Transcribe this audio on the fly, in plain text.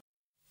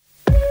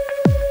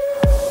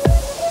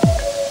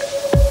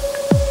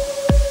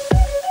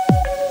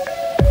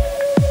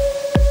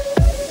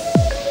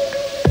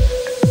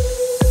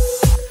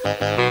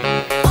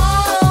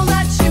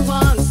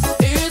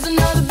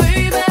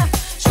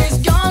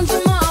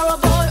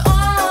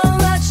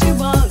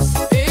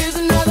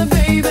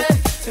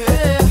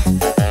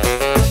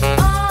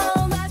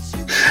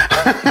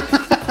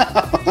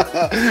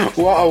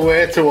What a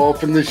way to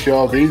open the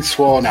show, being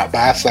sworn at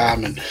by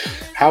Simon.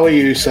 How are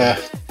you, sir?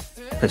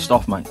 Pissed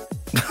off, mate.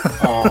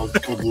 Oh,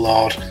 good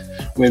Lord.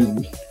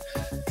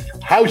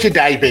 How's your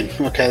day been?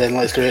 Okay, then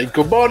let's do it.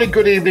 Good morning,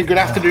 good evening, good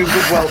afternoon,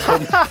 good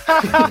welcome.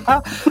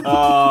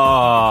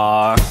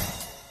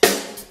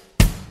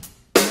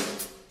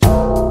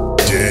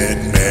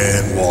 Dead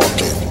man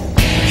walking.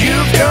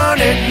 You've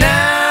done it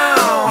now.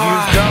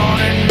 You've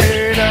gone and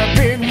made a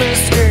big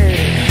mistake,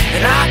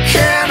 and I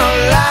can't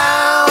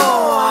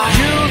allow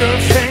you to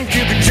think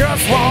you can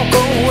just walk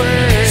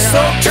away. So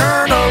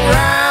turn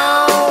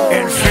around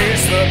and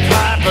face the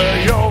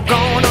piper you're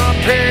gonna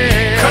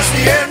pay. 'Cause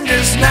the end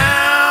is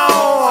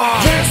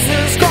now. This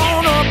is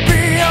gonna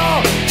be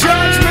your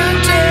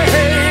judgment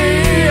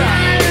day.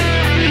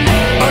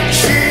 A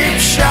cheap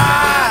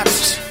shot.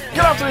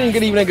 Good afternoon,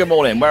 good evening, good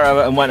morning,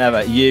 wherever and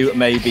whenever you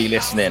may be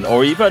listening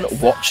or even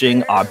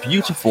watching our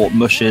beautiful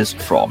mushes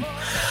from.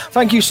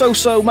 Thank you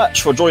so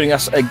much for joining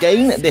us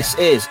again. This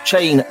is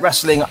Chain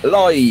Wrestling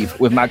Live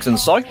with Mags and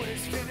Si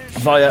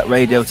via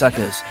Radio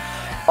Techers.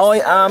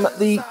 I am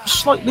the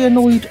slightly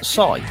annoyed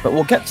Si, but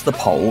we'll get to the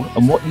poll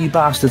and what you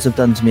bastards have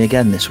done to me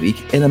again this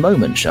week in a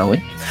moment, shall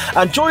we?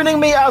 And joining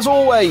me as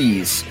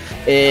always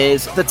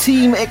is the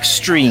Team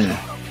Extreme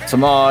to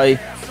my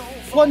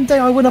one day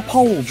I win a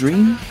poll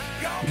dream.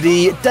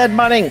 The Dead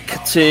Man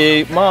Inc.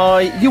 to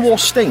my you all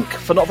stink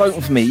for not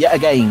voting for me yet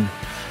again.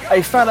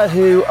 A fella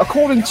who,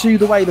 according to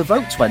the way the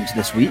votes went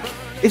this week,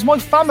 is my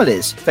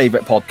family's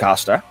favourite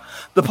podcaster.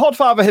 The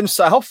podfather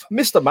himself,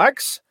 Mr.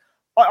 Mags.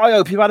 I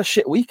hope you've had a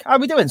shit week. How are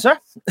we doing, sir?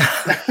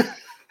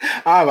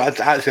 I've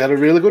actually had a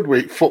really good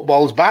week.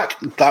 Football's back.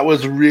 That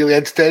was really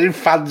entertaining.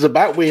 Fans are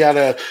back. We had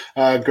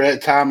a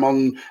great time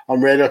on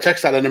Radio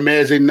Text. Had an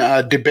amazing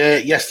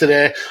debate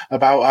yesterday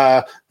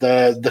about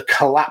the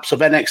collapse of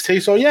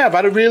NXT. So, yeah, I've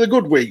had a really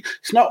good week.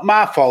 It's not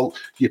my fault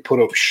you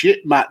put up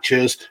shit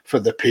matches for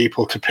the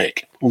people to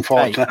pick,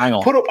 unfortunately. Hey, hang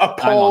on. Put up a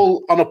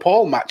poll on a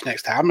poll match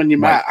next time and you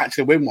might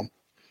actually win one.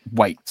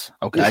 Wait,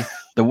 okay.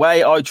 The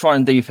way I try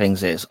and do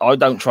things is I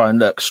don't try and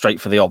look straight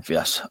for the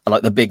obvious,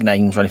 like the big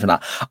names or anything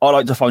like that. I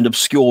like to find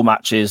obscure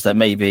matches that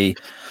maybe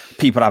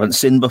people haven't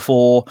seen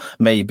before,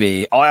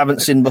 maybe I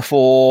haven't seen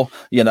before,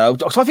 you know.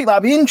 So I think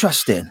that'd be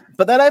interesting.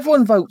 But then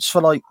everyone votes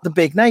for like the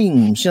big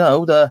names, you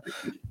know, the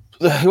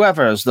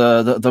whoever's,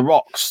 the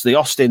Rocks, the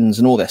Austins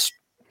and all this.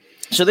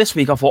 So this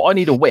week I thought I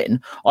need a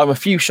win. I'm a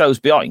few shows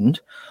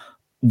behind.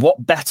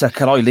 What better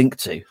can I link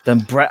to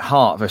than Bret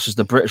Hart versus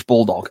the British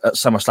Bulldog at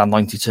SummerSlam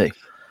 92?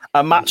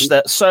 A match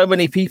that so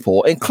many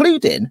people,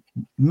 including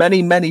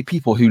many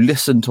people who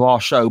listened to our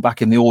show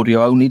back in the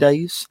audio-only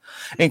days,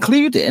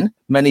 including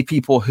many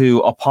people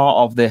who are part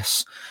of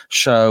this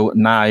show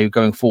now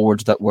going forward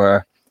that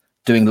were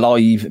doing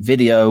live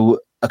video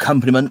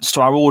accompaniments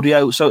to our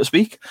audio, so to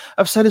speak,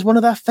 have said is one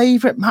of their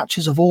favourite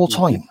matches of all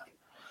time.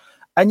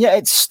 And yet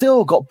it's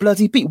still got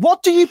bloody beat.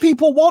 What do you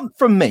people want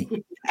from me?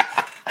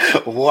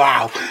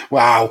 Wow!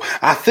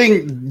 I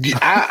think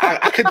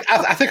I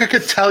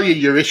could tell you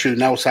your issue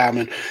now,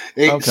 Simon.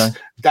 It's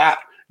that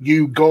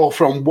you go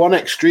from one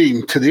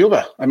extreme to the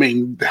other. I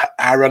mean,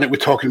 ironic we're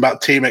talking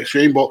about Team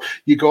Extreme, but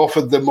you go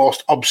for the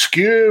most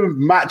obscure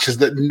matches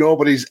that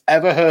nobody's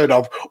ever heard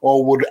of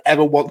or would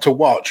ever want to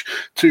watch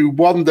to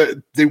one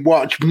that they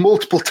watch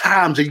multiple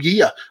times a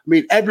year. I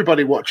mean,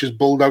 everybody watches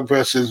Bulldog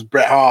versus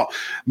Bret Hart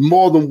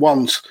more than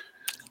once.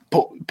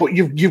 But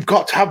you've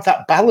got to have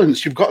that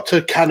balance. You've got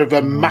to kind of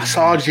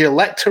massage the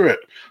electorate.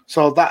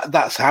 So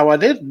that's how I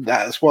did.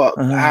 That's what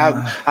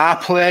I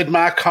played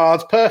my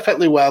cards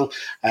perfectly well,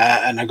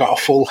 and I got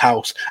a full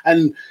house.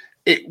 And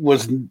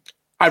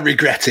I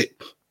regret it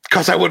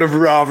because I would have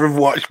rather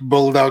watched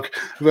Bulldog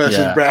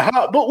versus Bret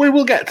Hart. But we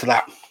will get to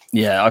that.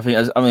 Yeah,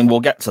 I mean,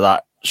 we'll get to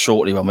that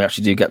shortly when we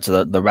actually do get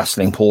to the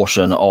wrestling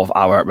portion of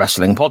our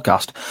wrestling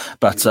podcast.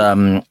 But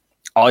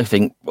I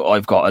think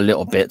I've got a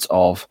little bit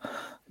of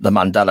the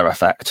Mandela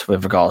effect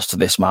with regards to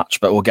this match,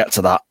 but we'll get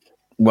to that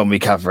when we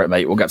cover it,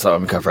 mate. We'll get to that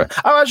when we cover it.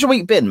 How has your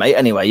week been, mate?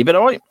 Anyway, you been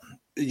all right?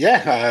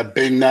 Yeah, I've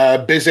been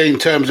busy in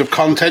terms of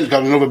content.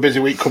 Got another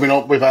busy week coming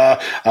up with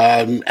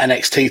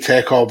NXT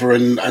TakeOver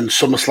and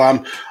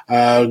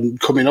SummerSlam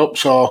coming up.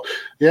 So,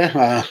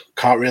 yeah,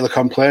 can't really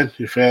complain.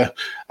 If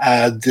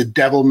the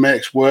devil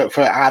makes work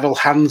for idle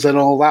hands and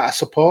all that, I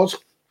suppose.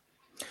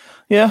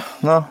 Yeah,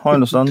 no, I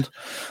understand.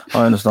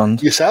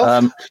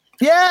 Yourself?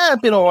 Yeah,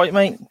 been all right,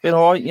 mate. Been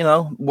all right, you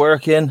know,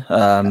 working,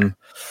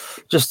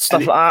 just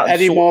stuff like that.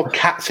 Any more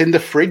cats in the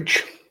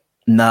fridge?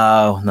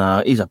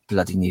 No, he's a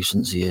bloody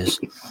nuisance, he is.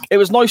 It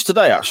was nice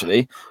today,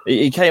 actually.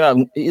 He came out,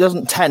 he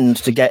doesn't tend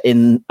to get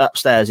in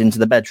upstairs into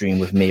the bedroom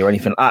with me or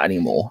anything like that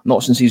anymore.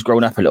 Not since he's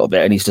grown up a little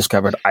bit and he's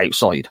discovered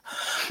outside.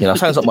 You know,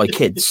 sounds like my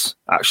kids,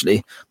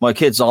 actually. My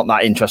kids aren't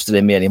that interested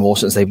in me anymore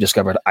since they've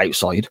discovered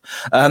outside.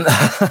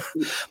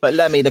 But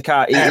Lemmy, the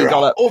cat, he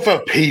got other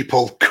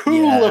people,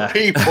 cooler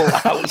people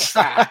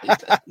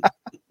outside.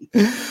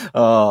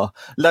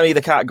 Lemmy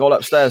the cat got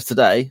upstairs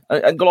today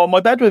and got on my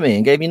bed with me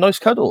and gave me nice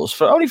cuddles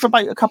for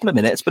about a couple of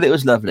minutes, but it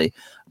was lovely.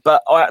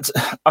 But I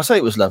say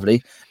it was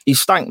lovely. He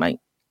stank, mate.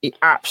 he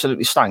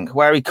absolutely stank.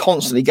 Where he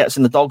constantly gets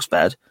in the dog's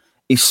bed,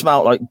 he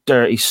smelled like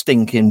dirty,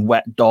 stinking,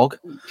 wet dog.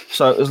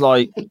 So it was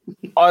like,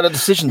 I had a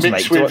decision to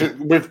make.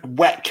 With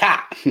wet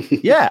cat.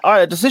 Yeah, I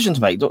had a decision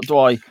to make.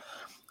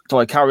 Do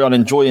I carry on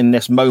enjoying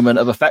this moment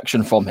of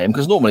affection from him?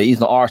 Because normally he's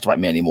not arsed about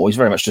me anymore. He's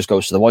very much just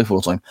goes to the wife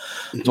all the time.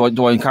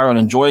 Do I carry on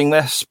enjoying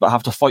this but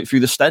have to fight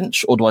through the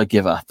stench, or do I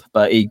give up?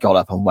 But he got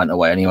up and went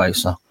away anyway.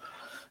 So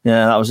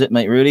yeah, that was it,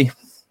 mate, really.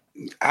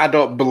 I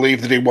don't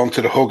believe that he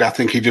wanted a hug. I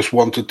think he just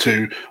wanted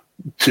to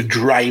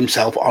dry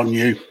himself on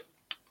you.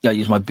 Yeah,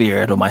 use my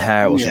beard or my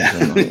hair or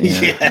something. Like,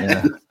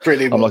 yeah,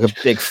 pretty much. I'm like a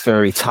big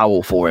furry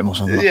towel for him or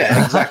something.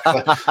 Yeah,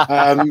 exactly.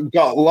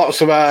 Got lots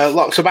of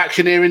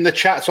action here in the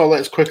chat, so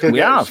let's quickly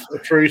get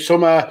through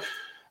some.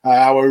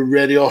 Our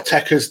Radio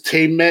Techers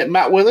teammate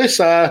Matt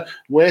Willis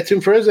waiting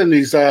for us, and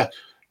he's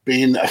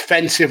being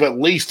offensive at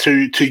least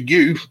to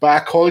you by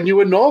calling you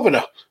a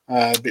northerner.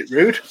 A bit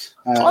rude.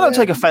 I don't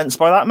take offence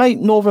by that, mate.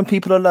 Northern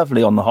people are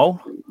lovely on the whole.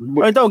 I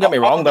mean, don't get me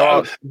wrong.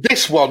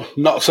 This one,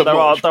 not so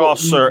much. There are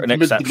certain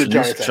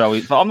exceptions, shall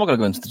we? But I'm not going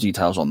to go into the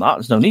details on that.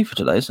 There's no need for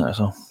today, is there?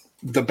 So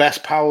the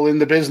best Powell in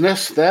the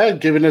business there,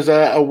 giving us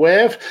a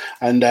wave,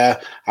 and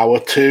our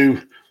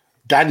two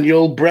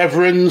Daniel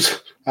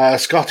Brevens,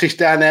 Scottish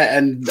Dan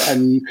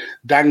and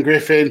Dan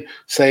Griffin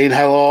saying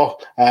hello.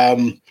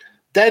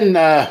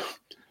 Then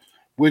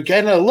we're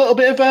getting a little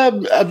bit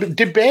of a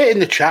debate in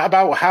the chat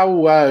about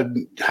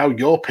how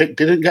your pick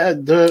didn't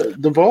get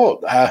the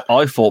vote.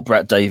 I thought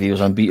Brett Davey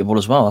was unbeatable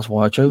as well. That's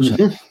why I chose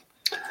it.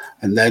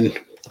 And then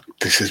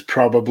this is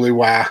probably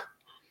why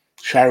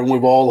Sharon,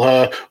 with all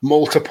her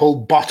multiple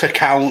bot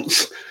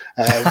accounts,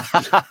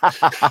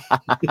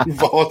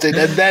 voted.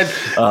 And then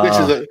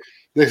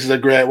this is a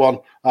great one.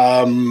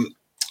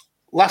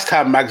 Last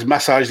time Mags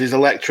massaged his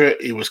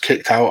electorate, he was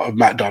kicked out of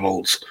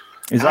McDonald's.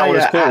 Is that what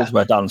it's called?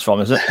 Where Dan's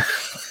from? Is it?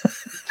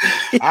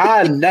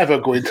 I never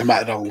go into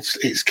McDonald's.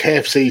 It's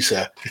KFC,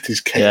 sir. It is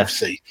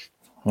KFC.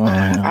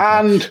 Yeah.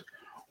 And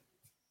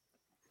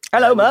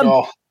hello,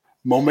 Mum.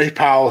 Mummy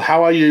Powell.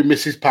 How are you,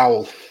 Mrs.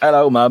 Powell?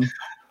 Hello, Mum.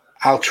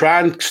 I'll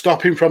try and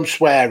stop him from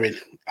swearing.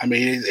 I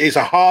mean, it's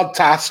a hard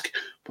task,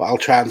 but I'll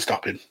try and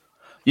stop him.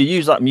 You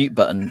use that mute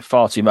button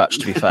far too much,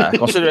 to be fair.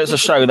 Considering it's a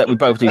show that we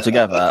both do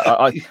together,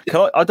 I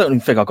don't even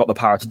think I've got the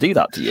power to do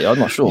that to you. I'm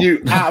not sure.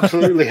 You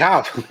absolutely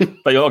have.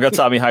 But you're not going to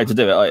tell me how to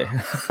do it, are you?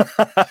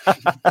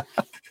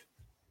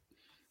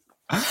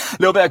 A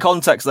little bit of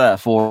context there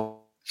for.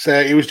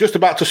 So he was just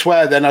about to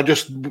swear. Then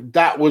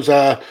that was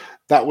a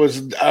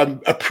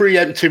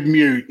preemptive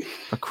mute.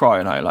 For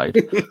crying out loud.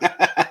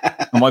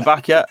 Am I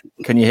back yet?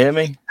 Can you hear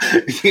me?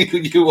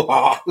 You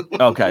are.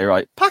 Okay,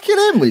 right. Pack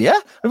it in, will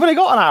you? We've only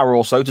got an hour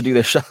or so to do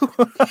this show.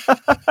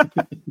 A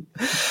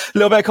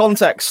little bit of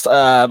context.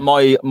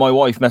 My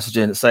wife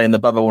messaging saying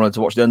that Bubba wanted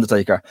to watch The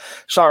Undertaker.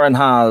 Sharon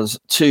has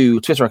 2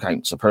 Twitter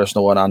accounts, a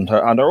personal one and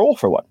her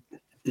author one.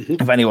 Mm-hmm.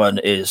 If anyone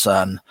is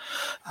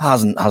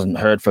hasn't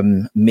heard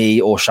from me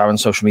or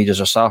Sharon's social medias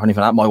herself or anything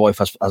like that, my wife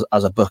has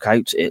a book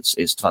out.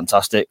 It's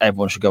fantastic.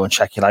 Everyone should go and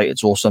check it out.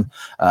 It's awesome.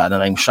 The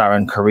name's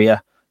Sharon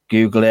Korea.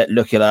 Google it,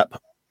 look it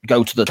up.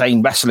 Go to the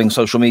Tane Wrestling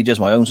social medias,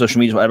 my own social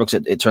medias, whatever,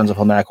 because it turns up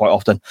on there quite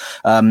often.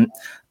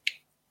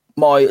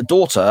 My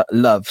daughter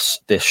loves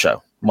this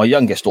show. My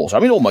youngest daughter. I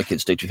mean, all my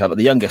kids do, to be fair, but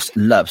the youngest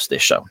loves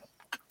this show.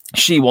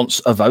 She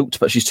wants a vote,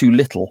 but she's too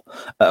little,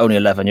 at only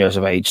 11 years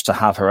of age, to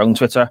have her own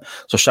Twitter.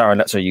 So Sharon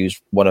lets her use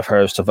one of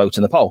hers to vote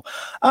in the poll.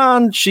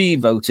 And she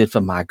voted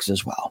for Mags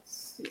as well.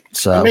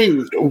 So, I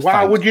mean,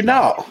 why would you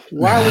not?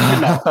 Why would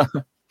you not?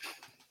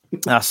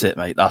 That's it,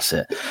 mate. That's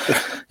it.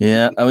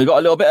 Yeah. And we got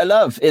a little bit of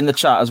love in the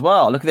chat as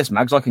well. Look at this,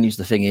 Mags. I can use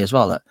the thingy as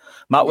well. Look.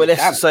 Matt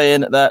Willis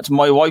saying that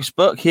my wife's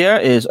book here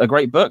is a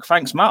great book.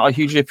 Thanks, Matt. I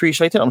hugely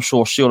appreciate it. I'm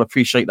sure she'll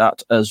appreciate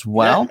that as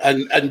well.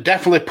 Yeah, and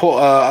definitely put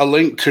a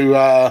link to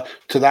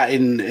that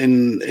in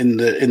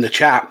the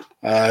chat.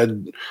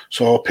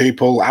 So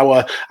people,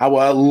 our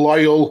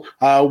loyal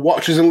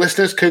watchers and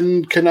listeners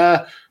can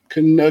go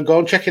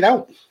and check it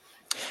out.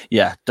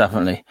 Yeah,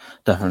 definitely.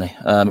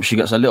 She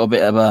gets a little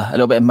bit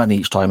of money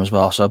each time as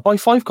well. So buy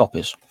 5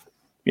 copies.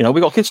 You know,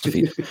 we got kids to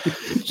feed.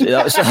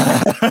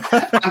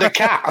 And a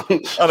cat.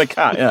 And a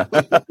cat, yeah.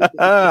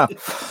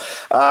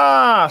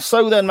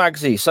 So then,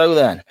 Magsy. So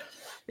then,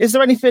 is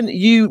there anything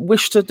you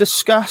wish to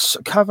discuss,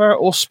 cover,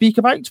 or speak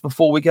about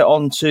before we get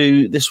on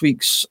to this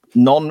week's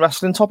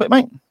non-wrestling topic,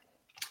 mate?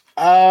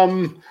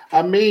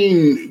 I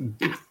mean,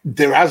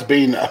 there has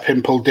been a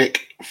pimple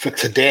dick for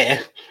today.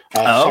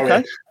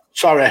 Okay.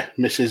 Sorry,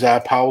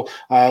 Mrs. Powell.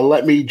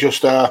 Let me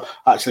just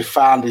actually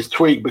find his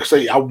tweet, because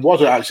I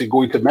wasn't actually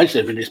going to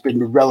mention it. It's been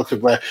a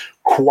relatively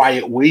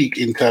quiet week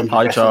in terms of...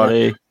 Hi,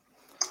 Charlie.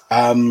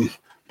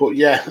 But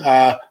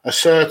yeah, a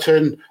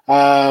certain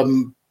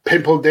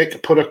Pimple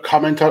Dick put a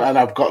comment on, and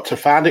I've got to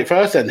find it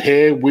first, and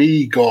here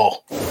we go.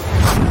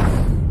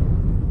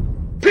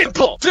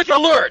 Pimple Dick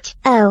alert!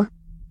 Oh,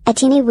 a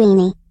teeny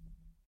weeny.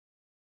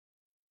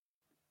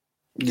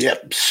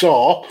 Yep,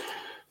 so...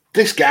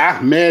 this guy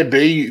may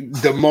be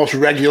the most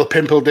regular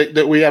pimple dick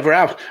that we ever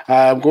have.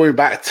 Going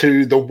back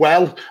to the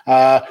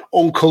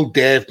Uncle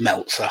Dave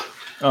Meltzer.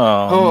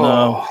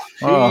 Oh,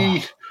 no.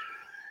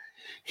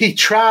 He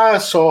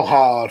tries so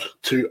hard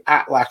to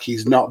act like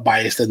he's not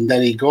biased, and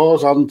then he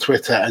goes on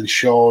Twitter and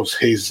shows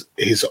his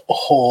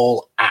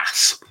whole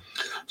ass.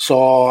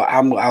 So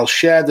I'll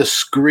share the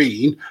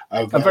screen.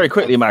 And very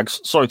quickly, Mags,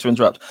 sorry to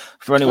interrupt.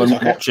 For anyone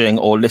watching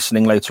or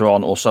listening later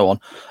on or so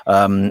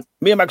on,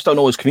 me and Mags don't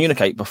always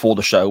communicate before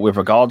the show with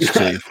regards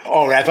to...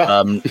 or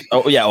ever.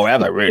 Or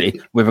ever,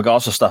 really, with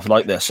regards to stuff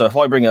like this. So if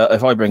I bring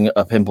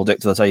a pimple dick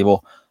to the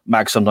table,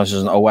 Mags sometimes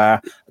isn't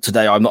aware.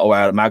 Today, I'm not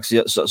aware of Mags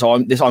yet. So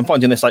I'm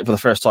finding this out for the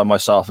first time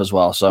myself as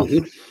well. So...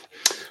 Mm-hmm.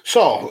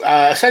 So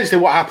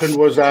essentially, what happened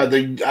was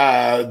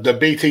the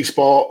BT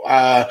Sport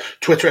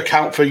Twitter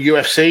account for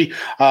UFC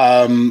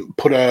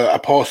put a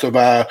post of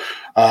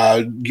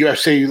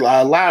UFC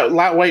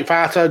lightweight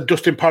fighter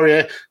Dustin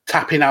Poirier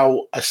tapping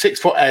out a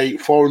 6'8",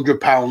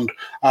 400-pound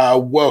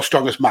world's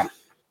strongest man.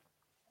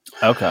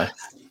 Okay,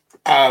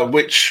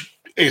 which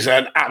is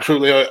an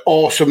absolutely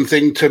awesome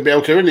thing to be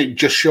able to do, and it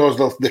just shows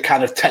the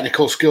kind of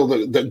technical skill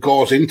that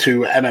goes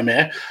into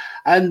MMA,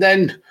 and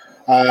then.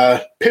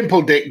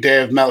 Pimple Dick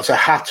Dave Meltzer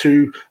had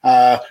to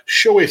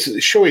show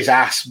his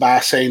ass by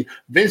saying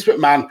Vince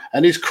McMahon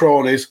and his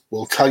cronies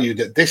will tell you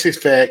that this is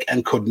fake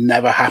and could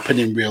never happen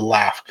in real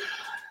life.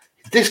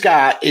 This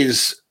guy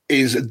is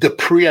the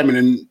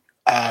preeminent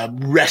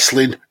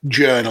wrestling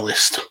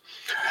journalist.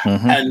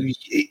 Mm-hmm. And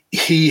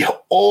he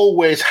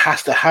always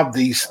has to have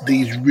these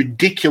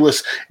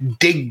ridiculous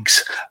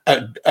digs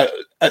at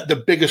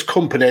the biggest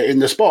company in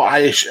the sport.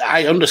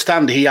 I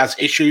understand he has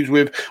issues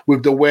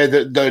with the way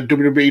that the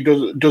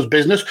WWE does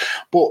business,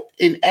 but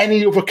in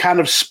any other kind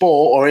of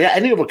sport or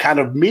any other kind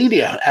of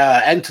media,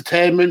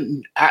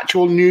 entertainment,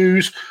 actual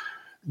news,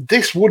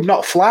 this would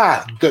not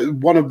fly.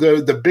 One of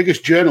the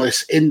biggest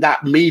journalists in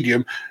that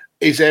medium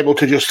is able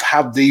to just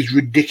have these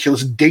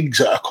ridiculous digs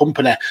at a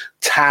company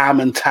time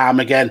and time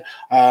again.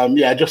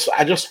 I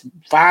just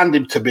find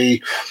him to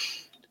be,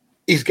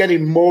 he's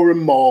getting more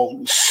and more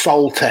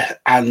salty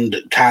and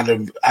kind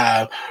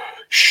of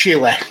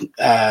shilly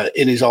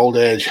in his old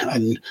age.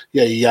 And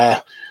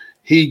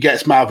he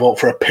gets my vote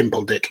for a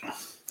pimple dick.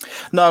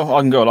 No,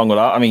 I can go along with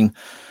that. I mean,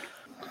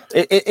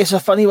 it's a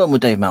funny one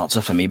with Dave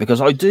Meltzer for me because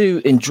I do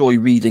enjoy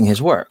reading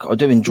his work. I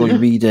do enjoy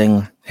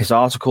reading his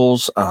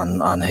articles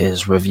and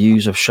his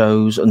reviews of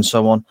shows and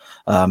so on.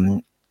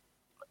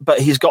 But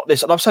he's got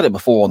this, and I've said it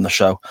before on the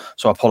show,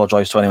 so I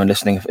apologize to anyone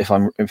listening if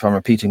I'm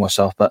repeating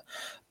myself. But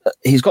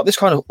he's got this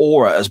kind of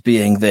aura as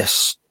being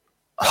this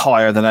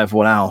higher than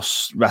everyone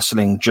else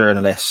wrestling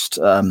journalist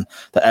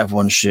that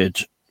everyone should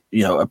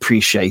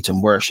appreciate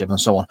and worship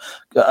and so on.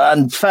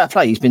 And fair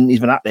play, he's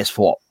been at this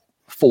for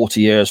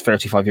 40 years,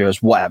 35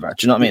 years, whatever.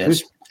 Do you know what I mean?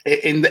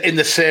 It's in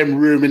the same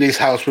room in his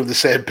house with the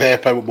same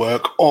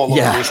paperwork all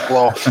over his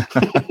floor.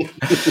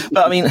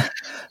 But I mean,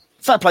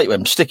 fair play to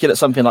him, sticking at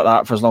something like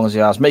that for as long as he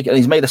has. And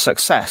he's made a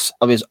success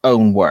of his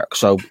own work.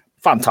 So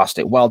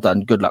fantastic. Well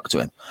done. Good luck to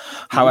him.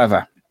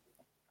 However,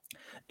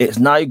 it's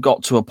now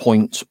got to a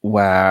point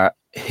where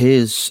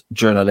his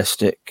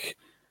journalistic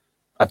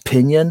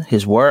opinion,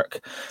 his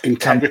work...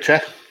 integrity,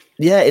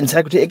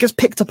 it gets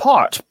picked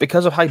apart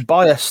because of how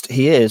biased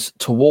he is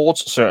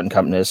towards certain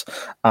companies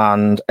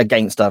and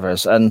against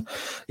others. And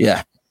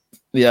Andy,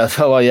 you're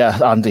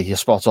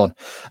spot on.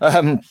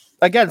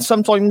 Again,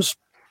 sometimes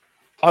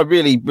I'm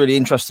really, really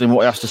interested in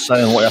what he has to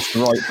say and what he has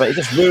to write, but it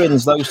just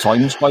ruins those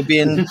times by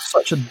being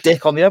such a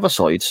dick on the other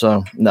side.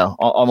 So, no,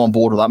 I'm on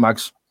board with that,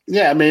 Mags.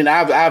 Yeah, I mean,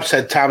 I've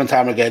said time and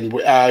time again,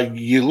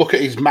 you look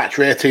at his match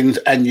ratings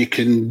and you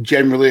can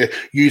generally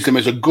use them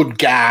as a good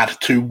guide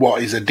to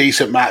what is a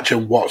decent match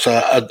and what's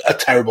a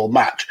terrible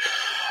match.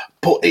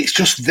 But it's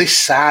just this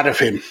side of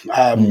him.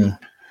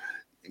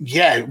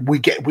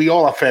 We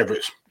all have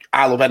favourites.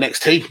 I love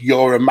NXT.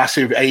 You're a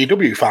massive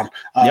AEW fan.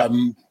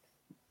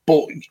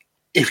 But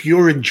if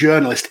you're a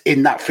journalist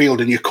in that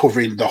field and you're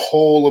covering the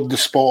whole of the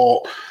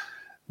sport,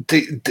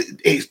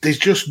 there's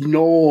just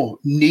no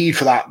need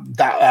for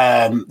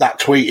that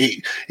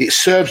tweet. It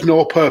serves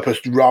no purpose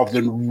rather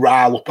than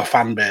rile up a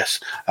fan base.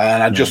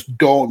 And I just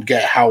don't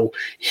get how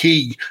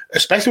he,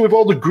 especially with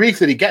all the grief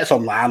that he gets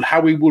online,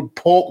 how he would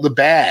poke the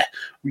bear.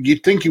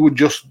 You'd think he would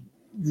just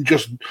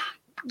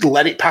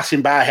let it pass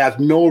him by. He has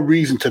no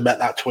reason to make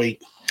that tweet.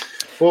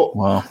 But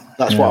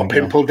that's what a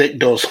pimple dick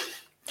does.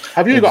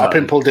 Have you got a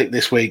pimple dick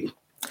this week?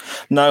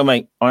 No,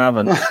 mate, I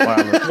haven't.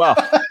 Well,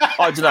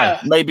 I don't know.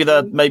 Maybe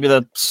the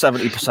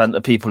 70%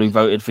 of people who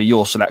voted for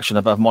your selection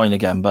above mine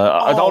again. But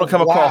I don't want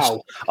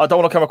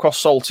to come across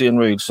salty and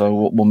rude.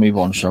 So we'll move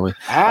on, shall we?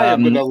 I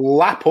am going to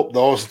lap up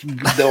those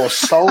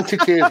salty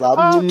tears.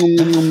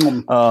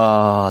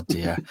 Oh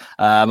dear.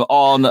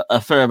 On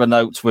a further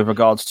note, with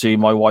regards to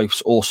my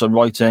wife's awesome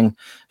writing,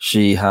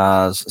 she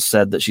has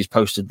said that she's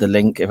posted the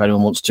link. If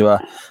anyone wants to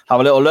have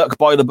a little look,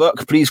 buy the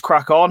book, please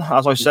crack on.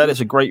 As I said,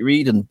 it's a great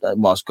read, and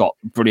it's got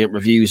brilliant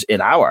reviews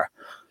in our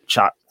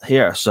chat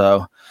here.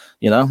 So,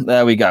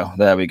 there we go.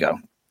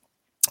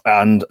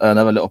 And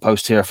another little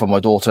post here from my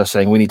daughter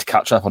saying we need to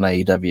catch up on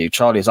AEW.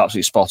 Charlie is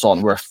absolutely spot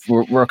on.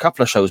 We're a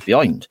couple of shows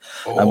behind,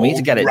 and we need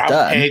to get it done.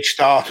 Rampage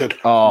started.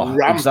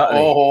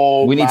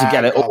 Exactly. We need to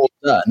get it all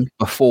done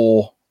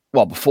before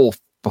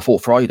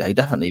Friday,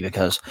 definitely,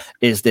 because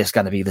is this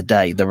going to be the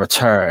day, the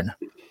return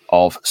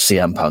of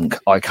CM Punk?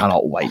 I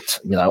cannot wait.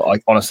 I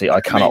honestly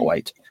cannot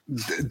wait.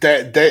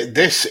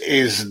 This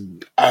is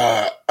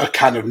a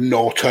kind of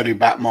no turning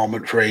back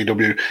moment for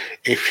AEW.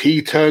 If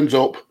he turns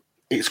up,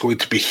 it's going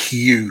to be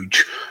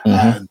huge.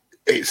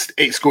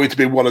 It's going to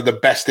be one of the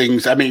best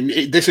things. I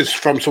mean, this is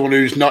from someone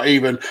who's not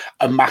even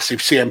a massive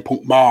CM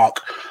Punk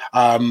mark,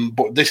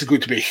 but this is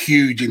going to be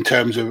huge in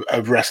terms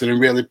of wrestling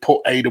and really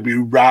put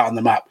AEW right on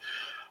the map.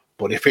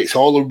 But if it's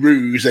all a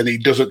ruse and he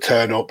doesn't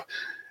turn up,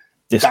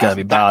 it's going to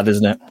be bad,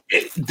 isn't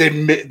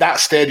it? That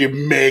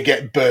stadium may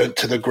get burnt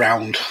to the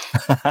ground.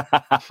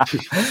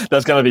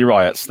 There's going to be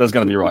riots.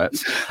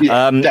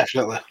 Yeah,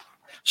 definitely.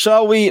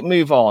 Shall we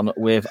move on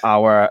with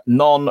our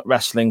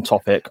non-wrestling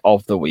topic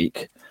of the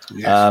week?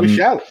 Yes, we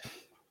shall.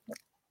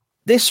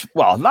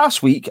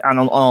 Last week and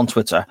on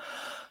Twitter,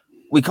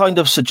 we kind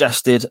of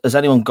suggested, has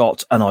anyone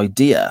got an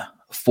idea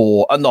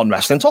for a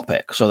non-wrestling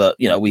topic so that,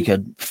 we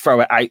could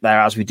throw it out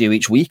there as we do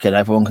each week and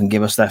everyone can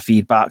give us their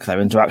feedback,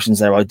 their interactions,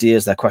 their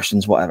ideas, their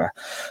questions, whatever.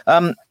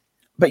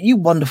 But you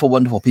wonderful,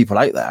 wonderful people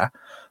out there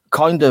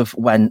kind of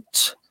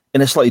went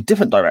in a slightly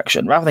different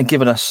direction. Rather than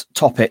giving us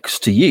topics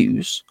to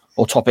use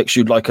or topics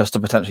you'd like us to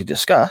potentially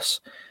discuss,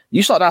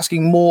 you started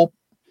asking more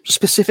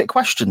specific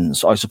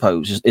questions, I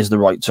suppose is the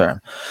right term.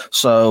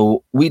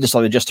 So we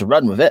decided just to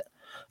run with it.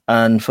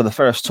 And for the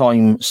first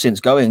time since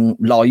going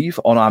live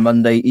on our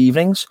Monday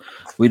evenings,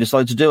 we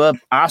decided to do a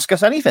Ask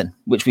Us Anything,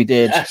 which we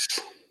did. Yes.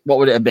 What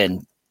would it have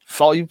been?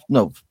 5?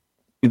 No.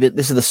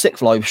 This is the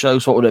 6th live show,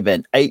 so what would it have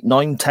been? 8,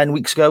 9, 10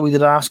 weeks ago we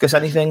did Ask Us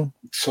Anything?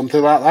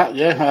 Something like that,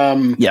 yeah.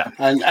 Yeah.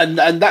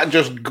 And that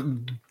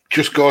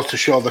just goes to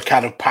show the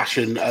kind of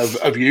passion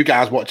of you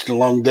guys watching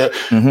along, that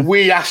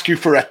we ask you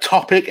for a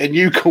topic and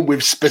you come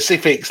with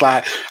specifics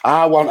like,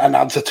 I want an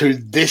answer to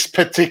this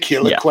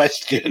particular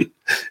question.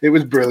 It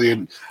was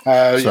brilliant.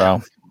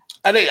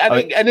 And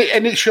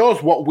it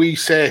shows what we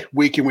say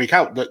week in, week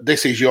out, that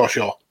this is your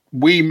show.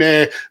 We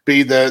may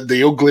be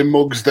the ugly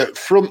mugs that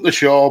front the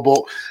show,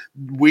 but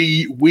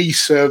we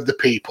serve the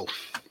people.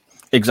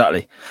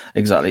 Exactly.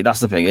 That's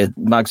the thing.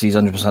 Magsy's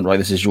 100% right.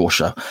 This is your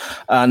show.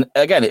 And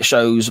again, it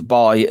shows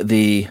by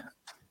the,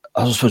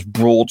 I suppose,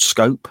 broad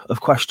scope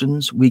of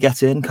questions we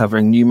get in,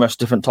 covering numerous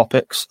different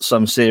topics,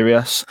 some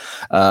serious,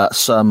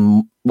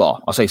 some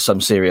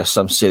serious,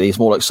 some silly. It's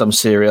more like some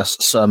serious,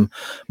 some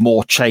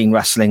more chain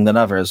wrestling than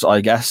others,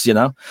 I guess,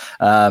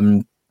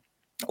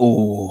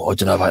 Oh, I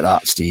don't know about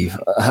that, Steve.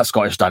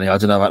 Scottish Danny, I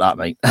don't know about that,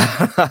 mate.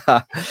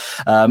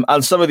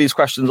 And some of these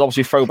questions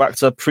obviously throw back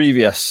to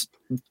previous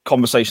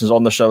conversations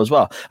on the show as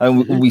well.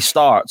 And we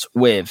start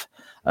with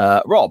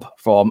Rob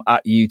from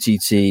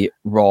 @UTT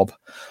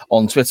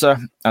on Twitter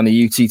and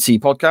the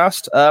UTT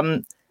podcast.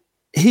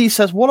 He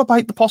says, what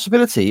about the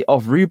possibility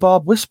of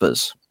rhubarb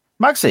whispers?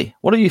 Maxie,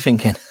 what are you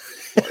thinking?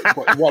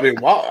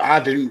 What? I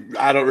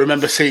don't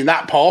remember seeing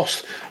that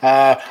post.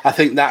 I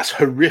think that's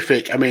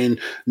horrific. I mean,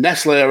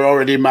 Nestle are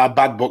already in my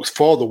bad books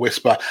for the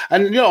whisper,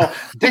 and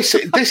this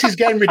is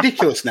getting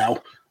ridiculous now.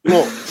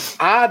 Look,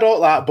 I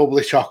don't like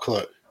bubbly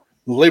chocolate.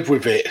 Live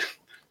with it.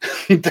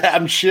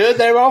 I'm sure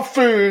there are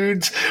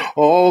foods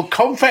or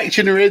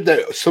confectionery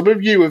that some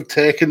of you have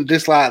taken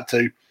dislike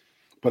to,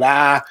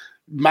 but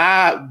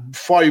my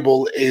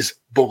foible is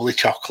bubbly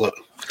chocolate.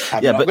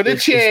 I'm not going to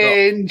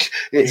change.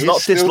 It's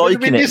not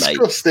disliking it,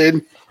 disgusting.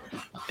 Mate.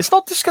 It's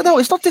not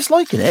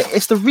disliking it.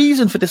 It's the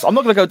reason for this. I'm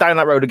not going to go down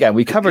that road again.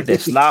 We covered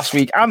this last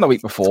week and the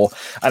week before,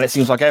 and it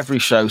seems like every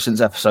show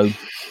since episode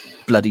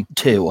bloody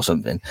 2 or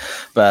something.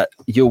 But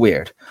you're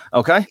weird,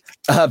 okay?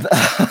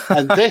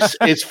 And this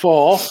is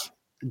for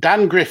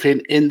Dan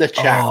Griffin in the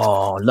chat.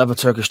 Oh, love a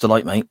Turkish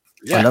delight, mate.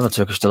 Yeah. I love a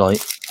Turkish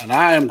delight. And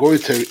I am going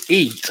to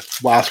eat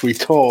whilst we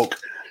talk.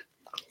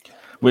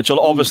 Which will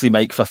obviously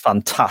make for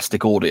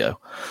fantastic audio.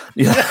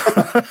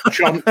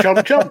 Chomp,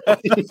 chomp, chomp.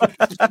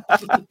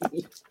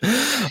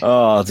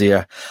 Oh,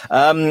 dear.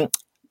 All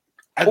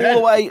the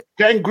way...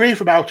 Getting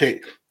grief about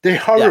it. They're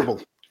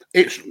horrible.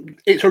 Yeah.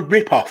 It's a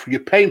rip-off.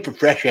 You're paying for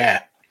fresh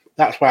air.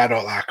 That's why I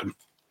don't like them.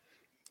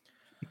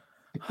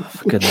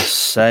 For goodness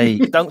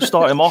sake. Don't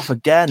start him off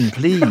again,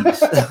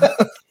 please.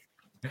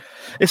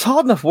 It's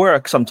hard enough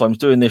work sometimes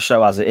doing this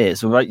show as it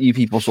is, right? You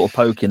people sort of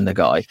poking the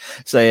guy,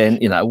 saying,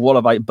 what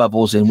about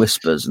bubbles in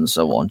whispers and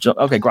so on.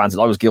 Okay, granted,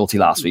 I was guilty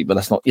last week, but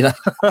that's not,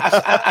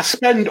 I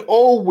spend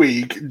all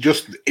week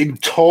just in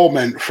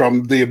torment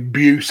from the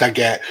abuse I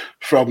get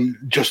from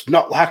just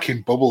not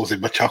liking bubbles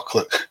in my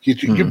chocolate.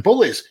 You're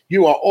bullies.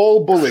 You are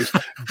all bullies.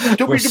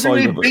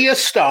 WWE, be a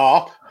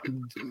star.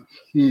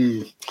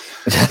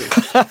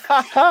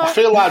 I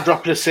feel like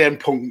dropping a CM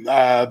Punk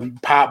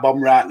part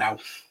bomb right now.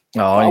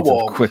 Oh, I need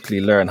to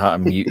quickly learn how to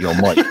mute your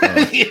mic.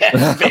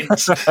 Yeah,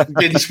 Vince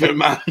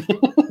McMahon.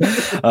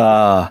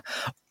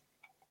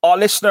 Our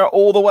listener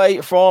all the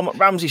way from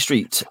Ramsey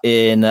Street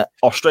in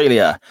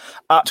Australia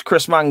at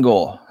Chris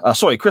Mangor.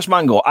 Chris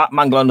Mangor at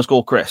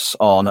Mangle_Chris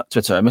on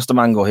Twitter. Mr.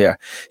 Mangor here.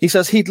 He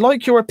says he'd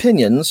like your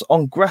opinions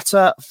on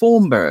Greta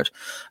Thunberg.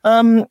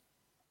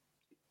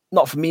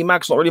 Not for me,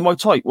 Max. Not really my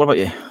type. What about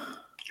you?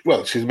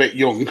 Well, she's a bit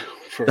young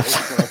for us,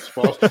 I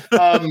suppose.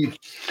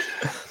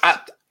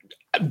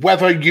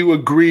 Whether you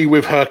agree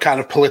with her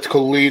kind of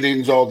political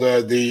leanings or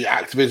the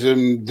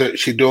activism that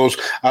she does,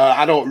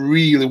 I don't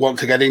really want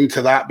to get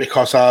into that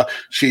because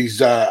she's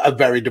a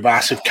very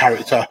divisive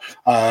character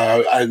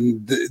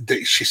and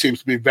she seems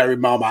to be very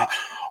marmite.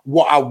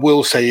 What I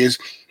will say is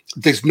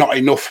there's not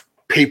enough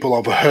people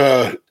of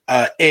her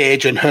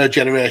age and her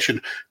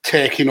generation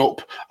taking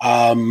up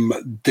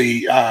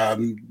the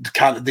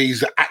kind of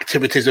these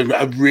activities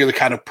of really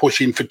kind of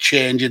pushing for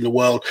change in the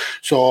world.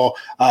 So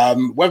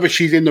whether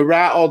she's in the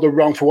right or the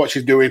wrong for what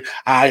she's doing,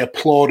 I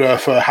applaud her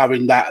for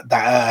having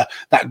that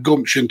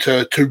gumption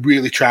to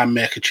really try and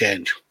make a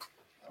change.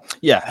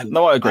 Yeah,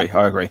 I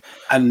agree.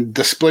 And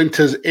the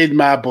splinters in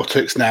my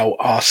buttocks now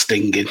are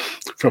stinging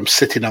from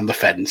sitting on the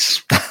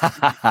fence.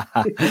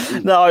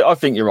 No, I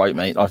think you're right,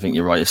 mate. I think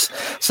you're right.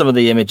 Some of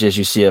the images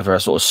you see of her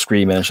sort of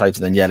screaming and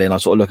shouting and yelling, I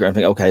sort of look at her and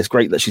think, okay, it's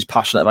great that she's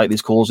passionate about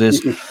these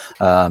causes.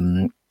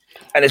 And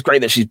it's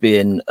great that she's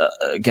being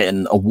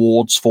getting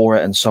awards for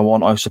it and so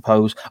on, I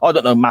suppose. I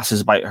don't know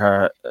masses about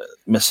her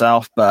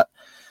myself, but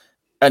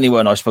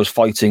anyone, I suppose,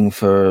 fighting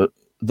for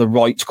the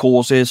right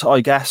causes,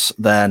 I guess,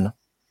 then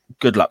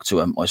good luck to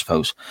him, I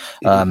suppose.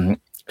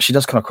 She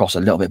does come across a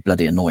little bit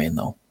bloody annoying,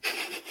 though.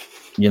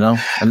 You know,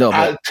 a little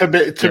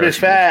bit. To be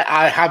fair,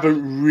 I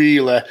haven't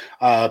really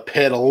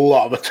paid a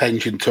lot of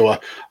attention to her,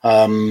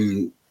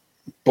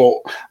 but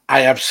I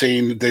have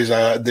seen there's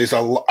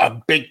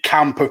a big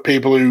camp of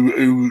people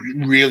who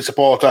really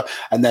support her,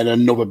 and then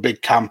another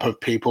big camp of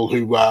people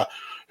who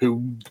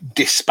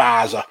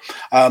despise her.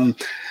 And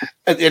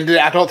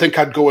I don't think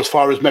I'd go as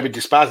far as maybe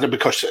despising her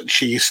because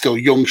she is still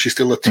young. She's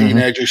still a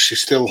teenager.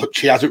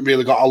 She hasn't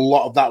really got a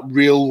lot of that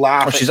real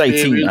life. Oh, she's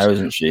 18 now,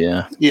 isn't she?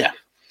 Yeah. Yeah.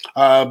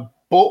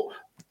 But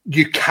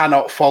you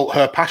cannot fault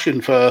her passion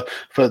for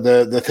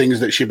the things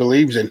that she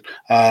believes in.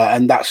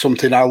 And that's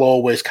something I'll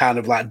always kind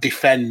of like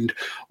defend,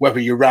 whether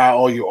you're right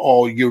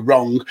or you're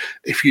wrong.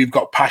 If you've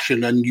got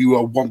passion and you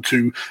want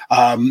to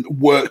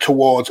work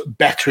towards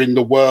bettering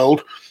the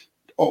world,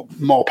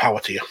 more power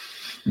to you.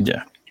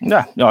 Yeah,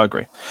 I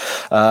agree.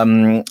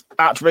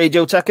 At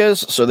Radio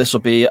Techers, so this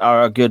will be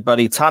our good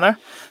buddy Tanner.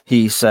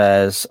 He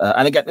says,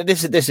 and again,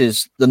 this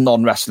is the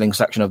non-wrestling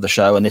section of the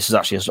show, and this is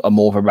actually a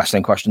more of a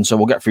wrestling question, so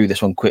we'll get through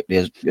this one quickly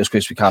as quick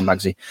as we can,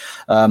 Magsy.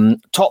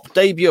 Top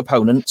debut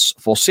opponents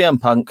for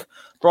CM Punk,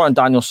 Bryan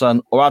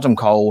Danielson, or Adam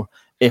Cole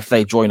if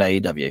they join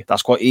AEW.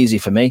 That's quite easy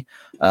for me.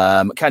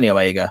 Kenny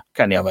Omega.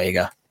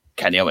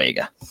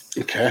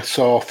 Okay,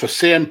 so for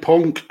CM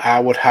Punk, I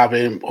would have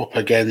him up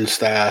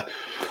against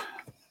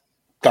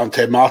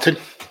Dante Martin.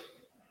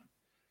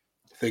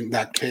 I think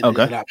that kid is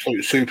an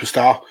absolute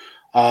superstar.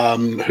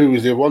 Who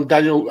was the one?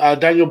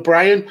 Daniel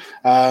Bryan.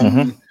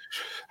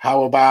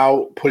 How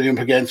about putting him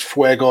up against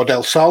Fuego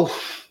del Sol?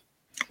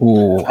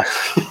 Ooh.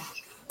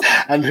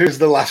 And who's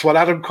the last one?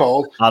 Adam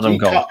Cole.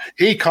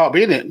 He can't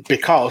be in it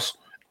because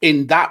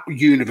in that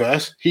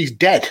universe, he's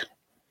dead.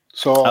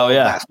 So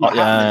that's not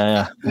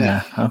happening.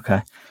 Yeah.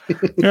 Okay.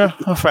 Yeah,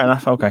 fair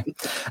enough. Okay.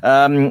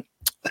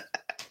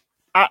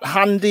 At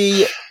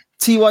Handy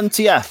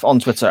T1TF on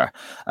Twitter.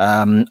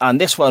 And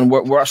this one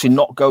we're actually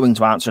not going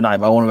to answer now,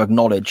 but I want to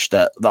acknowledge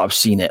that I've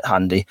seen it,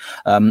 Handy.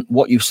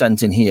 What you've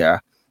sent in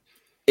here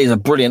is a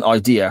brilliant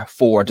idea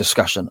for a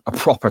discussion, a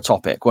proper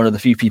topic. One of the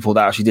few people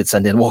that actually did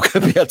send in what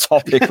could be a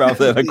topic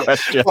rather than a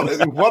question.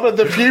 One of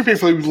the few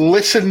people who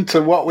listened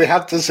to what we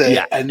had to say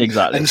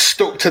and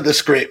stuck to the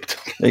script.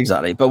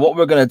 Exactly. But what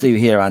we're going to do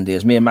here, Andy,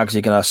 is me and Magsy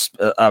are going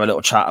to have a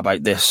little chat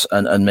about this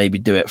and maybe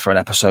do it for an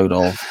episode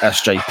of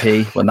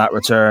SJP when that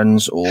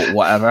returns or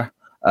whatever.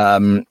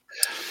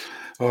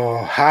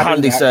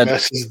 Handy said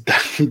versus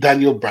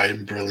Daniel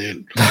Bryan,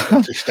 brilliant.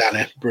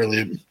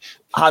 Brilliant.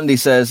 Handy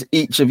says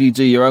each of you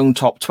do your own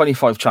top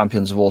 25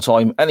 champions of all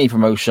time, any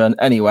promotion,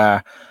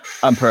 anywhere,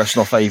 and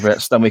personal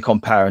favourites. Then we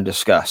compare and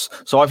discuss.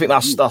 So I think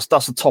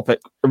that's a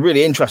topic, a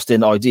really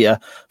interesting idea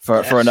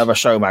for another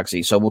show,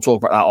 Magsy. So we'll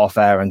talk about that off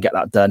air and get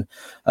that done.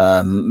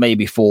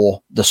 Maybe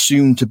for the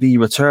soon to be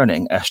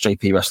returning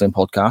SJP Wrestling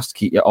Podcast.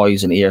 Keep your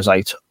eyes and ears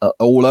out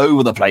all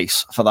over the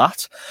place for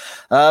that.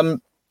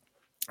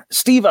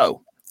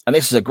 Steve-O, and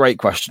this is a great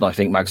question, I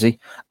think, Magsy,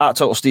 at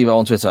Total Steve-O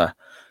on Twitter.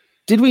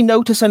 Did we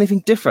notice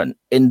anything different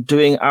in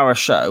doing our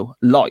show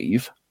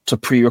live to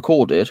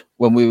pre-recorded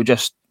when we were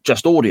just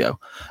audio?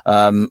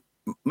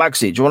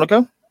 Magsy, do you want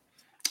to go?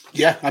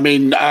 Yeah, I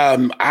mean,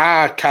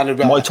 I kind of...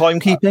 my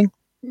timekeeping?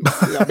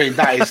 I mean,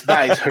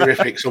 that is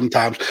horrific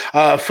sometimes.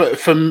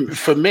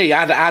 For me,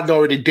 I'd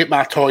already dipped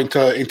my toe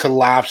into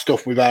live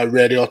stuff with our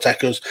Radio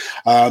Techers,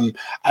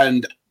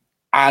 and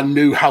I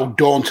knew how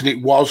daunting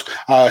it was,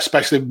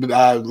 especially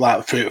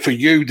like for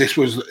you. This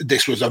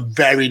was a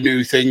very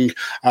new thing,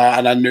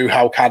 and I knew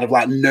how kind of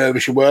like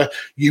nervous you were.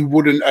 You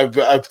wouldn't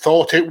have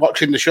thought it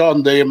watching the show,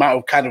 and the amount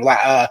of kind of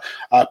like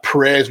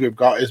praise we've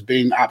got has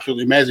been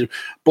absolutely amazing.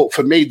 But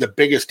for me, the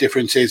biggest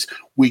difference is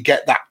we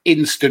get that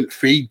instant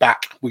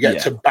feedback. We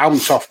get to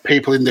bounce off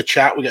people in the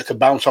chat. We get to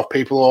bounce off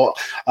people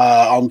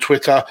on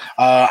Twitter,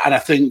 and I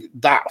think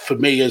that for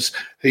me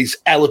he's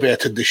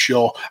elevated the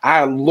show.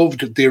 I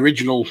loved the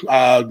original,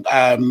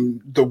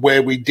 the way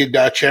we did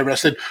chain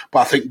wrestling, but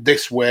I think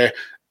this way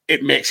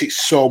it makes it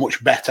so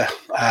much better.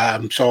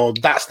 So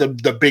that's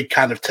the big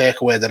kind of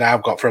takeaway that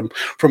I've got from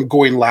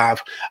going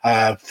live,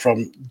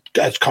 from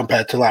as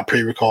compared to like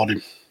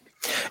pre-recording.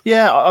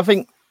 Yeah, I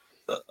think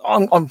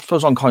I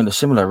suppose I'm kind of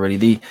similar,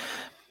 really.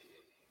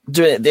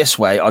 Doing it this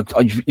way,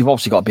 you've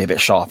obviously got to be a bit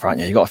sharper,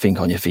 haven't you? You've got to think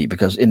on your feet,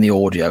 because in the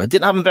audio, it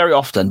didn't happen very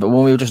often, but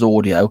when we were just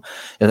audio,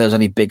 if there was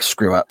any big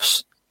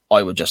screw-ups,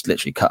 I would just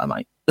literally cut them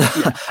out.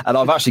 Yeah. And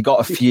I've actually got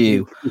a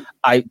few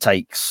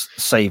outtakes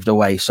saved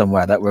away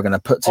somewhere that we're going to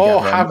put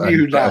together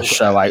and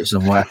show out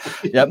somewhere.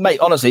 Yeah, mate,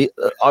 honestly,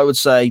 I would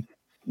say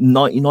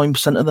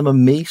 99% of them are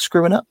me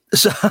screwing up.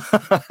 So,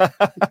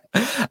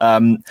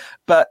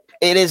 but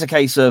it is a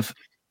case of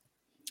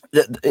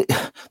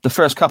the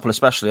first couple,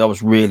 especially, I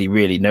was really,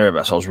 really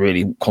nervous. I was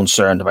really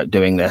concerned about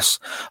doing this.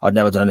 I'd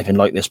never done anything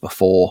like this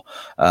before.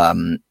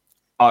 I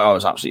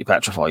was absolutely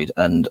petrified,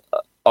 and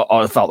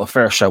I felt the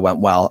first show went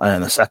well, and then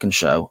the second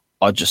show,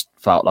 I just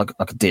felt like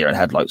a deer in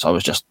headlights. I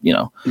was just,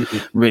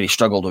 really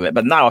struggled with it.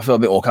 But now I feel a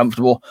bit more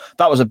comfortable.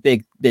 That was a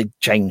big, big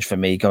change for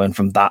me, going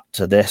from that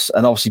to this.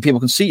 And obviously people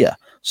can see you,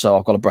 so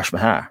I've got to brush my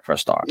hair for a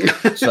start.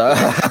 So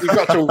you've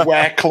got to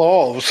wear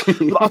clothes.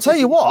 I'll tell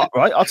you what,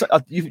 right?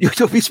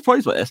 You'll be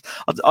surprised by this.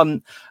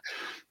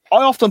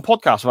 I often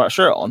podcast without a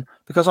shirt on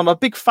because I'm a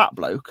big fat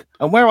bloke,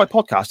 and where I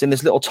podcast in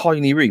this little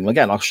tiny room,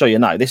 again, I'll show you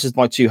now. This is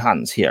my two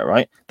hands here,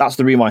 right? That's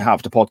the room I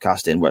have to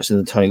podcast in, where it's in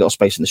the tiny little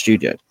space in the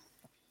studio.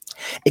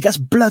 It gets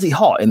bloody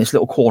hot in this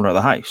little corner of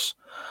the house.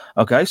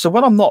 Okay, so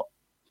when I'm not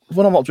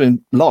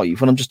doing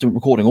live, when I'm just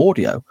recording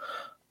audio,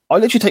 I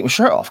literally take my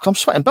shirt off because I'm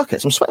sweating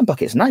buckets. I'm sweating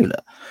buckets now,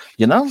 look,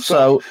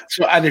 So,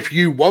 and if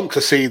you want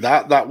to see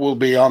that will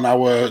be on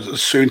our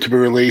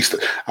soon-to-be-released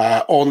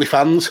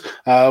OnlyFans,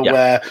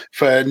 where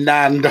for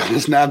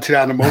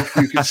 $9.99 a month,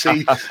 you can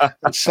see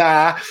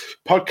Sar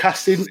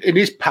podcasting in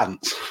his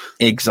pants.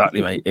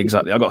 Exactly, mate.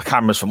 Exactly. I've got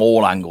cameras from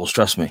all angles.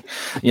 Trust me.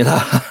 What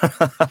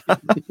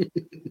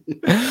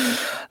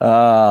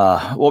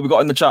have we got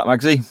in the chat,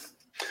 Magsy?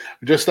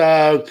 Just,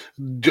 I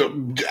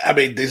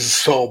mean, there's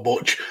so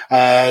much.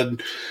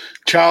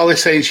 Charlie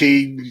saying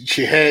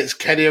she hates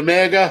Kenny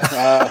Omega.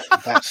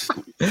 That's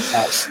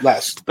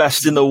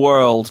best in the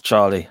world,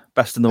 Charlie.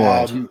 Best in the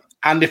world.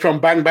 Andy from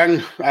Bang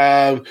Bang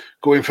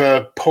going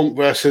for Punk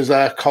versus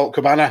Colt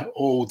Cabana.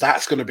 Oh,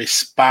 that's going to be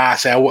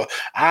spicy.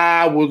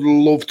 I would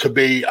love to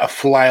be a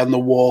fly on the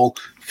wall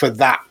for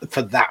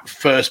that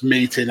first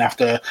meeting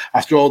after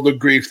all the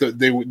grief that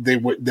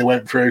they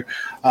went through.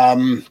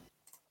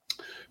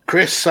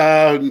 Chris,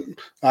 _BFC,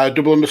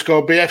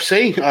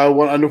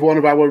 another one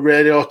of our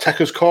Radio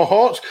Techers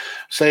cohorts,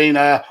 saying,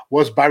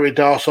 was Barry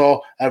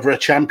Darsow ever a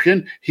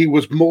champion? He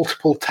was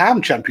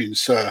multiple-time champion,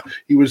 sir.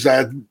 He was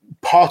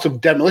part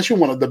of Demolition,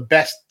 one of the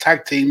best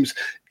tag teams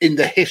in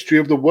the history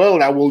of the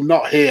world. I will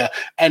not hear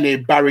any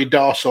Barry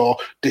Darsow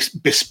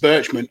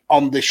besmirchment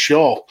on this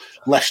show.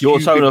 Your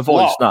tone of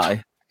voice now.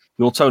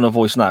 Your tone of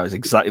voice now is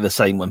exactly the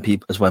same when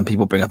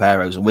people bring up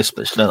arrows and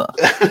whispers. You know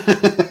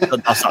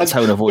that? That's that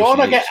tone of voice. Don't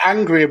I get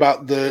angry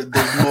about the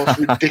most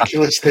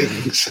ridiculous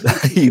things?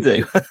 You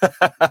do.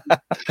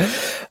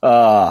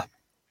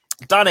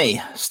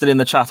 Danny, still in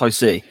the chat, I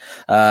see.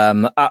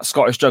 At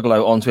Scottish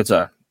Juggalo on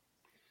Twitter.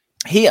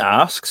 He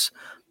asks,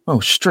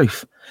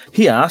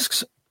 he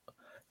asks,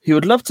 he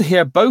would love to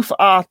hear both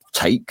our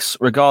takes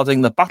regarding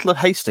the Battle of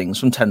Hastings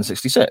from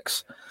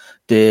 1066.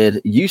 Did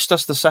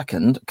Eustace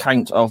II,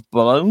 Count of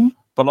Bologna,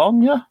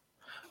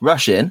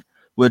 rush in?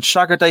 Would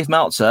Shagger Dave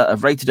Meltzer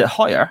have rated it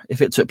higher if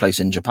it took place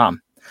in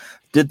Japan?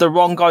 Did the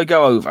wrong guy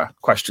go over?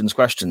 Questions.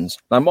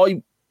 Now,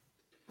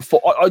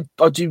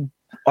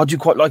 I do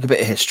quite like a bit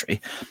of history,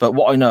 but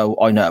what I know.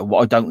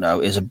 What I don't know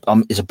is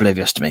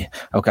oblivious to me.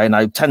 Okay, now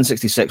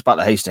 1066,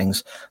 Battle of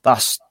Hastings.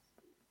 That's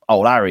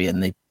old Harry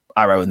and the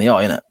arrow in the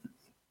eye, isn't it?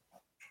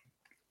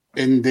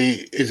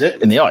 Is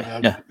it? In the eye,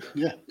 yeah.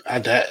 Yeah.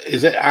 And,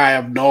 is it? I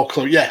have no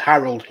clue. Yeah,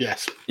 Harold,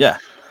 yes. Yeah.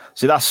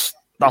 See, that's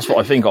what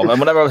I think of. And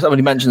whenever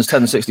somebody mentions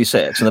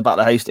 1066 and the Battle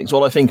of Hastings,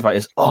 all I think about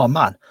is, oh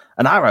man,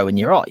 an arrow in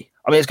your eye.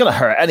 I mean, it's going to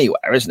hurt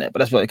anywhere, isn't it? But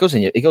that's what it goes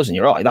in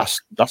your eye.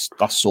 That's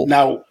sort.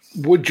 Now,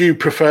 would you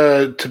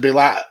prefer to be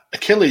like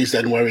Achilles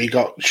then, where he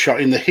got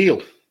shot in the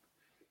heel?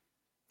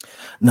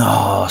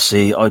 No,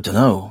 see, I don't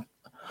know.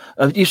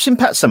 You've seen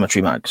Pet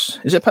Sematary, Mags?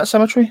 Is it Pet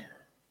Sematary?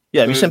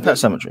 Yeah, have you seen Pet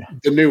Sematary?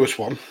 The newest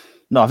one.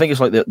 No, I think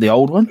it's like the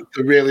old one.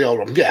 The really old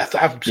one. Yeah,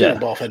 I've seen them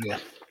both anyway.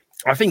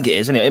 I think it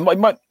is, isn't it? It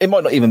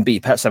might not even be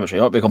Pet Sematary.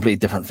 It might be a completely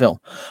different film.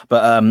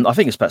 But I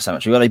think it's Pet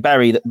Sematary where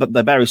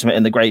they bury something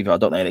in the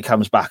graveyard, don't they? And it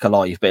comes back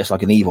alive, but it's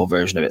like an evil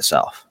version of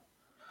itself.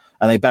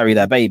 And they bury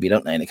their baby,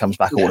 don't they? And it comes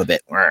back all a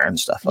bit and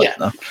stuff.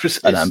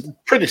 It's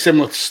pretty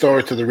similar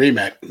story to the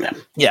remake.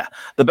 Yeah,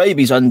 the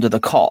baby's under the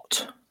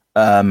cot,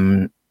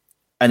 and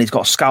he's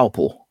got a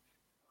scalpel,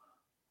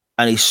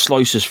 and he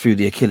slices through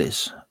the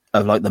Achilles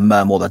of like the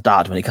mum or the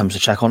dad when he comes to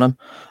check on him,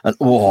 and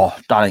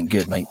that ain't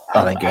good, mate.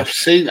 That ain't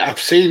good. I've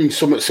seen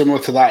something similar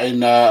to that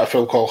in a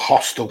film called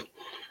Hostel,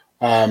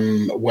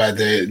 where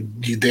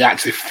they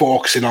actually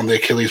focusing on the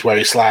Achilles where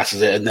he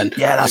slices it, and then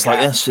that's like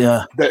this.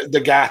 Yeah,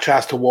 the guy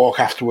tries to walk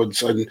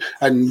afterwards,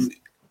 and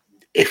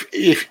if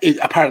you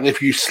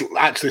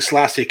actually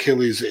slice the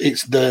Achilles,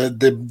 it's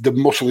the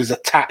muscle is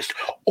attached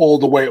all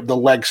the way up the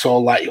leg, so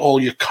like all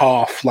your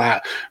calf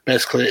like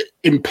basically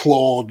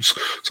implodes.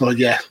 So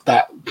yeah,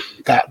 that's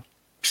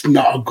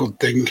not a good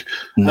thing.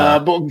 No.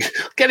 But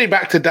getting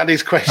back to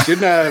Danny's question,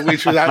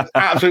 which was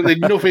absolutely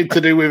nothing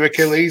to do with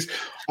Achilles.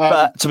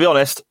 But to be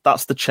honest,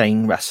 that's the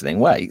chain wrestling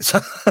way.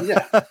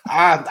 Yeah,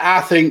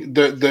 I think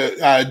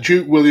that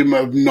Duke William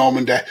of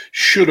Normandy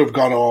should have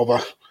gone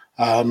over.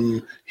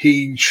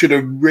 He should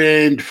have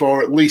reigned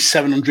for at least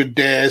 700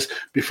 days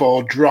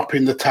before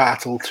dropping the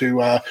title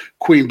to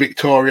Queen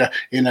Victoria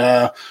in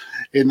an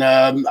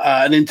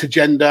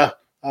intergender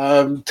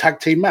tag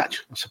team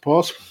match, I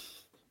suppose.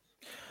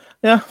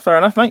 Yeah, fair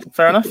enough, mate.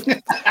 Fair enough.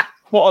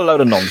 What a load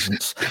of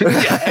nonsense.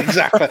 Yeah,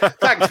 exactly.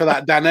 Thanks for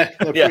that, Danny.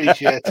 I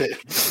appreciate it.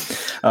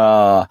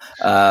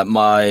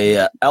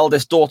 My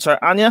eldest daughter,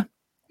 Anya,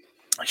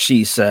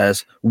 she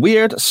says,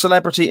 weird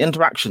celebrity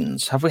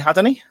interactions. Have we had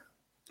any?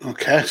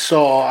 Okay,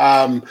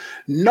 so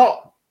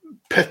not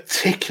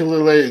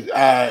particularly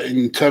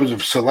in terms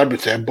of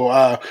celebrity,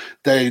 but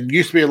there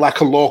used to be like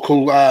a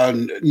local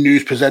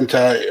news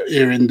presenter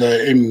here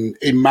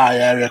in my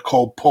area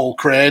called Paul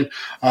Crane,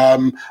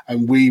 and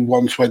we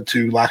once went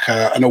to like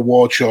an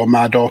award show.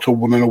 My daughter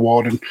won an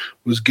award and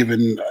was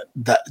given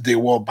the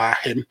award by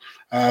him.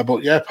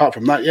 But yeah, apart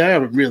from that, I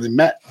haven't really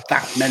met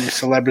that many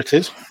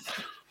celebrities.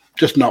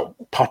 Just not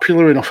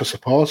popular enough, I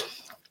suppose.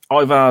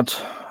 I've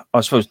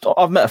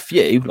met a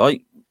few,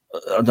 like,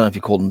 I don't know if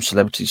you call them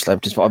celebrities,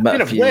 but I've met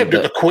a few. Waved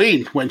at the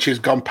Queen when she's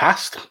gone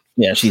past.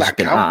 Yeah, she's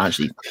been that,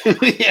 actually.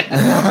 Have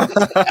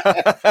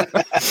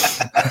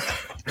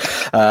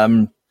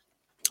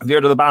you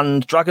heard of the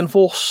band Dragon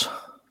Force?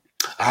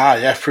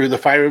 Yeah, Through the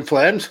Fire and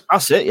Flames.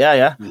 That's it,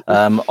 yeah.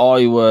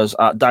 I was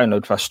at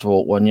Download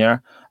Festival one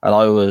year, and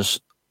I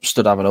was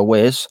stood having a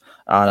whiz,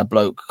 and a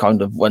bloke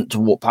kind of went to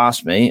walk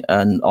past me,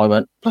 and I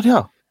went, bloody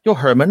hell, you're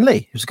Herman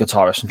Lee, who's a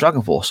guitarist in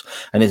Dragon Force.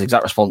 And his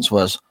exact response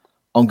was,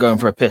 I'm going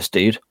for a piss,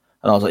 dude.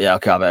 And I was like, yeah,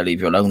 okay, I better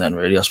leave you alone then,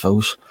 really, I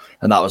suppose.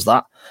 And that was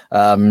that.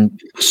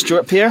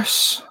 Stuart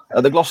Pearce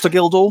at the Gloucester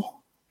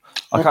Guildhall.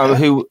 I can't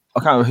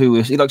remember who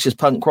is. He likes his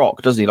punk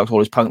rock, doesn't he? He likes all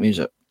his punk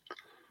music.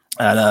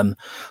 And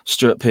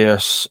Stuart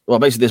Pearce, well,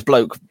 basically this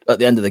bloke at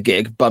the end of the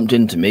gig bumped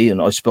into me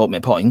and I spilt my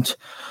pint.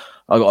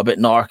 I got a bit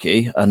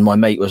narky and my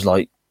mate was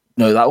like,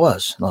 no, who that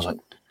was? And I was like,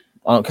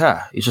 I don't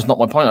care. He's just knocked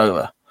my pint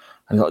over.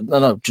 And he's like,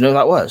 no, do you know who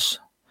that was?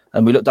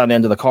 And we looked down the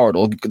end of the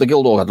corridor. The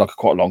Guildhall had like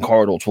quite a long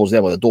corridor towards the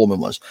end where the doorman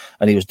was,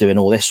 and he was doing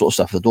all this sort of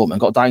stuff for the doorman.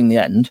 Got down the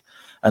end,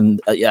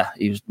 and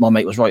my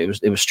mate was right.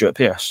 It was Stuart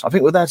Pearce. I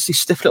think we're there to see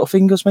Stiff Little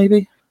Fingers,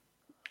 maybe.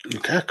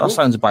 Okay, cool. That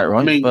sounds about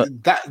right. I mean, but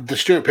the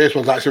Stuart Pearce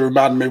ones actually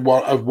reminded me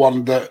of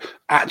one that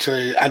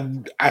actually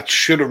I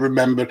should have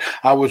remembered.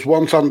 I was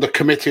once on the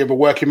committee of a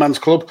working man's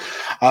club,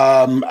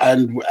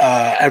 and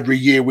every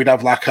year we'd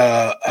have like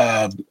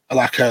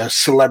a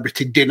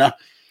celebrity dinner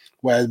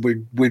where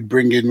we'd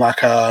bring in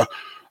like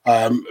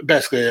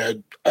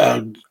basically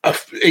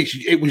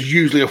it was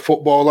usually a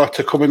footballer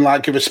to come and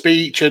like give a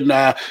speech and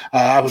have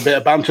a bit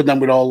of banter, and then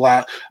we'd all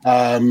like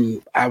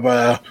have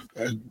a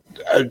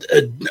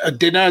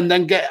dinner and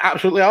then get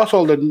absolutely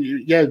arsehole.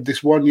 And yeah,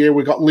 this one year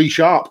we got Lee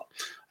Sharp,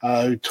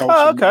 who told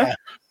some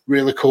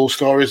really cool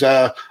stories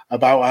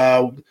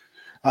about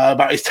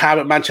his time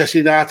at Manchester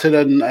United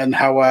and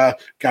how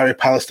Gary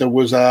Pallister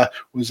was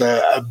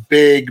a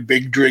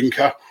big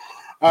drinker.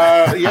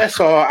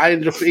 So I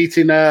ended up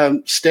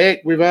eating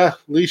steak with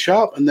Lee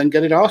Sharp and then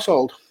getting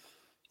arseholed.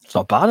 It's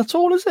not bad at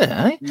all, is it?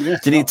 Eh? Yeah,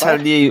 did he tell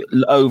you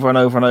over and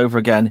over and over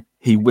again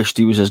he wished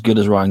he was as good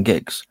as Ryan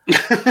Giggs?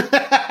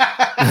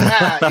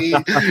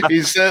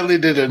 he certainly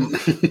didn't.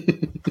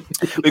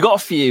 We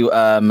got a few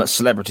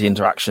celebrity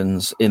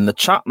interactions in the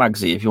chat,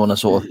 Magsy, if you want to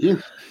sort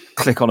of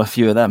click on a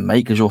few of them,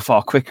 mate, because you're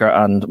far quicker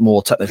and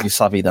more technically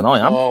savvy than I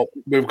am. Oh,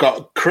 we've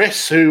got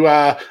Chris, who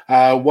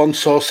once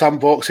saw Sam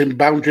Vokes in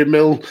Boundary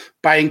Mill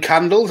buying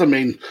candles. I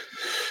mean,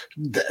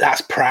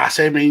 that's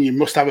pricey. I mean, you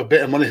must have a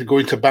bit of money to go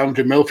into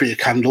Boundary Mill for your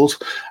candles.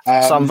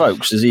 Sam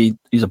Vokes,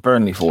 he's a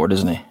Burnley forward,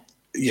 isn't he?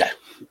 Yeah.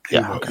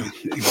 Okay.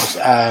 He was.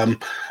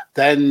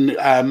 Then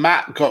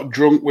Matt got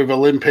drunk with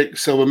Olympic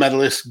silver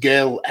medalist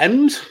Gail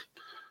Ems.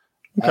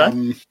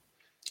 Okay.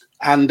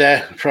 And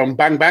from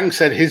Bang Bang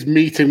said his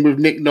meeting with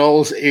Nick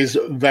Knowles is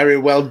very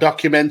well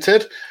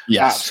documented.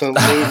 Yes.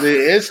 Absolutely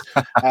is.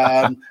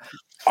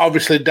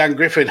 obviously Dan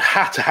Griffin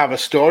had to have a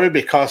story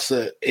because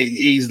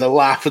he's the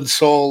laugh and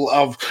soul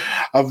of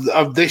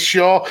this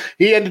show.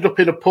 He ended up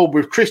in a pub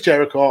with Chris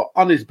Jericho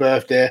on his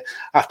birthday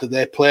after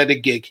they played a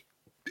gig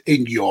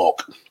in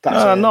York.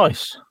 That's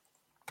nice.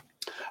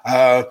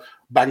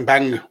 Bang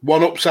Bang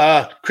one-ups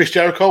Chris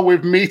Jericho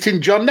with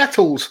meeting John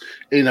Nettles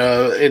in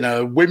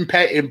a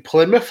Wimpet in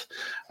Plymouth.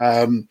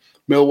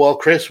 Millwall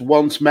Chris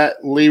once met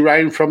Lee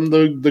Ryan from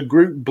the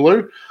group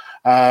Blue,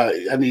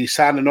 and he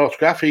signed an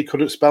autograph. He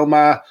couldn't spell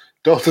my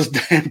daughter's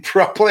name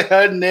properly.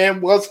 Her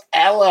name was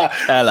Ella.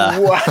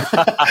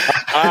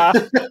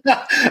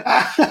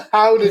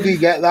 How did he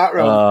get that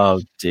wrong?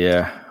 Oh,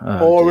 dear.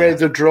 Ore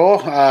the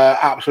Draw,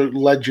 absolute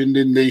legend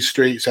in these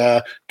streets,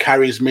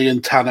 carries me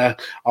and Tanner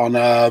on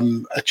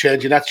a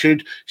change in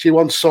attitude. She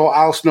once saw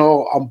Al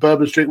Snow on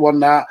Bourbon Street one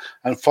night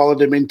and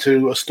followed him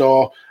into a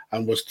store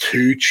and was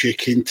too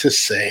chicken to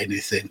say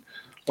anything.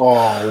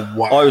 Oh,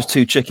 wow. I was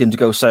too chicken to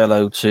go say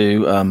hello to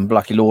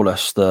Blackie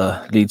Lawless,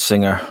 the lead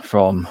singer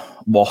from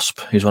Wasp,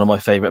 who's one of my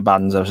favourite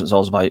bands ever since I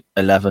was about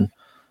 11.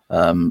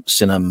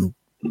 Seen him,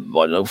 I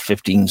don't know,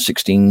 15,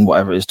 16,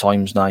 whatever it is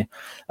times now.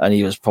 And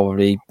he was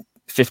probably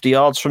 50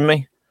 yards from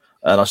me.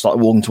 And I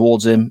started walking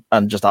towards him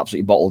and just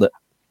absolutely bottled it.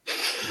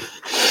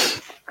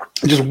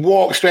 Just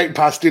walked straight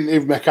past, didn't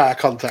even make eye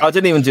contact. I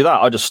didn't even do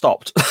that. I just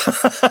stopped.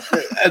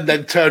 And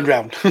then turned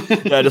round.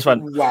 Yeah, I just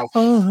went, wow.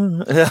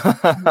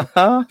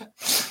 I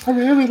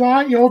really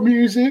like your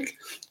music.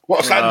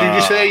 What's that? Did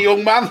you say,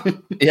 young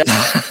man? Yeah.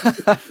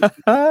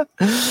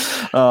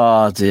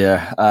 Oh,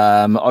 dear.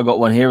 I got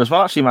one here as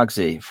well, actually,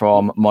 Magsy,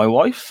 from my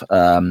wife.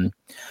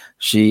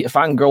 She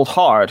fangirled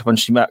hard when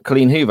she met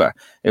Colleen Hoover.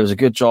 It was a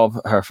good job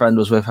her friend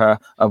was with her,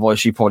 otherwise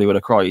she probably would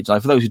have cried. Now,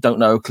 for those who don't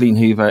know, Colleen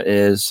Hoover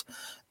is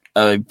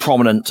a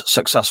prominent,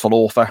 successful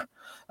author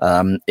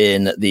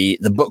in the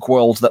book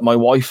world that my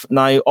wife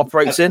now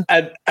operates in.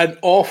 An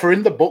author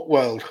in the book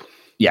world.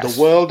 Yes.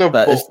 The world of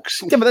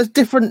books. Yeah, but there's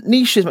different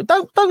niches.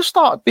 Don't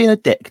start being a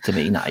dick to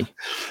me now.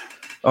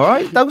 All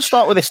right? Don't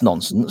start with this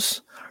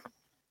nonsense.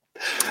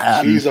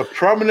 She's a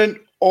prominent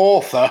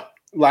author,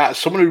 like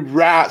someone who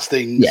writes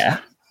things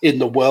in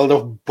the world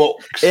of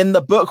books. In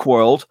the book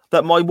world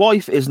that my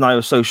wife is now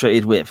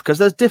associated with, because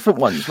there's different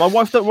ones. My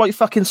wife don't write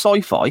fucking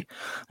sci-fi.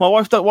 My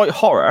wife don't write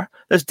horror.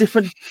 There's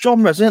different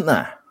genres, isn't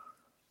there?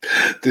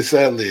 There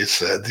certainly is,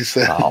 sir. There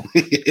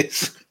certainly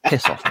is.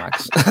 Piss off,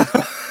 Max.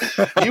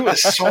 You were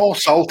so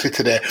salty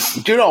today.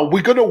 Do you know,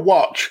 we're going to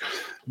watch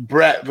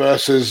Brett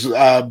versus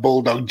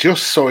Bulldog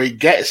just so it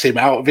gets him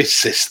out of his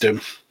system.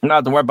 No,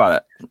 don't worry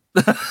about it.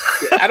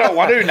 I don't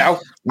want to now.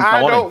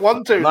 I don't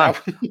want to now.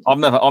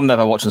 I'm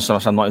never watching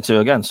SummerSlam 92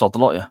 again. Sod the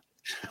lot, yeah.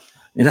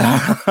 You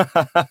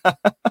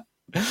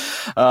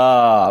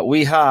know.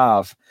 We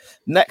have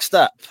next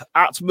up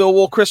at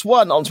Millwall Chris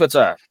 1 on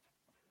Twitter.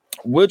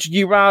 Would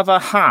you rather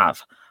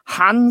have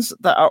hands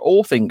that are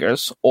all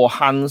fingers or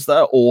hands that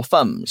are all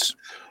thumbs?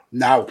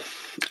 Now,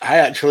 I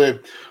actually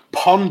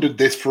pondered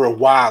this for a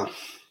while.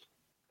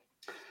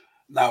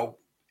 Now,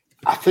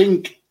 I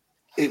think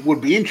it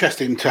would be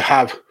interesting to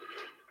have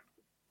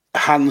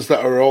hands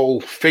that are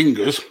all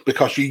fingers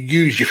because you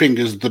use your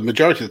fingers the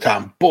majority of the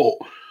time, but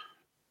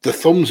the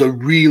thumbs are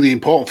really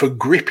important for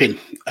gripping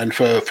and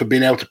for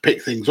being able to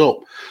pick things up.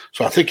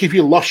 So I think if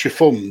you lost your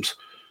thumbs,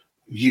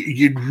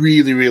 you'd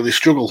really, really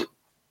struggle.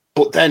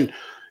 But then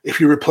if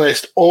you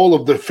replaced all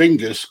of the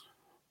fingers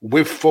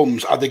with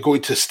thumbs, are they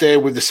going to stay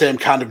with the same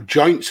kind of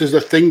joints as a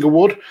finger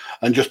would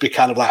and just be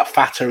kind of like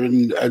fatter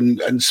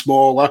and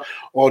smaller?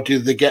 Or do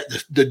they get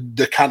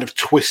the kind of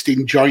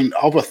twisting joint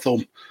of a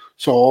thumb?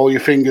 So all your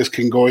fingers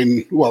can go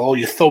in, well, all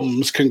your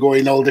thumbs can go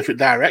in all different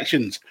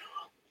directions.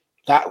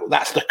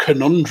 That's the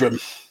conundrum.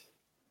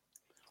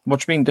 What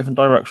do you mean different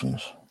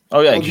directions?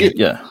 Oh, yeah,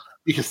 well,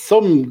 your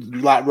thumb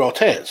like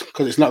rotates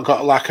because it's not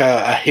got like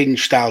a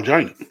hinge style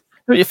joint.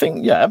 But you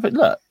think, yeah, but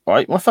look,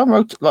 right, my thumb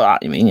rotates like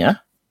that, you mean, yeah?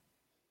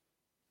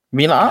 You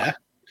mean like that?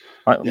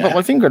 Right, yeah. But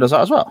my finger does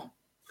that as well.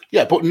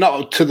 Yeah, but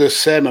not to the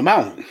same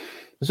amount.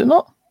 Is it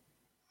not?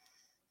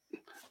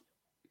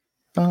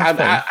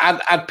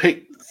 I'd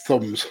pick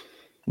thumbs.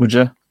 Would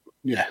you?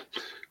 Yeah.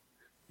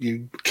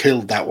 You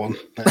killed that one.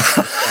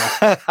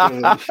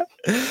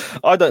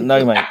 I don't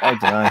know, mate. I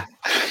don't know.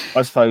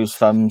 I suppose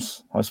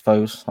thumbs. I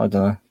don't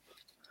know.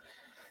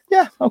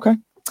 Yeah, okay.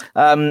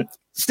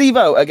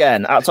 Steve-O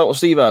again, at Total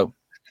Steve-O.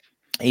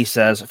 He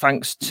says,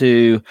 thanks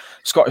to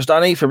Scottish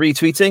Danny for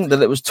retweeting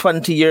that it was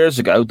 20 years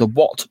ago the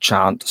what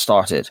chant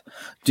started.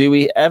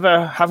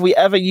 Have we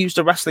ever used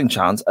a wrestling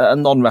chant at a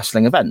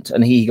non-wrestling event?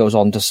 And he goes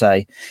on to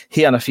say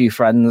he and a few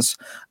friends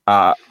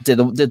did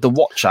the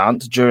what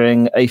chant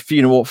during a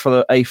funeral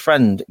for a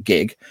friend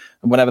gig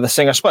whenever the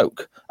singer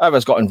spoke.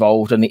 Others got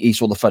involved and he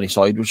saw the funny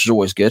side, which is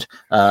always good.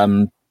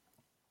 I've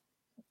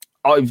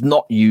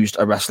not used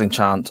a wrestling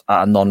chant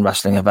at a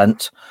non-wrestling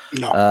event.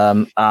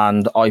 No.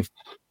 And I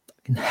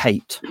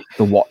hate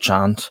the what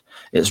chant.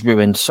 It's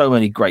ruined so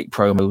many great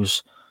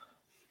promos.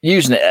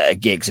 Using it at a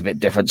gig's a bit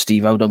different,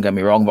 Steve-O, don't get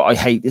me wrong, but I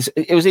hate this.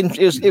 It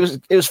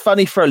was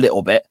funny for a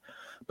little bit,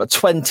 but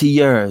 20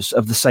 years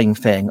of the same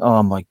thing.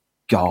 Oh my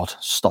God,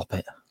 stop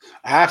it.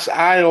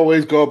 I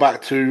always go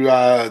back to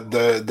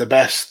the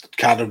best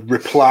kind of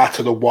reply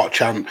to the what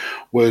chant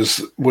was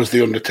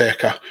the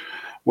Undertaker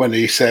when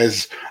he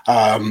says,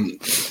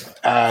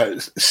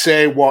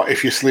 "Say what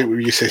if you sleep with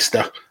your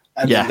sister,"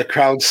 and then the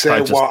crowd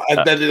say what,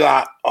 and then they're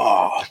like,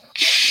 "Oh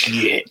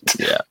shit!"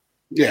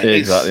 Yeah,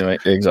 exactly,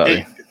 mate.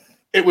 Exactly.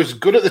 It was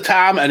good at the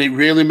time, and it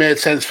really made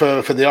sense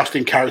for the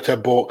Austin character.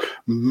 But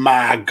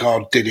my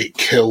God, did it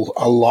kill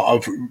a lot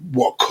of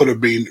what could have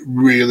been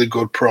really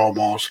good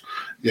promos?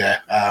 Yeah,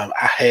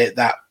 I hate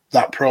that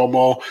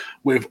promo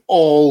with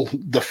all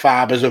the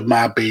fibers of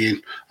my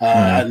being,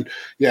 and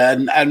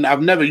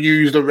I've never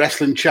used a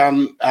wrestling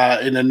chant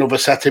in another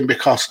setting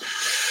because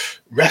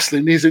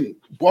wrestling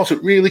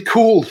wasn't really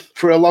cool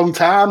for a long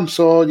time.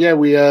 So yeah,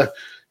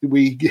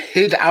 we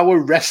hid our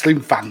wrestling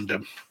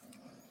fandom.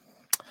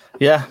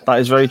 Yeah, that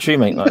is very true,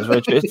 mate. That is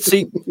very true.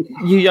 See,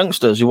 you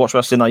youngsters who watch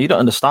wrestling now, you don't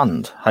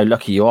understand how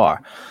lucky you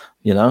are.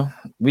 You know,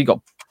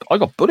 I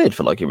got bullied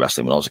for liking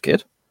wrestling when I was a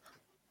kid.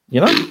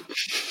 You know,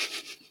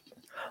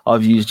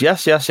 I've used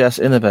yes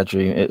in the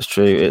bedroom. It's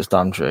true. It's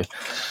damn true.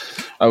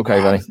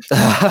 Okay, Benny.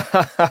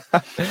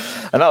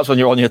 And that was when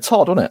you're on your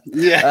Todd, wasn't it?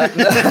 Yeah.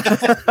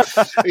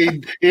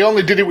 He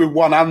only did it with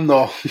one hand,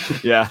 though.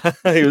 Yeah,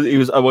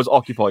 I was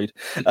occupied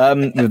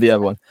with the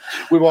other one.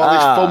 With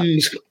all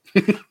his thumbs.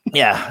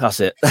 Yeah,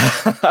 that's it.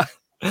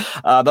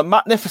 The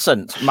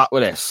magnificent Matt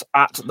Willis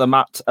at the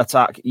Matt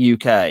Attack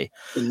UK.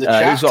 In the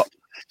chat.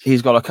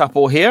 He's got a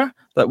couple here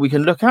that we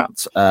can look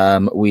at.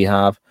 We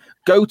have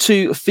go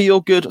to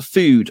feel good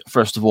food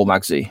first of all,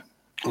 Magsy.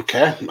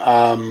 Okay,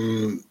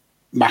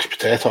 mashed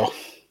potato.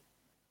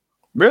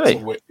 Really?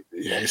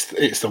 Yeah,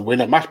 it's the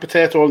winner. Mashed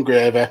potato and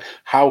gravy.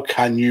 How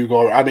can you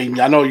go? I mean,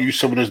 I know you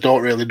southerners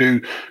don't really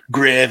do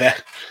gravy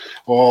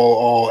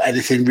or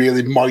anything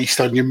really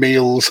moist on your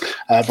meals,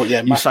 but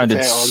yeah, you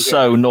sounded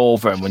so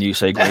northern when you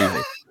say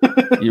gravy.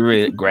 You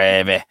really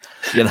gravy,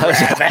 you know,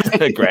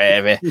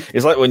 gravy.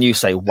 It's like when you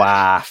say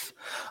waff.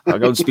 I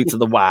go and speak to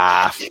the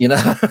waff, you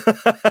know.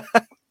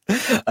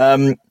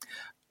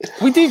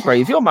 We do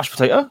gravy on mashed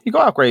potato. You got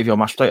to have gravy on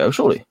mashed potato,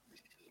 surely.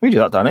 We do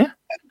that down here.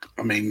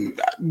 I mean,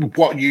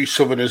 what you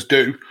southerners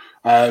do,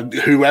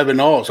 whoever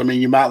knows. I mean,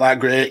 you might like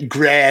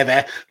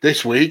gravy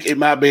this week. It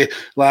might be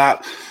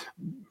like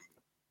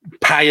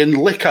pie and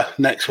liquor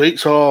next week.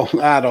 So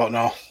I don't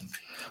know.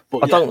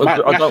 But I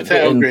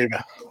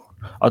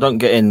don't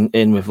get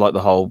in with like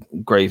the whole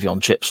gravy on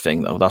chips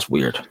thing though. That's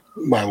weird.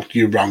 Well,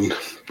 you're wrong.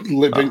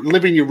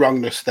 Living your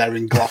wrongness there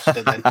in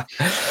Gloucester. Then,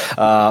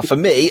 for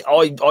me,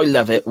 I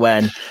love it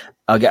when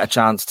I get a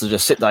chance to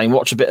just sit down,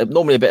 watch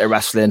normally a bit of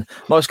wrestling,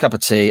 nice cup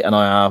of tea, and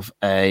I have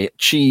a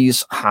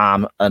cheese,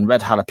 ham, and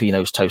red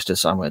jalapenos toasted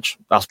sandwich.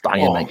 That's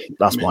banging, mate.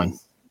 That's mine.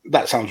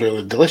 That sounds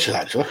really delicious,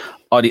 actually.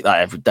 I'd eat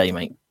that every day,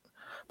 mate.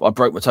 But I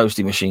broke my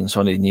toasty machine,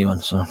 so I need a new one.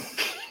 So.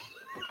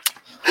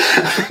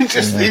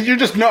 You've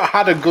just not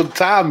had a good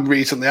time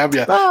recently, have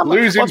you?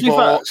 Losing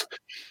votes.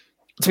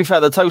 To be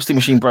fair, the toasting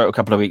machine broke a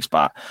couple of weeks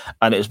back,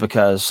 and it was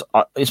because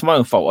it's my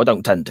own fault. I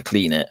don't tend to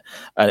clean it,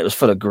 and it was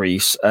full of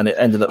grease, and it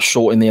ended up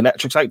shorting the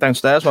electrics out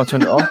downstairs when I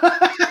turned it on.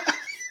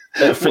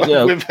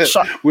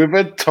 With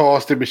a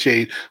toasting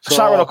machine. So,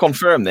 Sharon will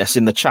confirm this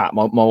in the chat.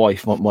 My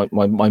wife,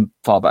 my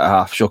far better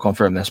half, she'll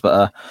confirm this.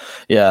 But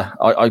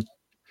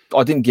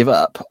I didn't give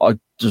up. I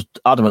just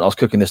adamant I was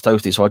cooking this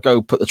toasty, so I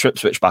go put the trip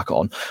switch back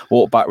on,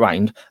 walk back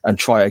round, and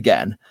try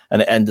again,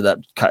 and it ended up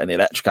cutting the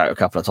electric out a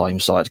couple of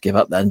times. So I had to give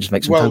up then, just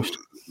make some toast.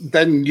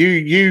 Then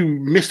you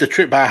missed a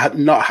trip by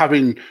not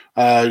having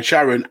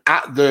Sharon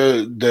at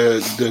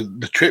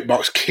the trip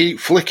box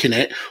keep flicking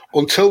it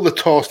until the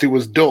toasty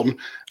was done,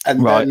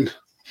 and then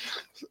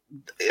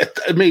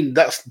I mean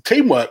that's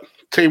teamwork.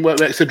 Teamwork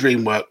makes the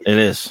dream work. It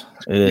is.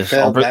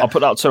 I'll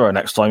put that to her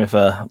next time if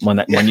my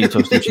new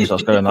toasted cheese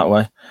starts going that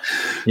way.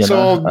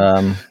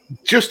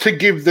 Just to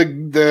give the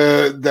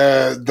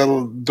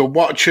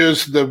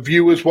watchers, the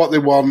viewers, what they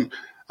want.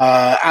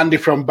 Andy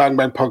from Bang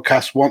Bang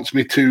Podcast wants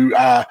me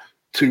to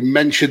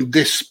mention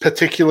this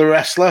particular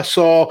wrestler,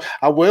 so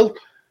I will.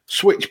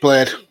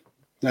 Switchblade.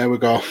 There we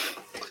go.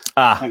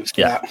 Thanks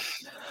for that.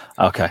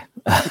 Okay.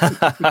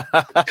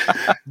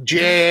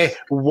 Jay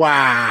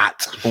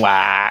Watt.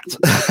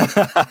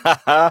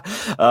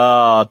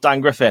 Oh,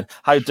 Dan Griffin.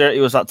 How dirty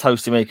was that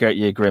toasty maker at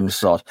your grim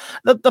sod?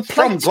 The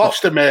from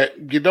Gloucester, mate.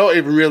 You don't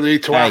even really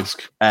need to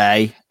ask.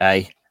 The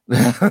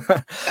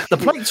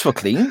plates were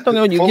clean. Don't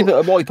know when you give it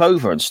a wipe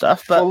over and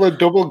stuff. But full of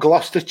double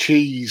Gloucester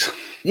cheese.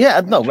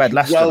 Yeah, no, Red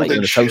Leicester making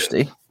a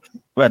toasty.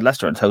 Red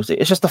Leicester and toasty.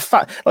 It's just the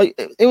fat. Like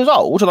it was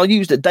old, and I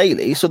used it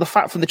daily, so the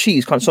fat from the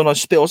cheese kind of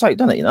sometimes spills out,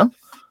 doesn't it? You know.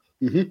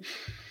 Mm-hmm.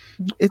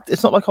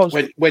 It's not like I was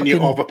when you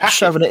overpack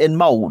shoving it in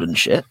mold and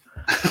shit.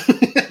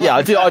 Yeah,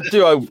 I do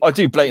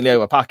blatantly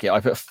overpack it.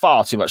 I put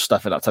far too much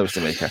stuff in that toaster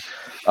maker.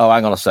 Oh,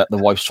 hang on a sec. The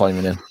wife's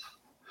chiming in.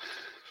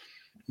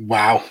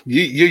 Wow,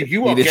 you're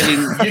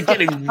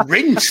getting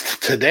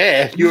rinsed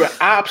today. You are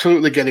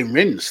absolutely getting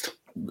rinsed.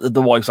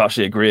 The wife's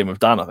actually agreeing with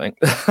Dan, I think.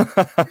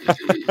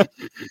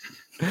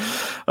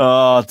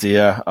 Oh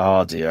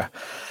dear.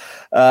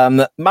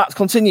 Matt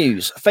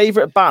continues.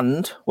 Favorite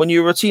band when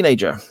you were a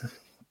teenager?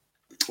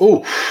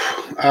 Oh,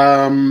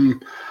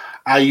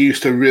 I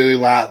used to really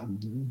like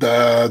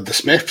the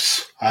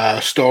Smiths,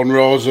 Stone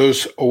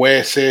Roses,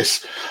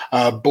 Oasis,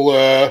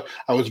 Blur.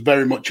 I was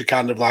very much a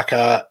kind of like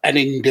an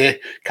indie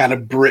kind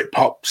of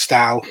Britpop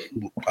style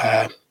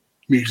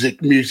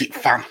music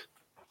fan.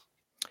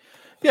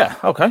 Yeah,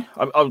 okay.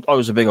 I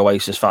was a big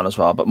Oasis fan as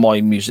well, but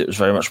my music was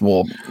very much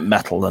more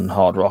metal than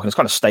hard rock, and it's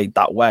kind of stayed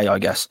that way, I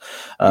guess.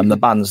 The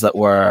bands that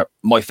were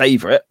my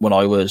favourite when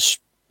I was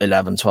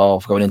 11,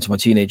 12, going into my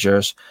teenage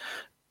years,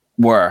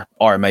 were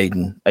Iron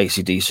Maiden,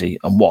 AC/DC,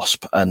 and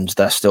Wasp, and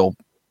they're still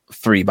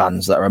three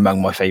bands that are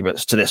among my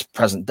favourites to this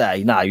present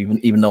day. Now,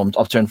 even though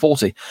I've turned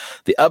 40,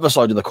 the other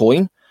side of the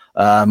coin,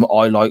 I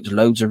liked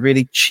loads of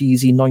really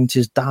cheesy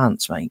 90s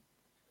dance, mate.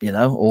 You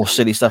know, or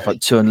silly stuff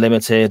like Two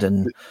Unlimited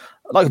and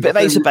like a bit of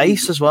Ace of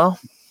Base as well.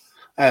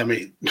 I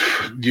mean,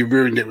 you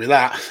ruined it with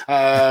that.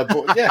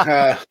 But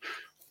yeah,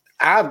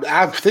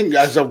 I think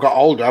as I've got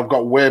older, I've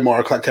got way more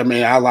eclectic. I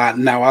mean, I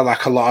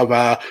like a lot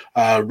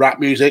of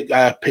rap music.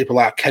 People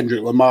like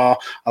Kendrick Lamar.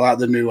 I like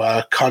the new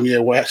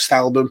Kanye West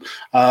album.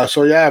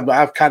 So yeah,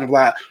 I've kind of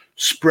like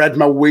spread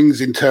my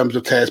wings in terms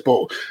of taste.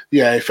 But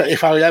yeah,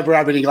 if I ever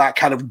have any like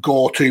kind of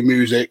go-to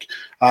music,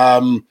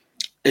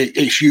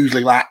 it's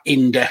usually like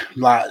indie,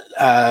 like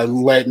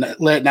late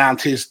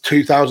 90s,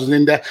 2000s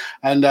indie.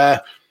 And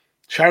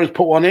Sharon's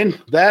put one in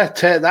there.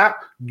 Take that.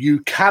 You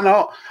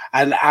cannot.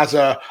 And as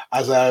a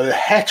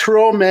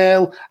hetero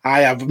male, I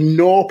have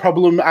no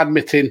problem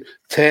admitting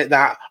Take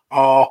That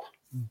are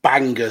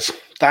bangers.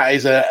 That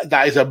is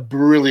a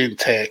brilliant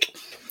take.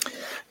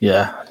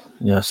 Yeah.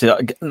 See,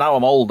 now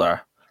I'm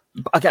older.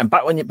 Again,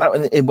 back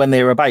when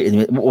they were about,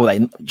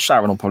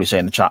 Sharon will probably say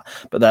in the chat,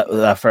 but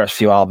their first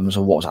few albums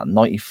were, what was that,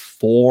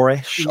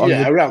 94-ish?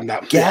 Yeah, around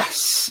that.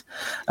 Yes.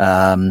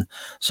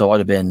 So I'd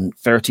have been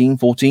 13,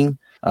 14.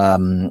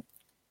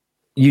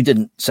 You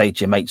didn't say to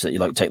your mates that you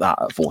like Take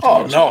That at 14.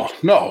 Oh,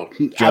 no.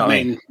 I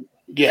mean, mean?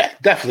 Yeah,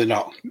 definitely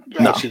not.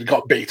 No. She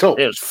got beat up.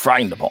 It was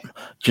frowned upon.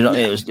 Do you know?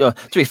 It was. To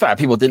be fair,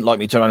 people didn't like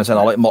me turn around and say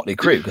I like Motley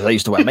Crue because they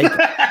used to wear makeup.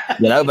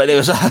 You know, but it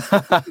was.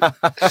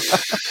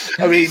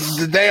 I mean,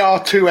 they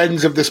are two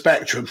ends of the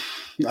spectrum.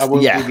 I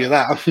will give you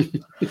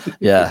that.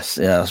 Yes,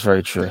 that's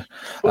very true.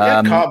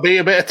 But can't be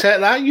a bit of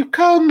Take That. You've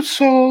come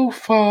so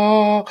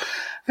far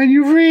and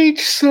you've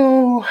reached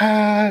so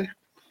high.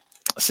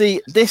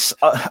 See this.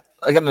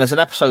 Again, there's an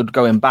episode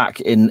going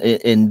back in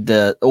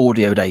the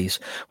audio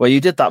days where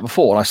you did that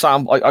before, and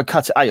I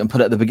cut it out and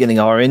put it at the beginning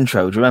of our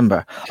intro. Do you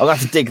remember? I'll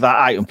have to dig that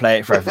out and play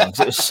it for everyone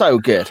because it was so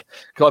good.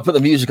 Because I put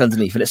the music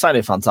underneath and it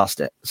sounded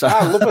fantastic. So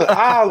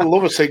I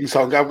love a sing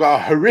song. I've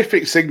got a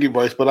horrific singing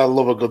voice, but I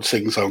love a good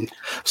sing song.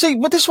 See,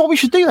 but this is what we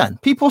should do then.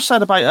 People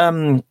said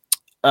about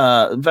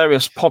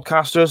various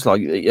podcasters like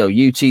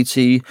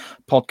UTT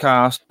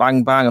podcast,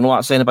 Bang Bang, and all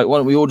that, saying about why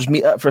don't we all just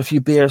meet up for a few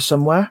beers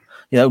somewhere.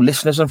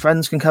 Listeners and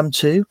friends can come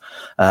too.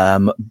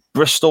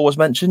 Bristol was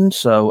mentioned,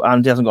 so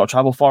Andy hasn't got to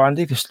travel far,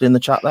 Andy, if you're still in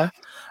the chat there.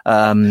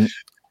 And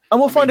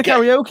we'll find a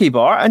karaoke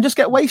bar and just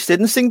get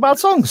wasted and sing bad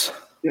songs.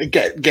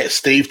 Get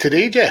Steve to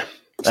DJ.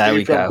 There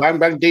we go. Bang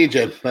Bang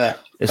DJ. It's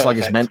perfect. Like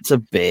it's meant to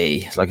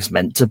be. It's like it's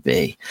meant to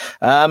be.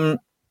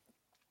 UTT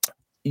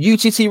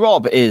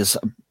Rob is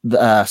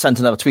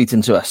sent another tweet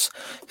into us.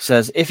 He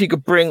says, if you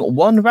could bring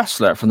one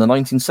wrestler from the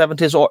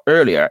 1970s or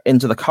earlier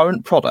into the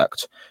current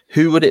product,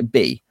 who would it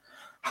be?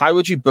 How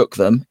would you book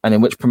them, and in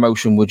which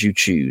promotion would you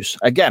choose?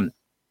 Again,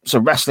 it's a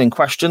wrestling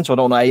question, so I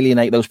don't want to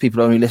alienate those people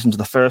who only listen to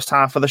the first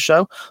half of the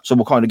show. So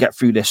we'll kind of get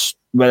through this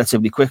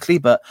relatively quickly.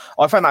 But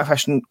I found that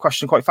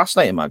question quite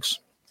fascinating, Mags.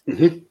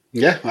 Mm-hmm.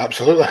 Yeah,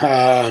 absolutely.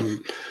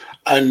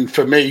 And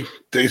for me,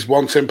 there's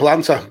one simple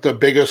answer: the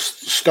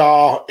biggest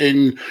star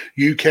in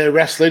UK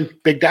wrestling,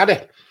 Big Daddy.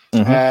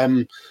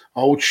 Mm-hmm.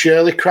 Old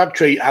Shirley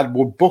Crabtree. I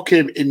would book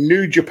him in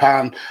New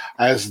Japan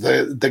as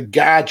the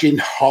Guardian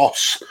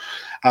Horse.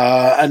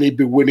 And he'd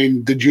be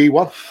winning the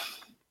G1.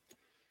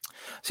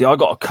 See, I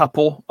got a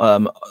couple.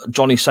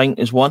 Johnny Saint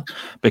is one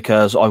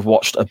because I've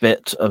watched a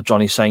bit of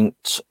Johnny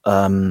Saint,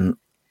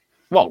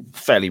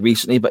 fairly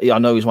recently, but I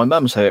know he's my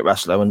mum's favourite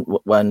wrestler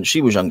when she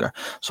was younger.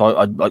 So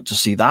I'd like to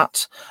see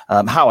that.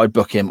 How I'd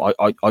book him,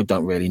 I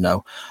don't really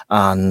know.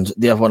 And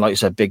the other one, like you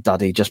said, Big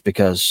Daddy, just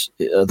because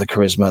the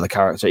charisma, the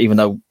character, even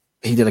though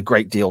he did a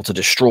great deal to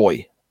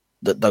destroy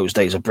those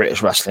days of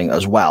British wrestling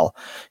as well,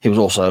 he was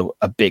also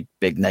a big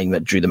name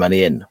that drew the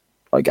money in,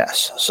 I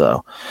guess.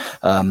 So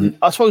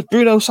I suppose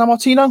Bruno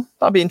Sammartino,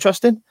 that'd be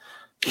interesting.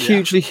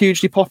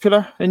 Hugely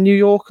popular in New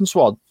York and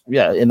so on.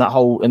 Yeah, in that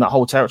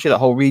whole territory, that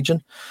whole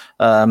region.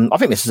 I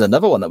think this is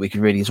another one that we could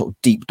really sort of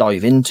deep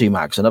dive into,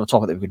 Max. Another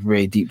topic that we could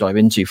really deep dive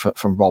into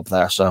from Rob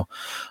there. So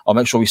I'll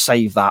make sure we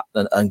save that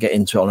and get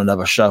into it on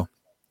another show.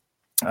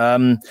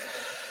 Dan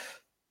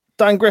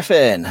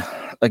Griffin.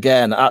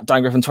 Again, at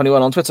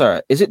DanGriffin21 on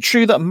Twitter. Is it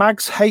true that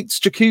Mags hates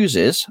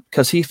jacuzzis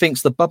because he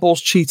thinks the bubbles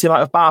cheat him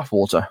out of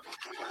bathwater?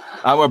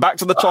 And we're back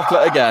to the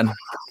chocolate again.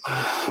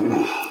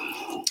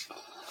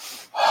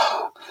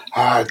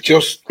 I've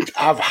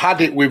had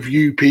it with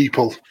you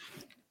people.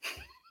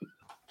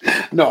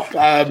 No,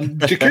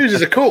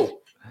 jacuzzis are cool.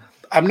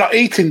 I'm not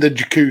eating the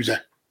jacuzzi.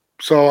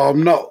 So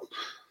I'm not.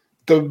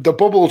 The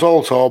bubbles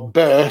also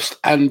burst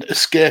and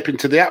escape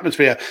into the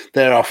atmosphere.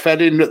 They are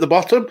fed in at the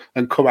bottom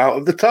and come out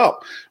of the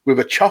top. With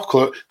a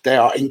chocolate, they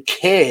are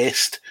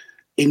encased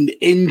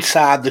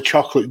inside the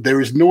chocolate. There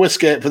is no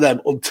escape for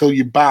them until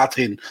you bite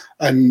in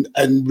and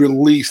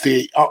release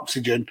the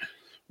oxygen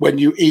when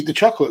you eat the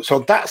chocolate. So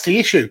that's the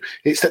issue.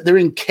 It's that they're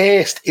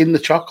encased in the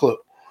chocolate,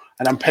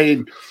 and I'm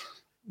paying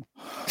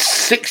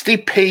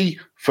 60p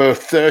for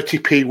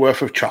 30p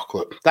worth of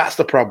chocolate. That's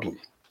the problem.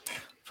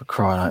 For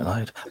crying out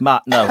loud,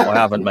 Matt. No, I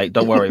haven't, mate.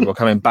 Don't worry. We're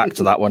coming back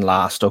to that one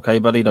last, okay,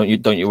 buddy?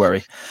 Don't you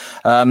worry.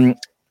 Let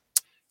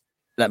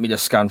me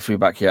just scan through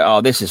back here.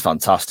 Oh, this is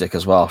fantastic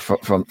as well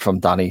from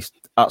Danny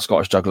at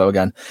Scottish Juggalo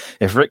again.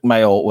 If Rick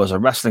Mayall was a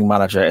wrestling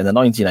manager in the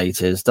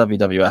 1980s,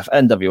 WWF,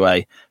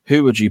 NWA,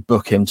 who would you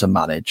book him to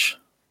manage?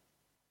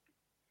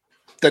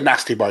 The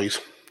Nasty Boys.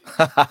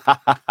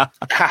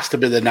 Has to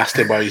be the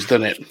Nasty Boys,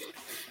 doesn't it?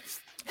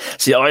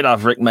 See, I'd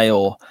have Rick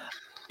Mayall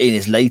in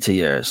his later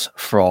years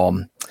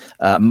from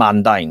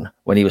Man Down,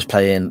 when he was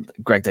playing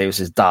Greg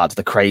Davis's dad,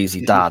 the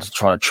crazy dad,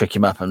 trying to trick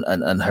him up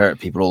and hurt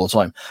people all the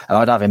time. And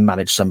I'd have him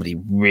manage somebody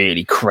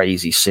really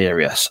crazy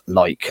serious,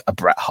 like a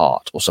Bret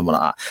Hart or someone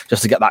like that,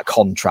 just to get that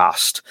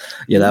contrast,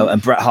 you know.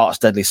 And Bret Hart's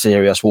deadly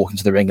serious, walking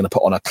to the ring and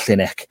put on a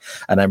clinic,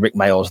 and then Rick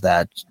Mayall's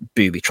there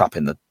booby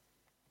trapping the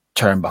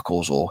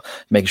turnbuckles or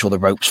making sure the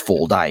ropes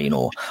fall down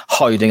or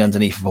hiding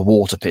underneath of a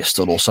water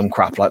pistol or some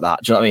crap like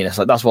that. Do you know what I mean? It's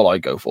like, that's what I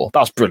go for.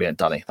 That's brilliant,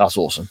 Danny. That's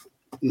awesome.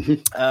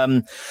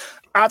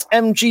 At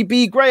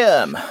MGB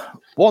Graham,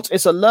 what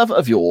is a love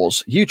of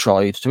yours you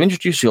tried to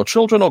introduce your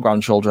children or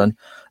grandchildren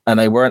and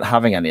they weren't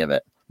having any of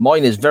it?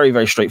 Mine is very,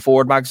 very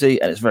straightforward, Magsy,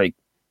 and it's very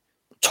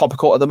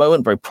topical at the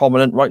moment, very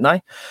prominent right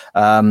now,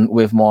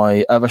 with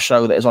my other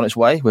show that is on its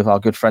way with our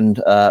good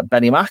friend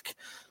Benny Mack,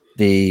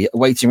 the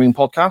Waiting Room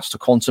podcast, a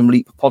Quantum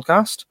Leap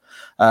podcast.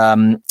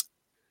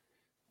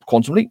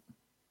 Quantum Leap.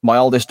 My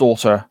eldest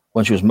daughter,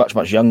 when she was much,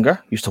 much younger,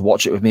 used to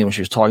watch it with me when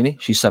she was tiny.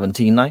 She's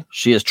 17 now.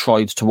 She has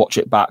tried to watch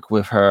it back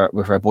with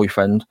her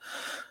boyfriend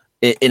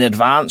in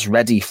advance,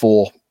 ready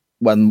for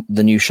when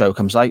the new show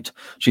comes out.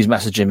 She's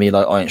messaging me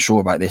like, I ain't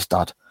sure about this,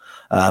 Dad.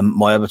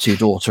 My other two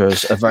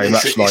daughters are very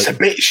much like... It's a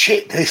bit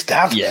shit, this,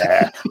 Dad.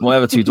 Yeah. My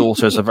other two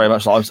daughters are very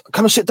much like,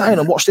 come and sit down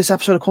and watch this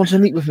episode of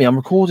Quantum Leap with me. I'm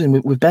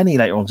recording with Benny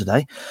later on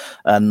today.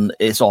 And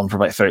it's on for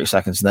about 30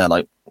 seconds and they're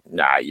like,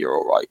 nah, you're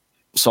all right.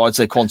 So I'd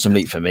say Quantum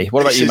Leap for me.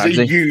 What about you, Magsy? This is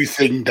a you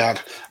thing, Dad.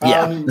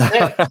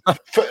 Yeah.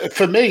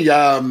 For me,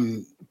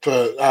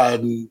 for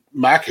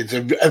my kids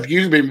have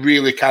usually been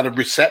really kind of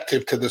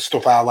receptive to the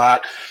stuff I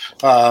like.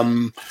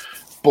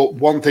 But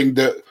one thing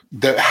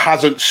that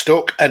hasn't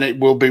stuck, and it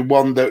will be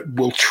one that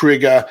will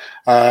trigger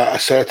a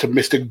certain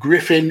Mr.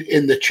 Griffin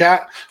in the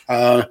chat.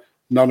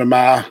 None of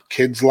my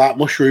kids like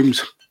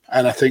mushrooms.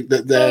 And I think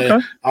that they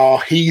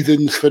are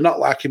heathens for not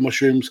liking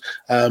mushrooms.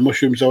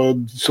 Mushrooms are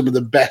some of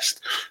the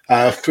best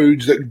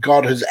foods that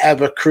God has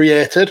ever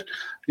created.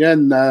 Yeah,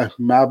 and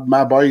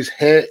my boys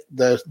hate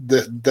the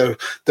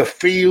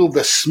feel,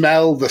 the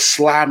smell, the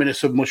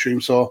sliminess of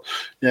mushrooms. So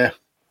yeah,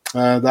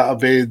 that'll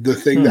be the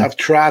thing that I've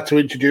tried to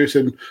introduce,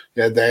 and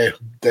yeah,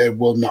 they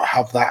will not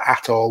have that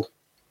at all.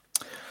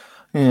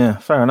 Yeah,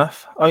 fair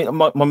enough. I mean,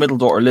 my middle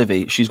daughter,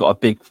 Livy, she's got a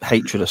big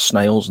hatred of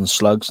snails and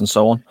slugs and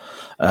so on.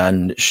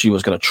 And she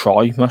was going to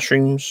try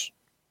mushrooms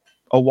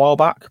a while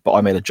back, but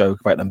I made a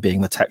joke about them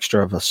being the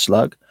texture of a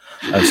slug.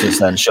 And since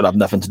then, she'll have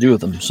nothing to do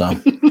with them. So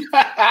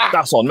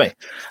that's on me.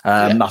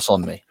 That's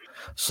on me.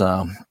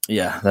 So,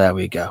 yeah, there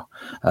we go.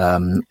 I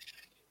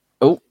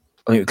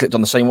think we clicked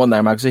on the same one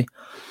there, Magsy.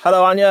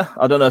 Hello, Anya.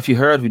 I don't know if you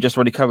heard, we just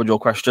already covered your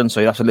question,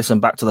 so you have to listen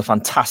back to the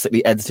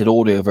fantastically edited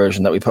audio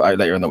version that we put out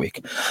later in the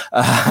week.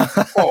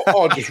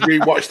 or just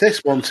rewatch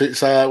this once it's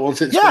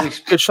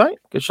finished. Good shite.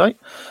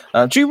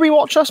 Do you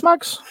rewatch us,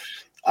 Mags?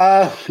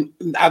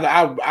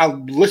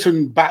 I'll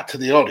listen back to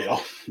the audio.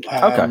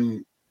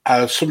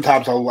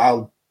 Sometimes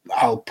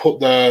I'll put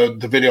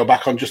the video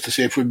back on just to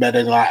see if we've made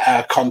any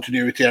like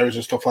continuity errors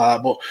and stuff like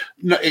that. But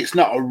no, it's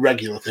not a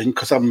regular thing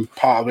because I'm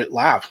part of it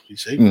live. You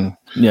see?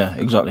 Yeah,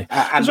 exactly.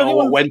 I know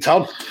what went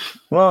on.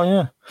 Well,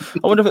 yeah.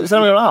 I wonder if there's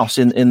anyone else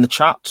in the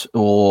chat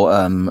or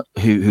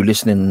who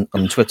listening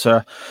on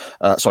Twitter.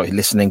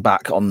 Listening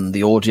back on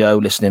the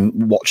audio,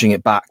 watching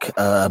it back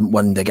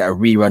when they get a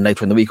rerun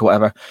later in the week or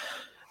whatever.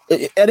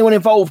 Anyone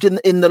involved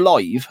in the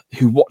live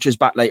who watches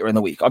back later in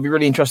the week? I'd be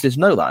really interested to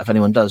know that if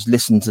anyone does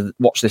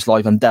watch this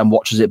live and then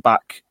watches it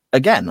back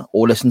again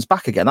or listens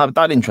back again.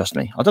 That'd interest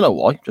me. I don't know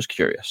why, just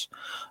curious.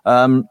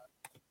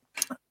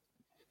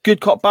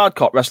 Good Cop, Bad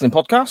Cop Wrestling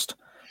Podcast.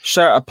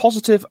 Share a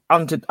positive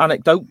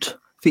anecdote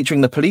featuring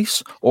the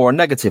police or a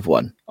negative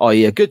one,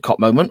 i.e. a good cop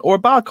moment or a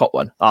bad cop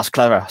one. That's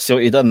clever. See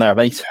what you've done there,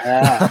 mate.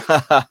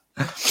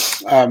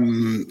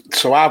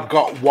 So I've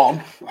got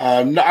one.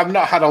 I've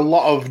not had a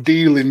lot of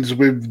dealings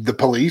with the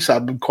police.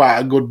 I've been quite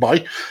a good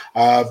boy.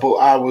 But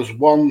I was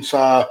once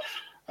at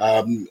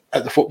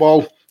the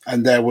football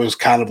and there was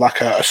kind of like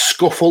a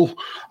scuffle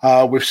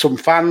with some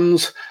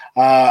fans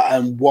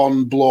and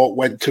one bloke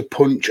went to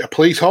punch a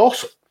police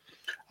horse.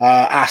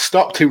 I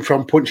stopped him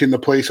from punching the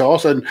police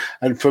horse, and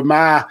for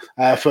my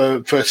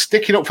for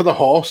sticking up for the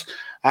horse,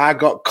 I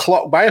got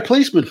clocked by a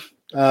policeman.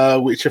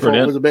 Which I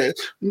thought was a bit.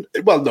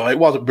 Well, no, it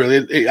wasn't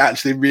brilliant. It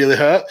actually really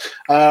hurt.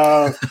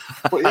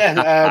 But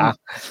yeah,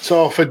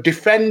 so for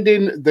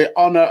defending the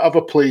honour of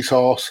a police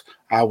horse,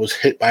 I was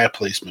hit by a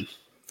policeman.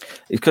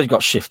 It's because you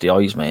got shifty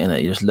eyes, mate,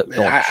 innit? You just look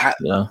dodge,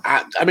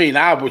 I mean,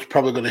 I was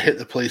probably going to hit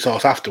the police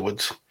horse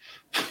afterwards.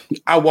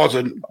 I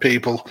wasn't,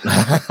 people.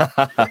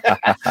 Cut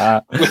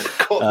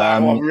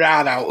that one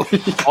right out.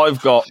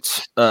 I've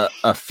got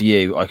a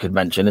few I could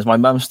mention. Is my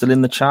mum still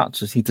in the chat?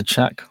 Just need to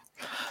check.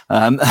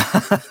 I'll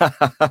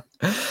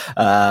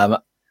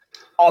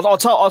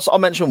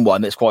mention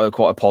one. It's quite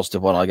a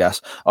positive one, I guess.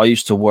 I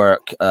used to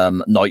work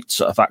nights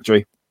at a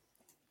factory,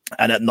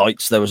 and at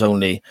nights there was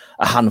only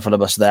a handful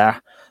of us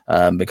there.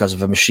 Because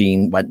if a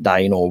machine went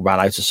down or ran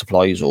out of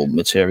supplies or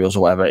materials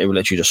or whatever, it would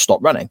literally just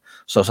stop running.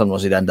 So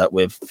sometimes you'd end up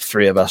with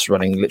 3 of us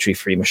running literally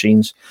 3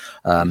 machines.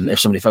 If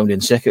somebody phoned in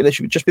sick, it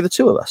literally would just be the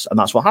 2 of us. And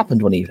that's what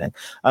happened one evening.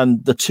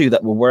 And the 2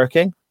 that were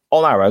working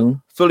on our own,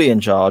 fully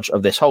in charge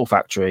of this whole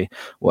factory,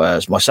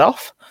 was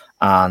myself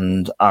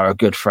and our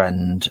good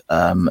friend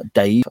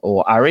Dave,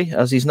 or Ari,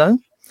 as he's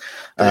known.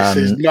 This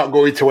is not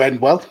going to end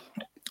well.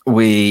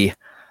 We,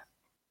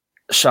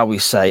 shall we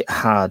say,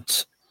 had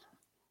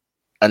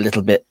a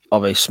little bit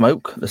of a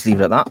smoke, let's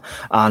leave it at that,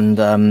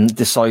 and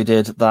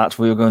decided that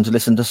we were going to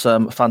listen to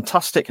some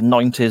fantastic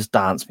 90s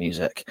dance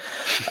music.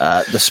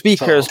 The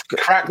speakers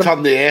cracked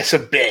on the ace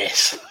of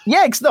bass.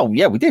 Yeah,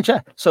 we did,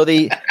 yeah. So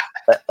the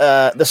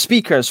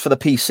speakers for the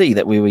PC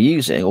that we were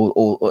using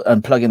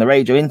and plugging the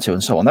radio into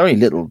and so on,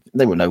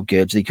 they were no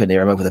good, so you couldn't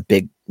hear them over the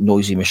big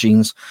noisy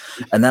machines.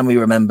 And then we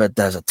remembered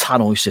there's a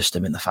tannoy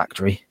system in the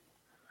factory.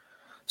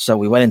 So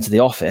we went into the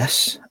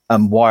office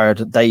and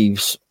wired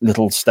Dave's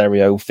little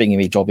stereo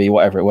thingy-jobby,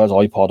 whatever it was,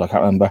 iPod, I can't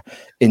remember,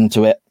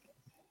 into it,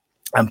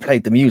 and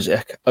played the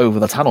music over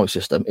the tannoy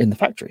system in the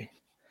factory.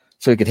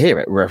 So we could hear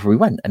it wherever we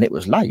went, and it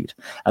was loud.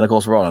 And of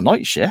course, we're on a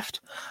night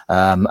shift,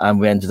 and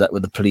we ended up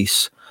with the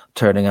police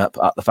turning up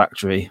at the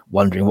factory,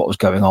 wondering what was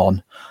going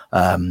on.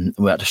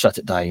 We had to shut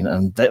it down,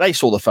 and they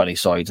saw the funny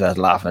side. They had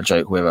a laugh and a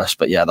joke with us.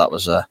 But yeah,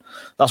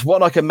 that's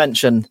one I can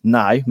mention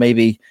now.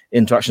 Maybe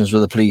interactions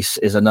with the police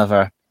is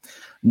another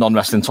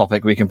non-wrestling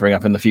topic we can bring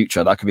up in the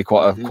future. That could be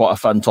quite a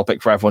fun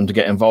topic for everyone to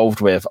get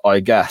involved with, I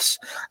guess.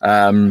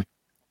 And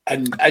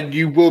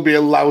you will be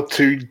allowed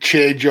to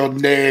change your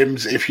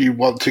names if you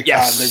want to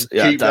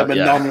keep them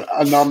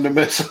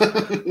anonymous.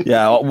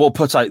 Yeah, we'll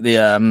put out the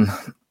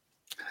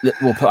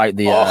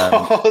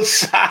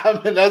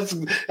Simon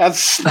has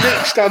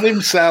snitched on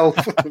himself.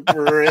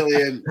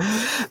 Brilliant.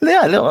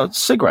 Yeah, little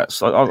cigarettes.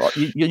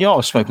 You know I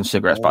was smoking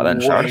cigarettes back then,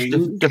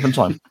 Sharon. Different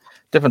time.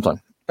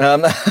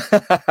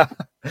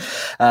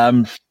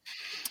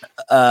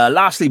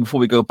 Lastly, before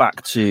we go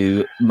back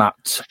to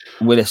Matt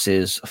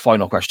Willis's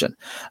final question,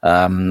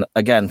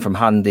 again from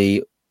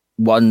Handy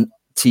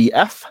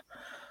 1TF.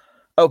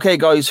 Okay,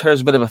 guys,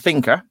 here's a bit of a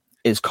thinker.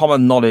 Is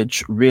common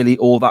knowledge really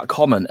all that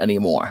common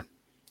anymore?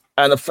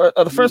 And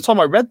the first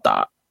time I read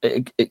that,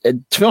 to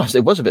be honest,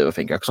 it was a bit of a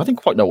thinker because I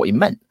didn't quite know what he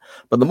meant.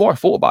 But the more I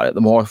thought about it,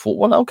 the more I thought,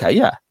 well, okay,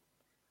 yeah.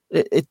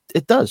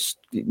 It does.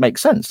 It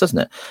makes sense, doesn't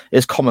it?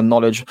 It's common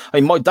knowledge. I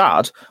mean, my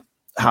dad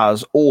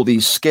has all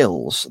these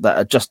skills that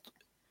are just,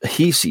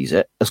 he sees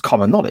it as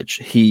common knowledge.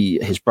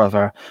 His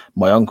brother,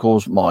 my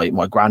uncles,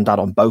 my granddad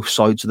on both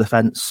sides of the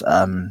fence,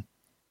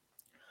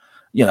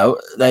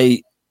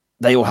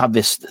 they all have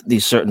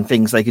these certain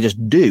things they could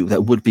just do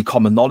that would be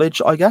common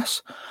knowledge, I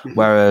guess. Mm-hmm.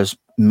 Whereas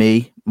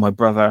me, my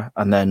brother,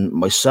 and then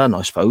my son,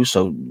 I suppose,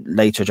 so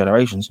later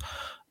generations,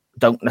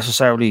 don't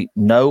necessarily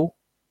know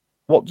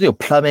what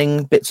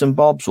plumbing bits and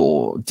bobs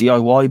or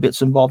DIY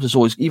bits and bobs. Is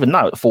always, even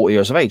now at 40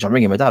 years of age, I'm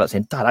ringing my dad and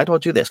saying, "Dad, how do I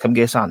do this? Come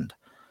get a sand."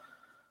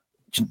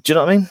 Do you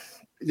know what I mean?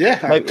 Yeah,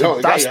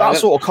 totally that's that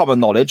sort of common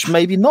knowledge.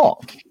 Maybe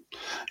not.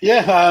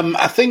 Yeah,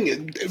 I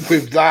think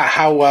with that,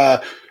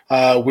 how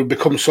we've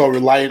become so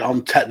reliant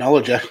on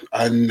technology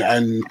and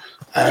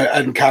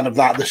kind of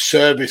that the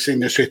service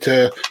industry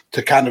to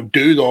kind of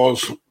do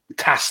those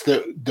tasks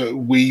that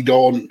we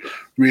don't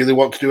really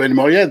want to do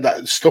anymore. Yeah,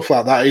 that stuff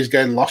like that is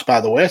getting lost by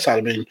the wayside.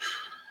 I mean,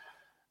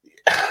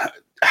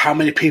 how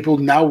many people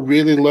now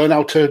really learn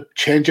how to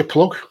change a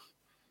plug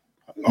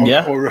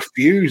or a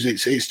fuse?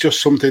 It's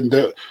just something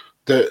that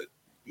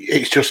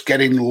it's just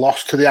getting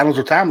lost to the annals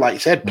of time. Like you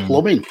said,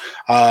 plumbing,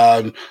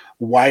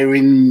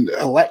 wiring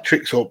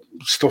electrics up,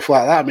 stuff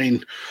like that. I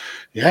mean,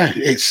 yeah,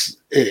 it's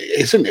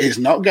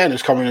not getting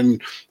as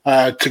common.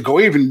 And to go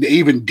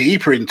even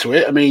deeper into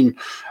it, I mean,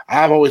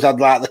 I've always had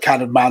like the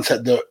kind of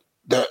mindset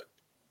that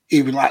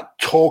even like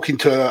talking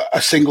to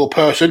a single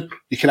person,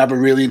 you can have a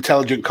really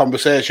intelligent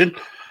conversation,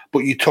 but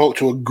you talk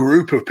to a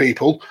group of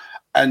people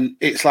and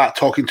it's like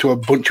talking to a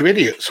bunch of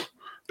idiots.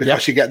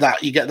 Because you get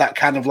that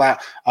kind of like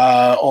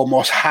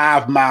almost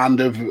hive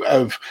mind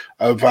of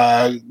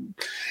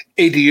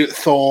idiot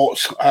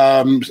thoughts,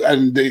 and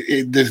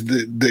there's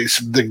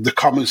the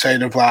common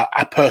saying of like,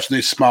 a person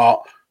is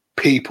smart,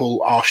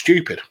 people are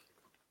stupid.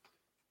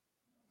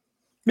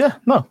 Yeah,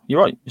 no,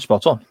 you're right. You're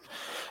spot on.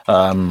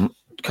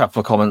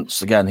 Couple of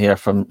comments again here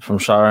from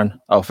Sharon.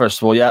 Oh, first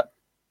of all, yeah.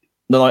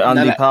 No night,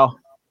 Andy, pal.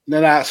 No,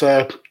 that's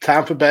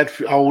time for bed,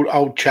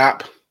 old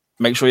chap.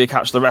 Make sure you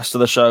catch the rest of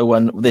the show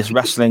when this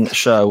wrestling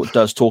show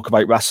does talk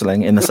about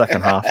wrestling in the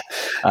second half.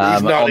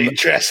 He's not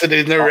interested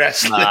in the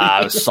wrestling.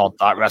 Nah, sod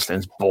that.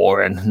 Wrestling's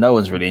boring. No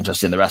one's really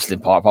interested in the wrestling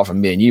part, apart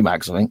from me and you,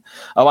 Mags, I think.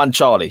 Oh, and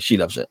Charlie. She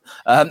loves it.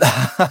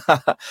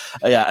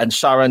 Yeah, and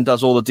Sharon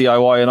does all the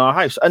DIY in our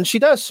house. And she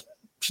does.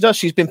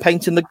 She's been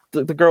painting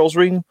the girls'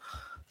 room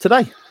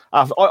today.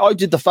 I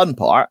did the fun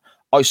part.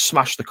 I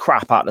smashed the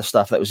crap out of the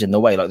stuff that was in the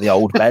way, like the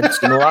old beds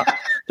and all that.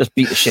 Just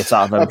beat the shit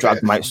out of them,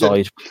 dragged them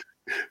outside.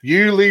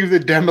 You leave the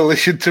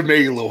demolition to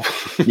me, love.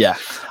 Yeah,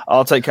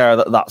 I'll take care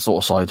of that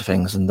sort of side of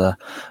things. And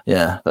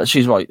yeah, but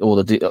she's right.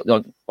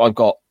 I've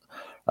got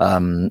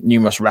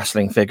numerous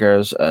wrestling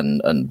figures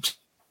and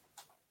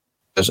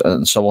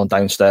so on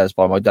downstairs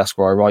by my desk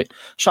where I write.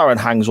 Sharon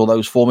hangs all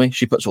those for me.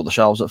 She puts all the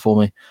shelves up for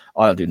me.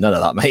 I don't do none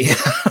of that, mate.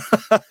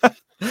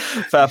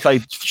 Fair play,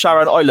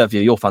 Sharon. I love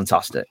you. You're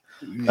fantastic.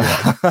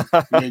 Yeah.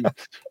 I mean,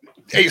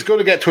 it's going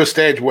to get to a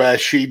stage where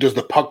she does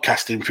the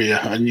podcasting for you,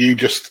 and you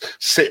just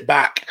sit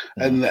back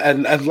and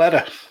let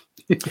her.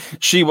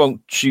 She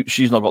won't.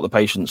 She's not got the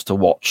patience to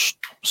watch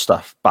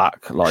stuff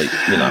back, like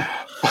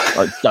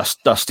like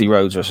Dusty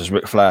Rhodes versus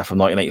Ric Flair from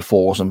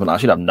 1984 or something.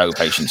 She'd have no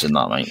patience in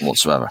that, mate,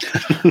 whatsoever.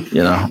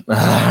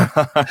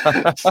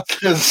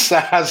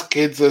 Saz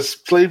kids are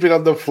sleeping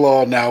on the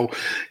floor now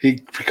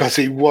because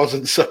he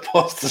wasn't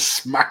supposed to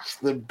smash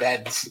the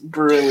beds.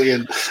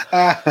 Brilliant.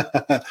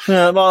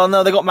 Yeah, well,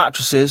 no, they got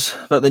mattresses,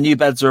 but the new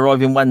beds are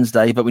arriving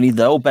Wednesday. But we need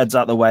the old beds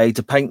out of the way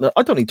to paint them.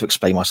 I don't need to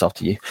explain myself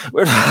to you.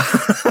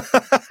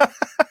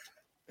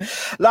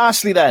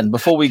 Lastly, then,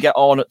 before we get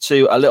on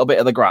to a little bit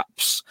of the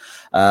graps,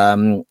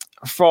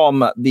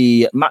 from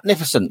the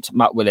magnificent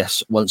Matt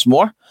Willis once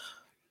more,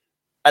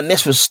 and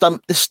this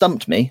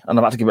stumped me, and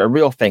I've had to give it a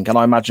real think, and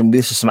I imagine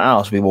this is something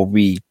else we will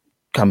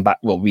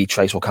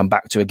retrace, we'll come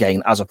back to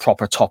again as a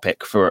proper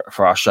topic for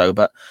our show.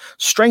 But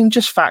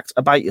strangest fact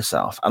about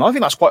yourself, and I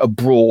think that's quite a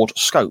broad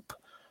scope,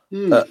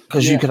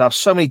 because you could have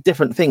so many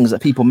different things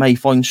that people may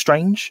find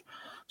strange.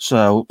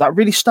 So that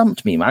really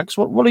stumped me, Mags.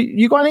 What are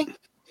you got any?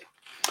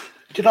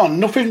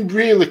 Nothing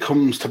really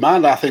comes to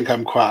mind. I think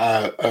I'm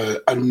quite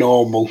a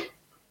normal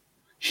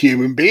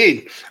human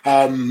being.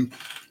 One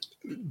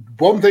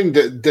thing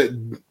that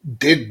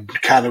did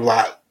kind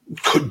of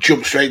could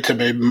jump straight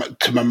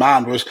to my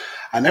mind was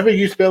I never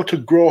used to be able to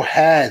grow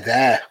hair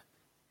there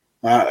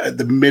at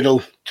the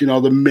middle.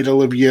 The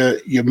middle of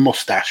your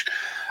mustache,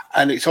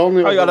 and it's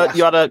only. Oh,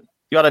 you had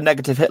a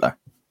negative Hitler.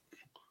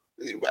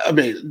 I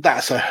mean,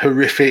 that's a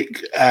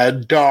horrific,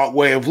 dark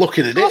way of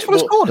looking at it. That's what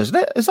it's called, isn't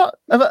it? Is that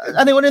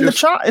anyone in the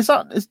chat? Is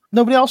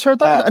nobody else heard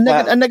that?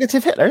 A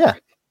negative Hitler, yeah.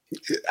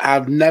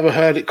 I've never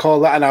heard it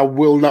called that, and I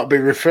will not be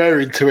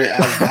referring to it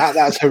as that.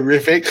 That's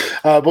horrific.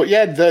 But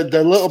yeah,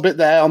 the little bit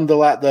there on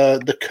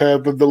the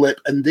curve of the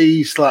lip, and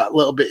these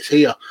little bits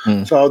here.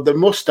 So the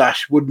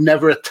mustache would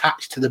never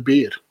attach to the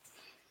beard.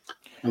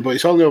 But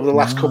it's only over the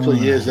last couple of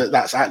years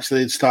that's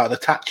actually started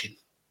attaching.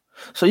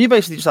 So you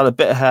basically just had a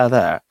bit of hair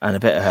there and a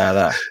bit of hair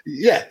there.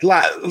 Yeah,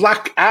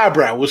 like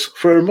eyebrows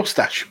for a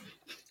mustache.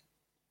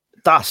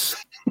 That's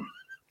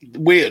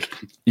weird.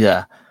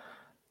 Yeah.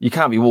 You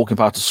can't be walking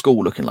past a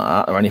school looking like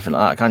that or anything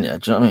like that, can you?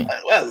 Do you know what I mean?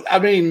 Well, I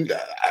mean,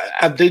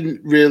 I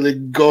didn't really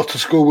go to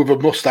school with a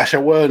mustache. I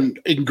weren't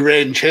in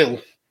Grange Hill.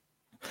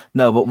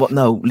 No, but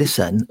no,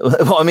 listen.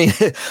 What I mean,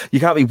 you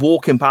can't be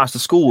walking past a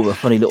school with a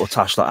funny little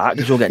tash like that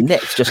because you'll get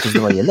nicked just because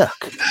of the way you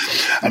look.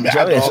 I mean,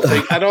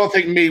 I don't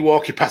think me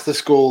walking past the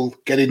school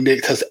getting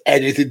nicked has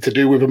anything to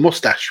do with a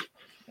mustache.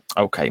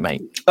 Okay,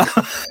 mate.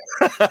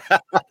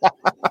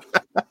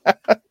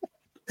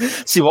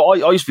 See,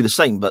 I used to be the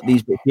same, but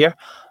these bits here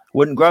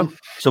wouldn't grow.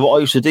 So what I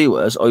used to do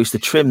was I used to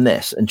trim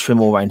this and trim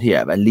all around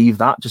here and leave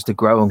that just to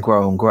grow and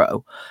grow and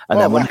grow. And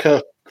then when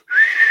but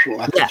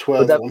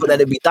then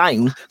it'd be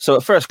down. So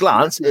at first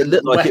glance, it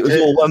looked like it was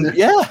all one.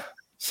 Yeah,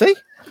 see,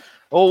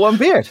 all one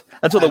beard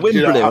until the wind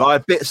blew. And I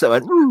had bits that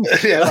went.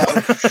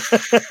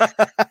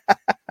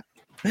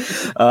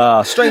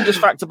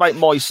 Strangest fact about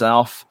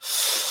myself.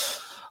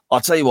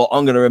 I'll tell you what,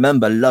 I'm going to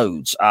remember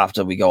loads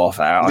after we go off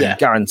air. I can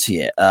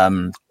guarantee it.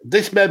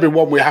 This may be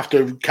one we have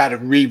to kind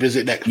of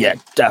revisit next week. Yeah,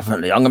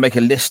 definitely. I'm going to make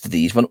a list of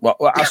these. As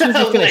soon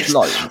as we finish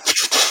live.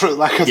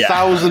 Like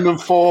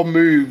 1,004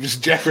 moves,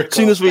 Jeffrey. As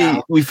soon as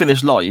we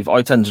finish live,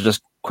 I tend to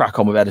just crack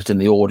on with editing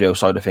the audio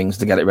side of things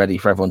to get it ready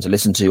for everyone to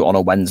listen to on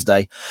a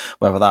Wednesday,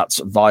 whether that's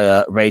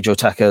via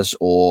Radiotechers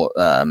or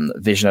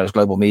Visionaries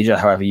Global Media,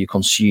 however you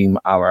consume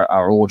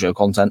our audio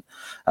content.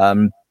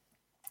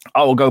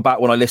 I will go back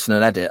when I listen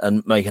and edit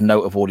and make a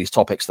note of all these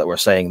topics that we're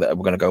saying that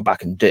we're going to go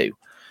back and do,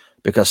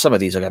 because some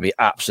of these are going to be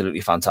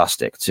absolutely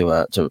fantastic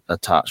to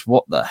attach.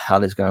 What the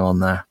hell is going on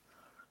there?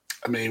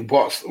 I mean,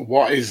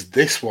 what is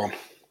this one?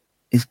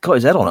 He's got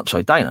his head on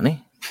upside down, hasn't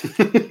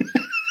he?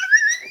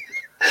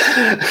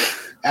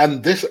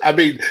 And this, I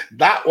mean,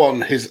 that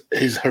one is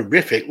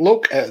horrific.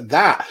 Look at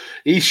that.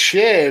 He's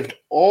shaved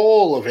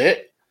all of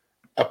it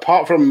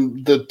apart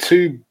from the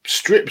 2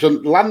 strips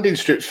and landing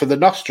strips for the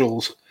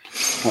nostrils.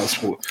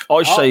 That's what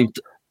I shaved.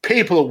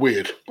 People are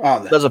weird,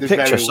 aren't they? There's a They're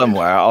picture very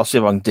somewhere. weird. I'll see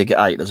if I can dig it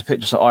out. There's a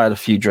picture. So I had a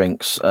few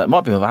drinks. It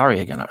might be with Harry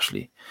again,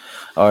 actually.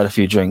 I had a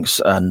few drinks,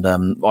 and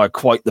I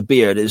quite the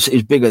beard is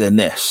bigger than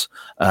this.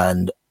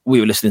 And we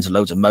were listening to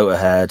loads of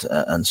Motorhead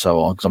and so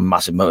on, because I'm a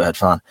massive Motorhead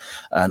fan.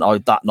 And I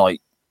that night,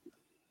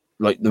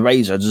 like the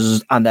razor,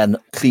 and then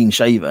clean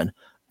shaven,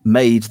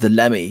 made the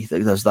Lemmy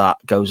that does that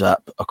goes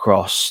up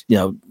across,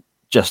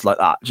 just like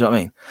that. Do you know what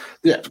I mean?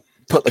 Yeah.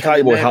 Put the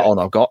cowboy hat on.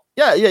 I've got.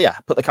 Yeah.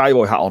 Put the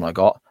cowboy hat on. I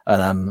got.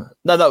 And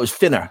no, that was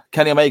thinner.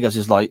 Kenny Omega's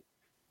is like,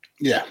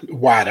 yeah,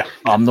 wider.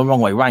 I'm the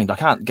wrong way round. I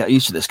can't get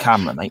used to this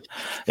camera, mate.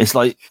 It's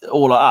like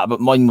all like that, but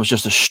mine was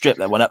just a strip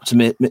that went up to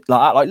me like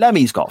that, like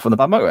Lemmy's got from the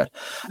band Motorhead.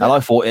 And I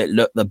thought it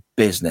looked the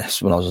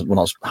business when I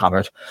was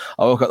hammered.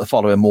 I woke up the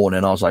following morning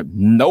and I was like,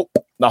 nope,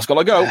 that's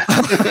gotta go.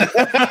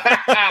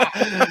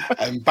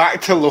 And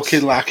back to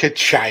looking like a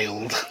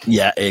child.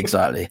 Yeah,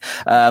 exactly.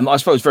 I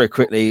suppose very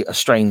quickly, a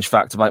strange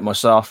fact about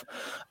myself.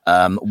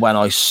 When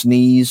I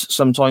sneeze,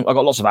 sometimes I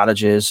got lots of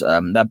allergies.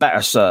 They're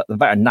better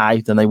now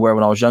than they were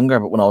when I was younger.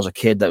 But when I was a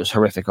kid, that was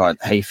horrific. I had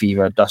hay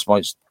fever, dust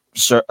mites.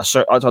 I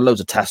had loads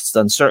of tests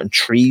done. Certain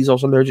trees I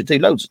was allergic to.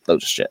 Loads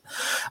of shit.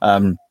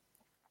 And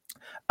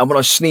when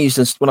I sneezed,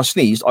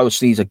 I would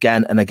sneeze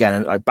again and again,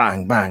 and like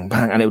bang, bang,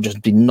 bang, and it would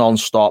just be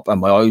non-stop, and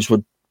my eyes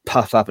would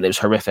puff up, and it was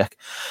horrific.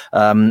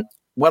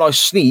 When I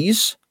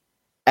sneeze,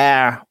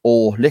 air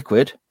or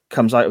liquid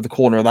comes out of the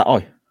corner of that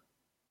eye,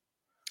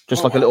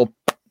 just like a little.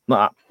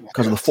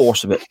 Because of the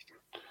force of it.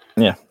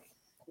 Yeah.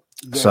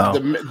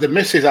 The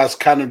missus has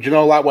kind of,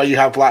 like where you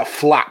have like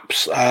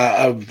flaps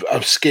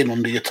of skin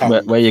under your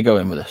tongue. Where are you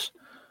going with this?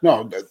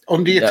 No,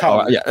 under your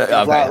tongue.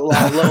 Okay. Like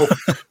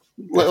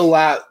little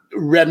like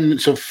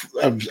remnants of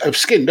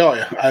skin, don't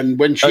you? And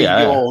when she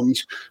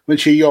yawns,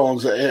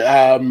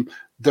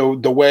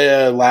 the way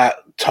her like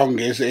tongue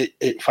is,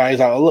 it fires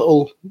out a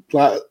little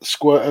like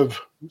squirt of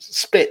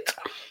spit,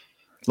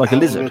 like a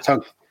lizard,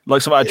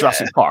 like something like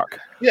Jurassic Park.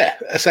 Yeah,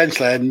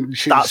 essentially, and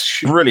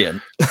that's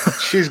brilliant.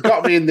 She's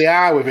got me in the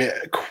eye with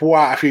it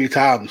quite a few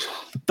times.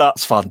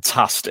 That's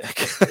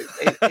fantastic.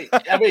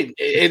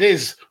 It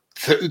is.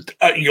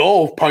 At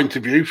your point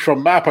of view,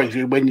 from my point of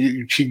view,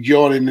 when she's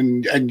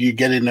yawning and you're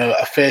getting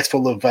a face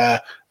full of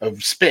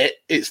spit,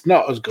 it's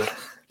not as good.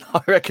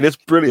 I reckon it's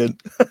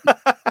brilliant.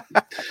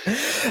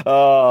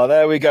 Oh,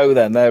 there we go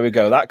then. There we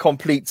go. That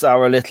completes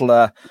our little,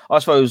 I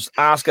suppose,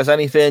 ask us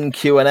anything,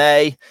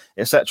 Q&A,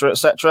 etc.,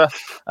 etc.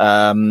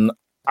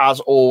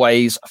 As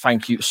always,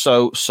 thank you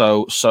so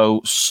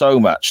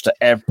much to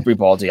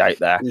everybody out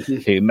there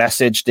who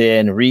messaged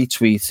in,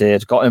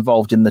 retweeted, got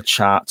involved in the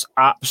chat.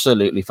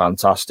 Absolutely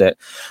fantastic.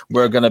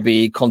 We're going to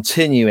be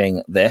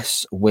continuing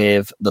this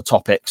with the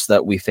topics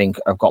that we think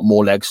have got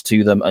more legs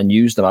to them and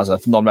use them as a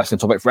non-wrestling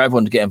topic for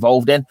everyone to get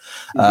involved in.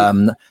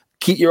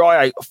 Keep your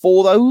eye out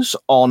for those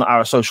on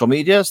our social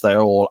medias.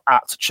 They're all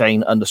at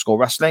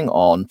 @chain_wrestling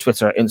on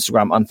Twitter,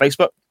 Instagram, and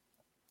Facebook.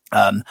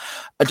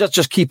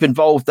 Just keep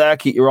involved there.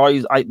 Keep your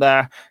eyes out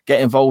there.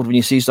 Get involved when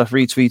you see stuff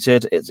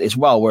retweeted. It's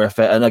well worth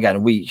it. And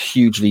again, we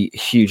hugely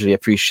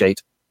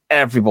appreciate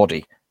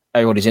everybody's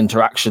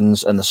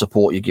interactions and the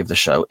support you give the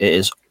show. It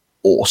is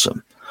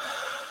awesome.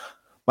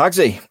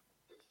 Magsy,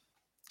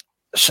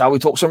 shall we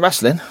talk some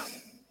wrestling?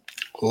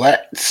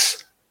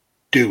 Let's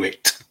do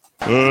it.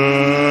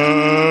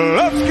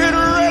 Let's get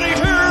ready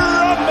to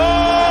rumble!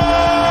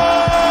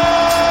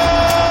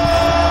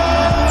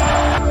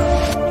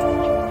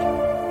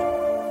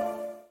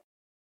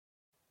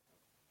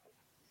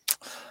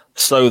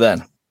 So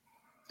then,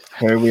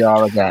 here we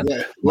are again.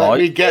 Yeah,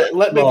 let me get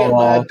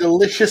my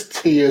delicious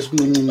tears.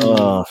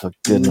 Oh, for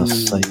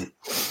goodness sake.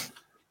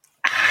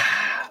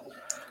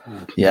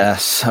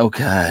 Yes,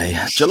 okay.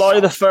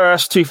 July the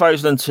 1st,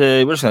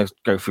 2002. We're just going to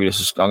go through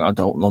this. I'm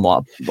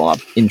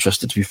not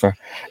interested, to be fair.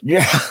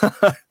 Yeah.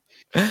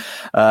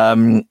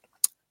 I'll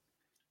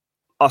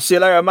see you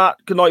later, Matt.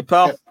 Good night,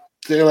 pal. Yeah,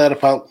 see you later,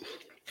 pal.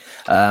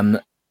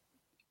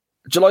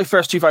 July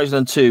 1st,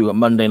 2002,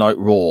 Monday Night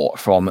Raw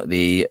from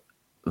the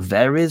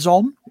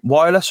Verizon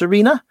Wireless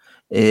Arena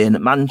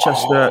in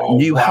Manchester,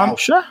 New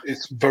Hampshire.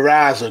 It's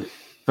Verizon.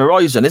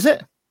 Verizon, is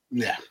it?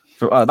 Yeah.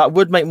 That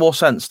would make more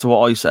sense to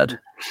what I said.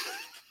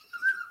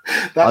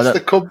 That's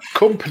the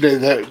company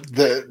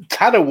that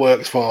Tanner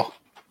works for.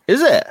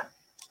 Is it?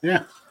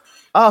 Yeah.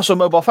 So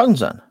mobile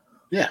phones then?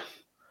 Yeah.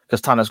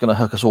 Because Tanner's going to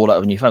hook us all out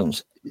of new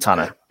phones.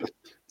 Tanner.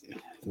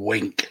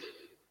 Wink.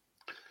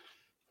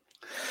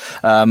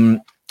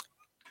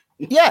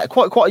 Yeah,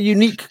 quite a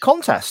unique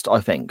contest, I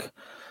think.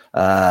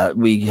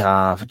 We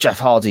have Jeff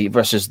Hardy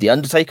versus The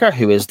Undertaker,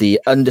 who is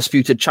the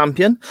undisputed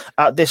champion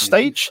at this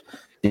stage.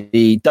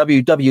 The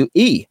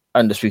WWE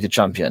undisputed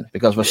champion,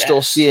 because we're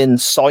still seeing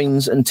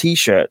signs and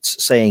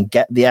T-shirts saying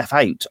 "Get the F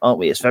out," aren't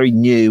we? It's very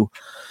new.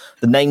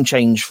 The name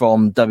change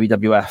from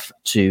WWF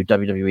to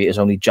WWE has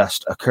only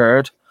just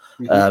occurred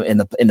in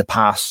the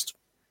past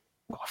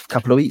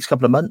couple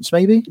of months,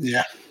 maybe.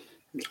 Yeah,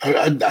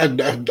 I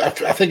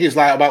think it's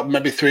like about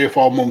maybe 3 or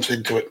 4 months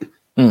into it.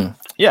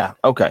 Yeah.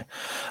 Okay.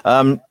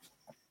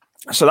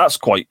 So that's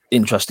quite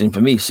interesting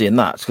for me seeing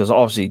that, because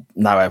obviously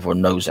now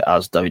everyone knows it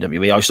as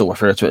WWE. I still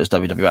refer to it as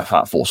WWF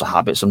at force of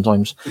habit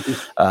sometimes.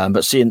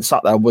 But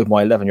sat there with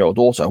my 11-year-old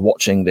daughter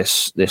watching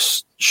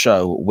this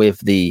show with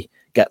the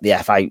Get the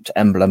F Out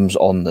emblems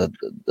on the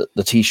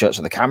t-shirts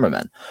of the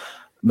cameramen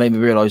made me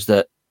realise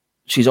that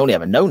she's only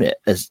ever known it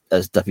as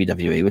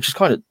WWE, which is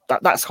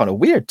that's kind of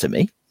weird to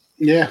me.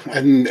 Yeah,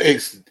 and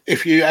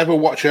if you ever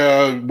watch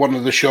one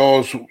of the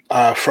shows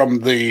from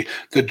the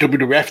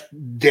WWF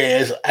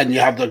days and you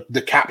have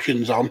the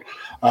captions on,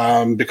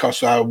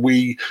 because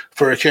we,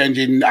 for a change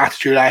in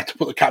attitude, I had to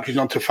put the captions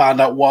on to find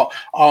out what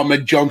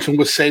Ahmed Johnson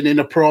was saying in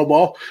a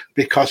promo,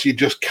 because you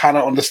just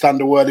cannot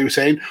understand the word he was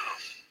saying.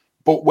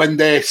 But when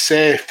they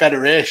say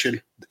Federation,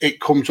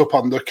 it comes up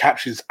on the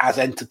captions as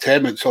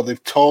entertainment, so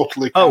they've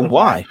totally...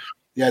 why?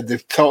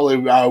 They've totally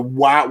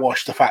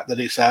whitewashed the fact that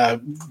it's a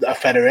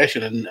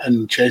federation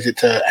and changed it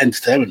to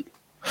entertainment.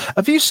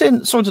 Have you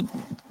seen, sort of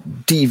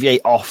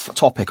deviate off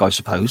topic, I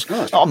suppose?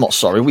 Oh, I'm not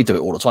sorry, we do it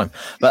all the time.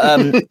 But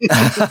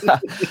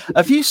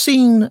have you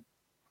seen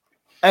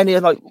any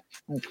of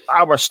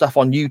our stuff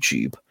on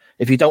YouTube?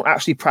 If you don't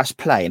actually press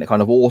play and it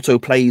kind of auto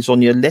plays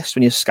on your list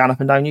when you scan up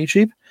and down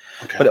YouTube,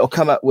 but it'll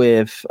come up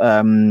with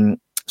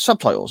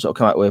subtitles. It'll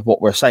come up with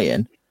what we're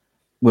saying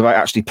without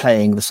actually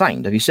playing the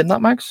sound. Have you seen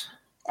that, Max?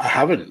 I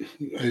haven't.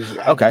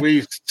 Okay. Have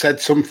we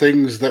said some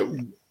things that...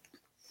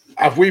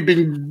 Have we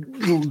been...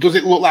 Does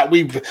it look like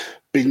we've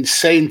been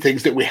saying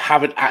things that we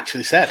haven't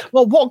actually said?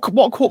 Well, what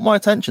caught my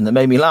attention that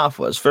made me laugh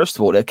was, first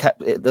of all, there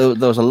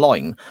was a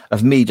line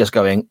of me just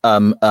going,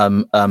 Must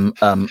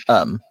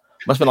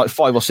have been like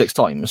 5 or 6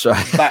 times,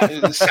 right?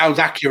 That sounds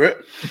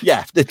accurate.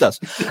 Yeah, it does.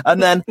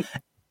 And then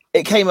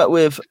it came up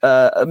with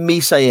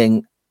me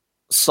saying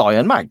Cy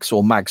and Mags,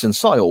 or Mags and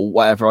Cy, or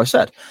whatever I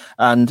said.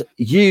 And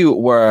you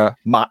were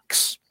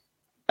Max,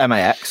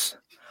 M-A-X,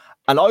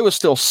 and I was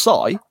still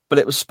Cy, but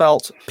it was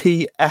spelt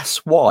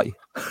P-S-Y.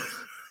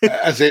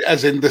 As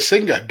in the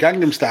singer,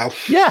 Gangnam Style.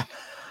 Yeah.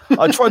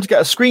 I tried to get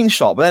a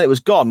screenshot, but then it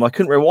was gone. And I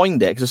couldn't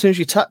rewind it, because as soon as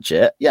you touch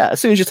it, as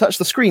soon as you touch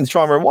the screen to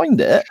try and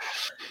rewind it,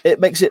 it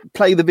makes it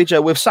play the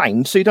video with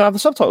sound, so you don't have the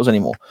subtitles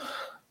anymore.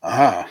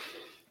 Ah.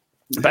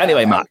 But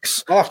anyway,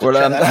 Max.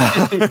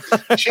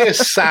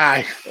 Cheers,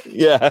 Cy.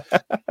 Yeah.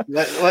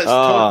 Let's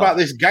talk about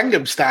this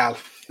Gangnam Style.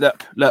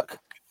 Look.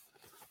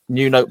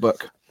 New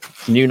notebook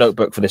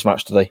for this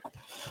match today.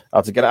 I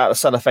had to get it out of the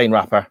cellophane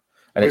wrapper,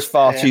 and it's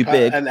far too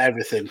big. And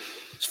everything.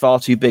 It's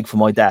far too big for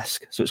my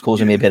desk, so it's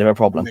causing me a bit of a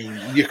problem. I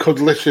mean, you could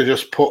literally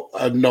just put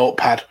a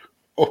notepad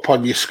up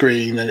on your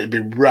screen and it'd be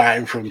right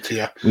in front of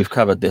you. We've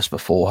covered this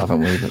before, haven't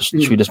we?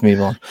 Should we just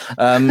move on?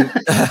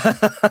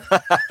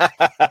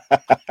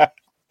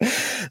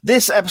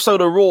 This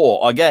episode of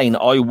Raw, again,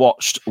 I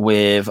watched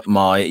with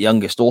my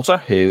youngest daughter,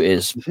 who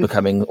is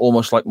becoming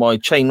almost like my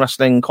chain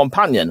wrestling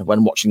companion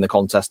when watching the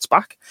contests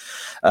back.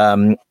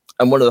 And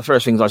one of the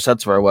first things I said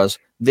to her was,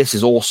 "This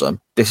is awesome.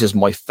 This is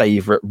my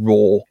favorite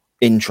Raw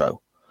intro."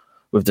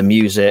 With the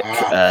music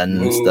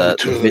and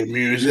the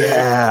music.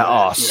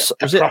 Yeah.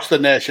 Across the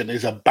Nation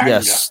is a banger.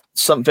 Yes.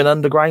 Something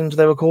Underground,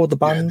 they were called, the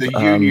band. The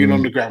Union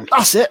Underground.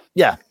 That's it.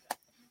 Yeah.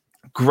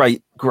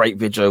 Great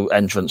video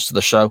entrance to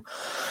the show.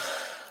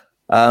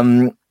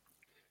 So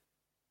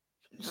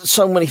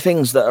many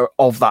things that are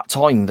of that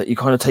time that you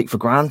kind of take for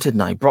granted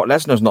now. Brock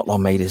Lesnar's not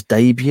long made his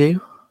debut.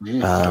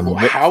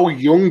 How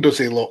young does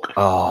he look?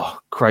 Oh,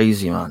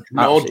 crazy, man.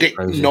 No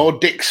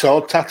dick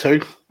sword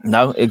tattoo.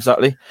 No,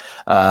 exactly.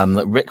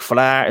 Ric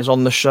Flair is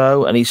on the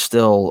show, and he's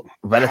still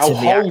relatively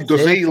How old active.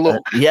 does he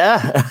look?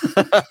 Yeah.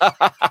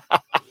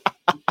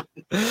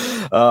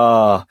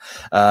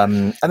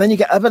 And then you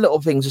get other little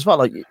things as well,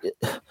 like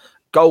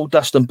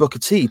Goldust and Booker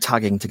T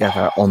tagging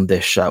together on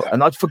this show.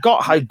 And I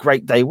forgot how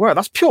great they were.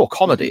 That's pure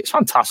comedy. It's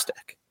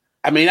fantastic.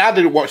 I mean, I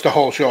didn't watch the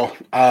whole show,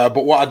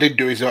 but what I did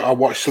do is I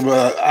watched some.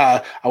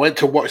 I went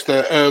to watch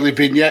the early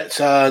vignettes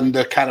and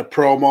the kind of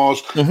promos.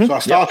 So I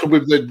started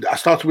with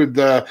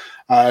the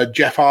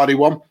Jeff Hardy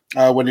one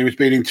when he was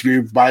being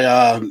interviewed by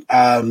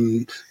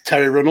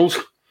Terry Runnels.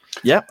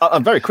 Yeah,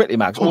 and very quickly,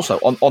 Max. Also,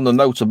 on the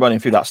note of running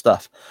through that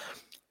stuff,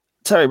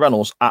 Terry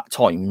Runnels at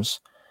times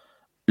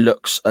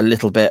looks a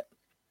little bit,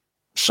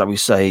 shall we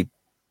say,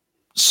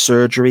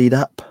 surgeried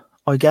up,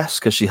 I guess,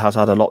 because she has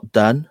had a lot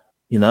done.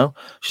 You know,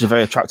 she's a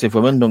very attractive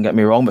woman, don't get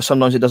me wrong, but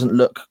sometimes it doesn't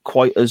look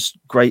quite as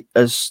great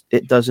as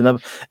it does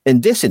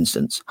in this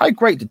instance. How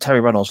great did Terry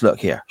Runnels look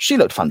here? She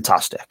looked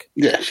fantastic.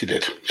 Yeah, she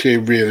did. She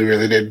really,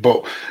 really did.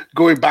 But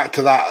going back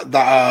to that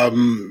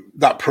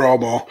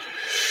promo,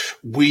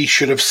 we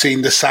should have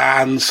seen the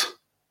signs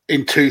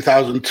in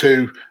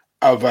 2002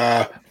 of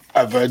a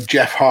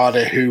Jeff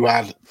Hardy who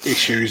had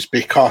issues,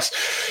 because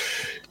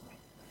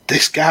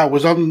this guy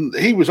was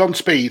on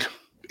speed.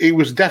 He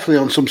was definitely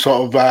on some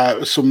sort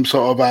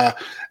of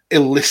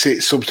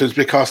illicit substance,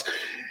 because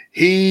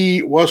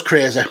he was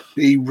crazy.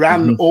 He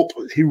ran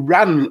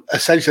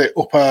essentially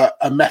up a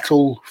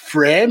metal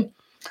frame,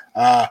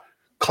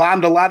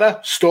 climbed a ladder,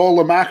 stole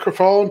a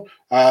microphone,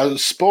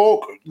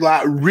 spoke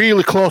like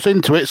really close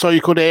into it so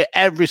you could hear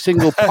every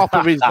single pop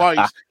of his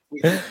voice,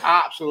 which is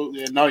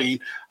absolutely annoying,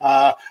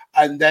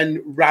 and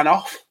then ran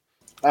off.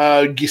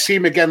 You see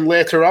him again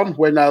later on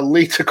when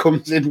Lita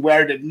comes in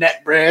wearing a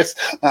neck brace.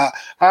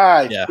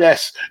 Hi,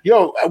 yes,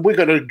 we're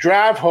going to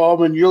drive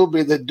home and you'll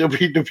be the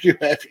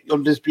WWF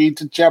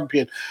Undisputed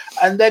Champion.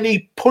 And then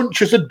he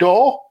punches a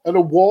door and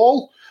a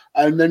wall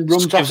and then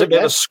runs off. Gives a bit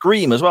of a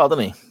scream as well,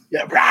 doesn't he?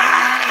 Yeah.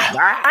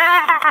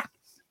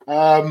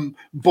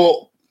 But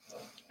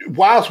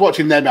whilst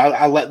watching them,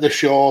 I let the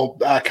show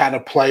kind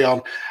of play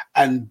on,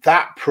 and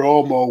that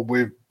promo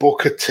with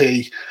Booker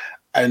T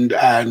and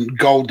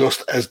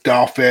Goldust as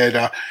Darth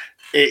Vader,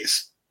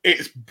 it's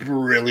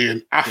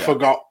brilliant. I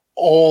forgot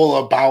all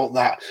about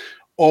that.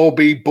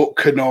 Obi Book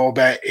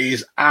Kenobi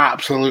is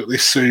absolutely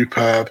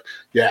superb.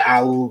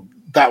 Yeah,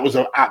 that was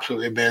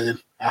absolutely amazing.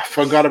 I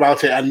forgot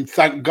about it, and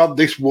thank God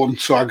this won,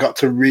 so I got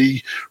to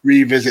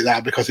revisit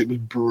that because it was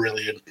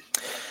brilliant.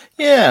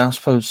 Yeah, I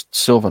suppose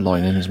silver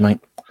linings, mate.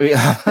 So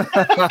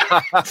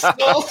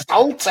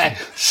salty.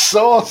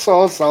 So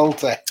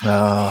salty.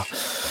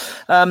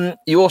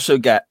 You also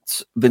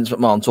get Vince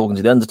McMahon talking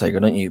to The Undertaker,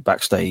 don't you,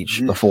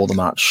 backstage before the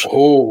match?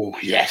 Oh,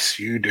 yes,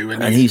 you do.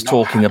 And he's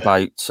talking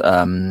about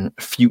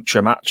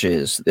future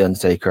matches The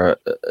Undertaker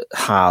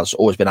has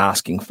always been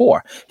asking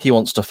for. He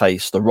wants to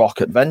face The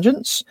Rock at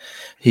Vengeance.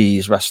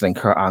 He's wrestling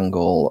Kurt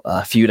Angle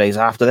a few days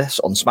after this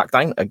on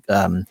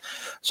SmackDown.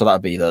 So that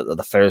would be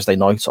the Thursday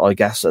night, I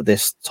guess, at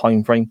this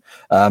time frame.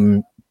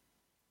 And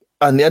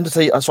The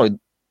Undertaker,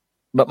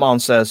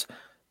 McMahon says,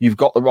 "You've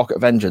got The Rock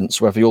at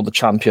Vengeance, whether you're the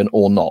champion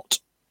or not."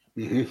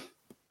 Mm-hmm.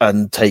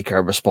 And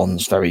Taker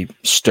responds very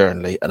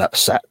sternly and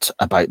upset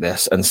about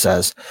this and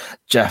says,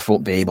 "Jeff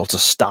won't be able to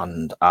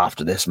stand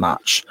after this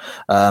match."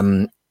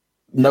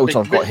 Note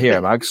I've got here,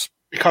 Mags.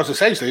 Because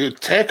essentially,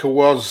 Taker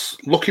was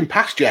looking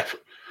past Jeff.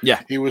 Yeah.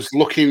 He was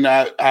looking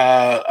at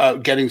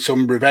getting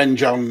some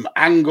revenge on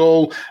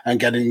Angle and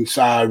getting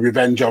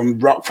revenge on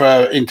Rock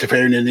for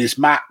interfering in his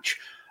match.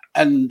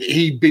 And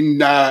he'd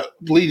been,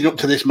 leading up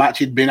to this match,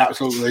 he'd been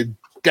absolutely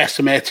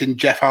decimating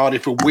Jeff Hardy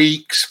for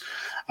weeks.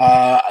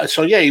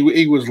 So, yeah,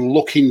 he was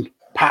looking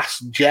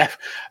past Jeff.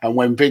 And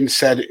when Vince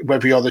said,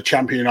 whether you're the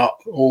champion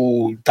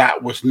or not,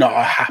 that was not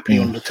a happy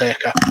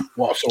Undertaker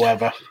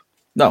whatsoever.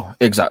 No,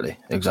 exactly.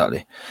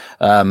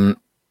 Doesn't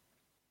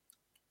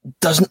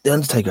The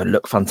Undertaker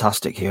look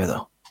fantastic here,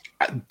 though?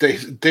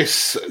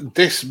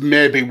 This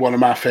may be one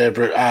of my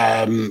favourite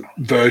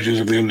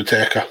versions of The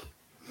Undertaker.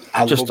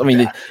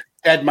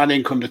 Dead Man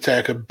Ink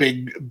Undertaker,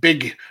 big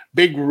red,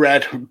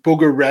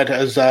 booger red,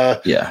 as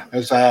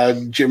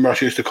Jim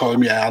Ross used to call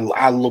him. Yeah,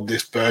 I love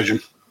this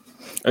version.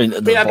 I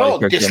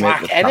don't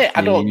dislike any.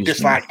 I don't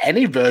dislike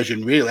any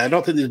version really. I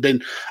don't think there's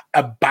been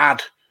a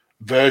bad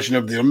version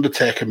of the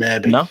Undertaker.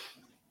 Maybe no.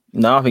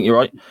 I think you're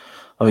right.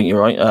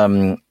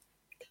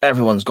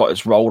 Everyone's got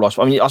its role. I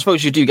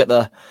suppose you do get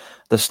the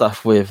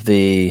stuff with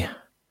the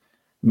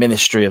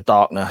Ministry of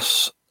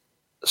Darkness.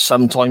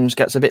 Sometimes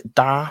gets a bit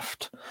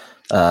daft.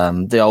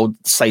 The old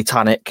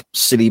satanic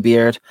silly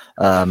beard.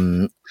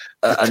 Tanner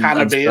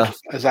beard,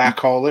 as I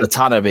call it. The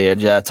Tanner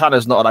beard, yeah.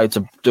 Tanner's not allowed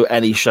to do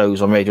any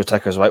shows on Radio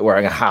Techers without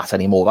wearing a hat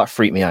anymore. That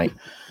freaked me out.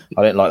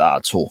 I didn't like that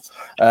at all.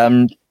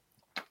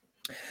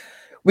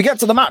 We get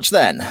to the match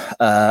then,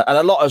 and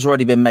a lot has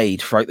already been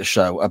made throughout the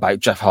show about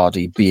Jeff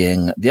Hardy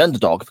being the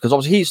underdog, because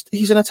obviously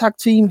he's in a tag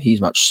team.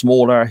 He's much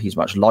smaller. He's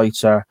much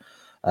lighter.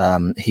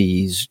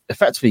 He's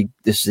effectively,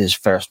 this is his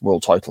first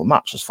world title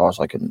match, as far as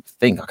I can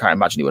think. I can't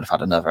imagine he would have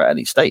had another at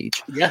any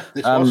stage. Yeah,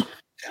 this was.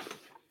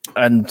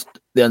 And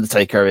the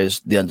Undertaker is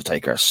the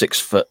Undertaker,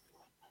 6'10"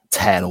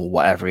 or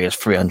whatever he is,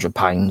 300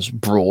 pounds,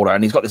 brawler,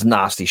 and he's got this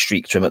nasty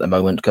streak to him at the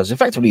moment because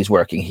effectively he's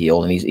working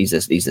heel and he's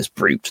this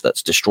brute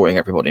that's destroying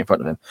everybody in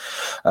front of him.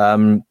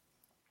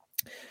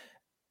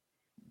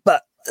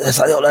 But there's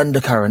that little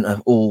undercurrent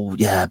of,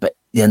 but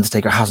the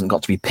Undertaker hasn't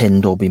got to be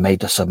pinned or be made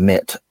to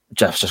submit.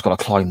 Jeff's just got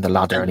to climb the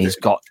ladder, and he's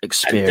got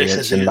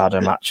experience in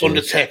ladder matches.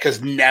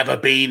 Undertaker's never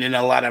been in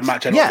a ladder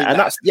match.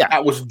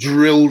 That was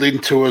drilled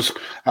into us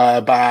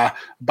by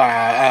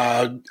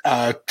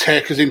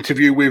Taker's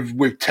interview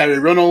with Terry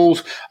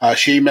Runnels.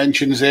 She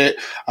mentions it.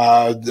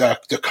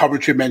 The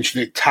commentary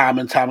mentioned it time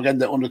and time again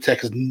that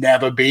Undertaker's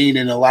never been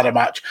in a ladder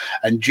match,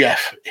 and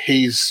Jeff,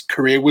 his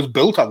career was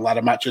built on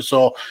ladder matches,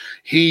 so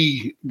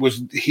his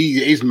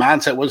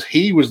mindset was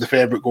he was the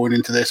favourite going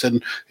into this,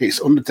 and it's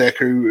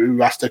Undertaker who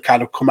has to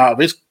kind of come out of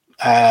his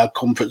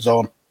comfort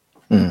zone.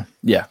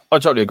 Yeah, I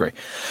totally agree.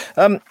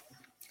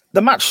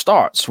 The match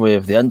starts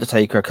with the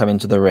Undertaker coming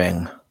to the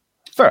ring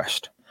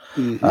first,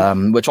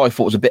 which I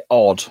thought was a bit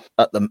odd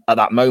at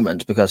that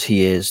moment because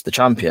he is the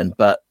champion.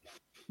 But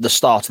the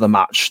start of the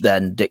match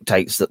then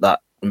dictates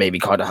that maybe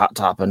kind of had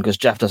to happen because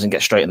Jeff doesn't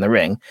get straight in the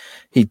ring.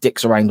 He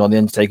dicks around on the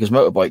Undertaker's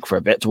motorbike for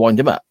a bit to wind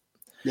him up.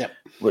 Yeah.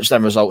 Which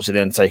then results in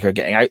the Undertaker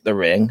getting out the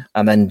ring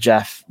and then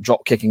Jeff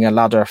drop kicking a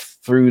ladder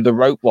through the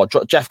rope. Well,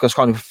 Jeff goes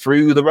kind of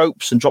through the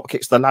ropes and drop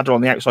kicks the ladder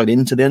on the outside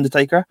into the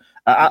Undertaker.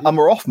 And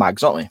we're off,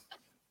 Mags, aren't we?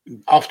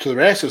 off to the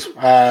races.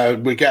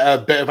 We get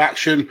a bit of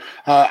action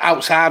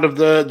outside of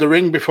the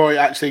ring before it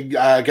actually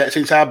gets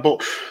inside.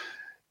 But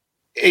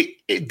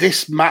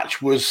this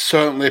match was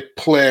certainly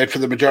played for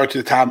the majority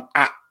of the time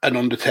at an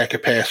Undertaker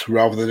pace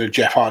rather than a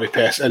Jeff Hardy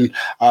pace. And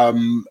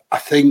I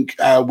think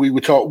we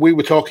were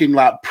talking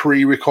like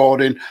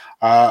pre-recording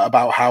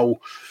about how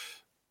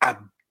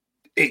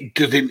it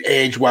didn't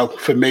age well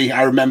for me.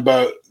 I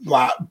remember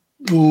like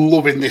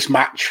loving this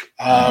match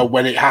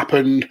when it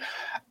happened,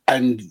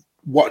 and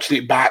watching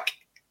it back,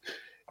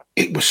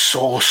 it was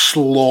so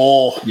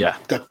slow. Yeah,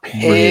 the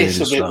pace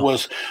really of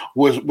it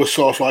was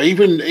so slow.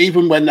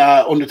 Even when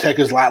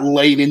Undertaker's like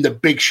laying in the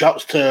big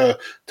shots to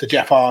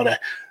Jeff Hardy,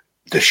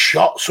 the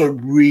shots are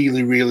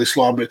really, really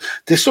slow. But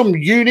there's some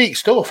unique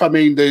stuff. I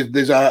mean,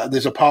 there's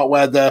a part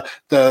where the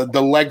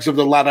legs of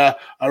the ladder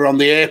are on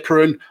the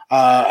apron,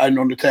 and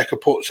Undertaker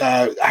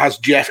has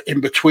Jeff in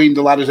between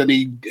the ladders, and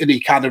he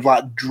kind of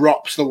like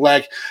drops the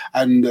leg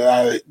and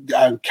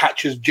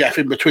catches Jeff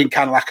in between,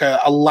 kind of like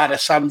a ladder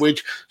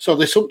sandwich. So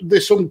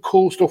there's some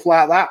cool stuff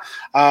like that.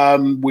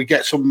 We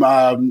get some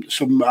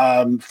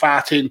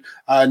farting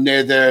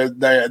near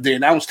the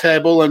announce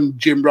table, and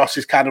Jim Ross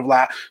is kind of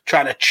like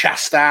trying to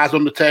chastise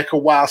Undertaker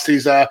whilst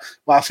he's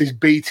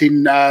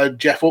beating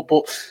Jeff up.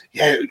 But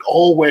yeah,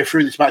 all the way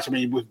through this match, I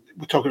mean, we're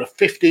talking a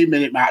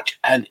 15-minute match,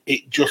 and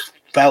it just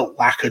felt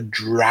like a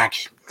drag.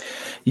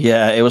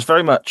 Yeah, it was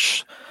very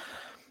much,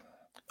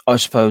 I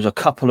suppose, a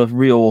couple of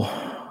real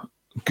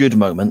good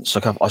moments.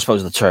 I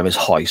suppose the term is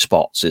high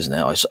spots, isn't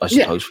it? I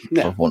suppose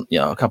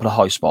a couple of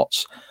high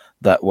spots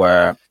that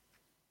were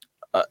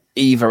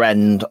either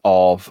end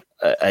of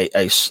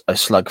a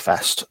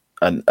slugfest,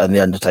 and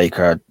the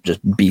Undertaker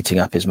just beating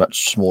up his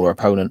much smaller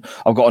opponent.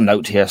 I've got a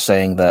note here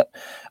saying that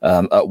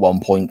at one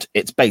point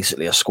it's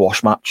basically a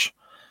squash match.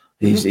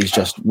 He's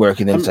just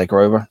working the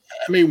Undertaker over.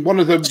 I mean,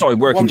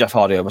 Jeff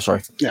Hardy over.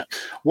 Sorry. Yeah,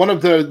 one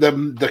of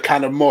the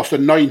kind of most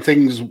annoying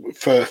things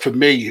for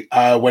me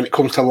when it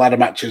comes to ladder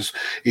matches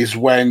is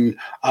when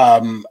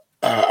one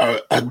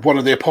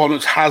of the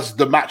opponents has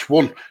the match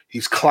won.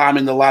 He's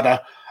climbing the ladder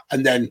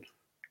and then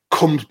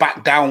comes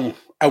back down,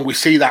 and we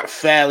see that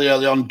fairly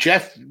early on.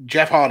 Jeff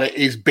Hardy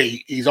is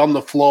beat. He's on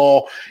the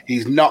floor.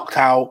 He's knocked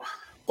out.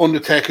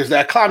 Undertaker's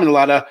there climbing the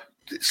ladder.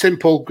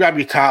 Simple, grab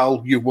your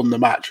title, you've won the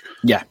match.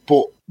 Yeah,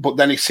 but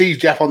then he sees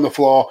Jeff on the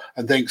floor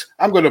and thinks,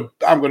 I'm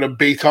gonna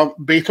beat up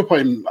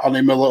on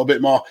him a little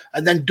bit more,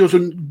 and then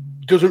doesn't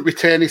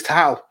retain his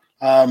title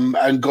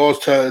and goes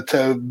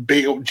to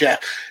beat up Jeff.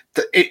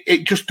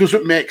 It just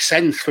doesn't make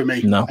sense for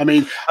me. No, I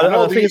mean,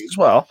 I think as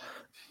well.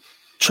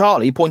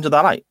 Charlie pointed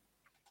that out.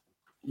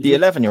 The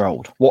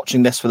 11-year-old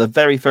watching this for the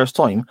very first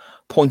time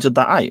pointed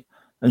that out,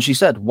 and she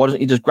said, "Why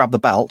don't you just grab the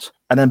belt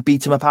and then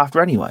beat him up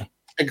after anyway?"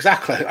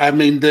 Exactly. I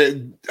mean,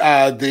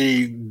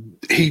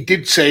 he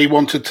did say he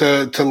wanted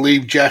to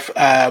leave Jeff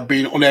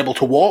being unable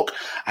to walk.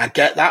 I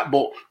get that,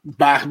 but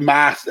my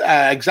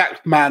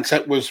exact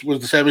mindset was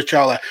the same as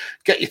Charlie.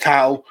 Get your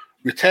title,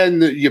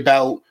 return your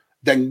belt,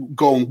 then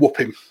go and whoop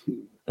him.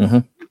 Mm-hmm.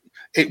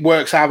 It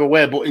works either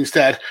way, but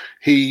instead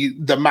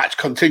the match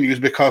continues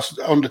because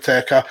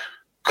Undertaker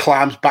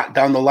climbs back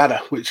down the ladder,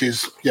 which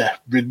is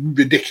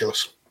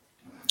ridiculous.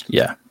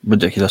 Yeah,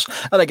 ridiculous.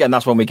 And again,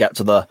 that's when we get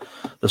to the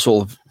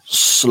sort of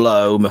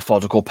slow,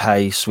 methodical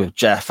pace with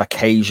Jeff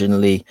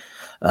occasionally.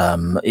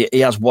 He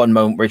has one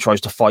moment where he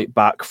tries to fight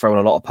back, throwing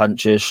a lot of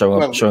punches,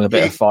 showing a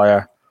bit of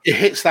fire. It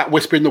hits that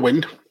whisper in the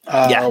wind.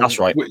 Yeah, that's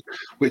right.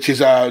 Which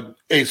is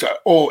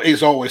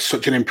always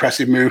such an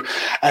impressive move,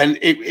 and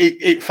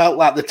it felt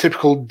like the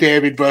typical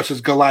David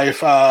versus Goliath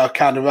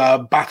kind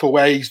of battle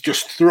where he's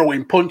just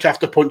throwing punch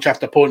after punch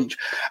after punch,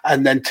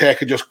 and then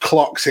Taker just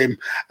clocks him,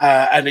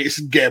 and it's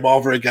game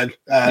over again.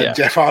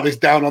 Jeff Hardy's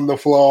down on the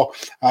floor,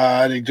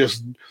 and he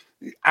just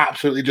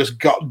absolutely just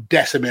got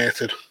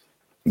decimated.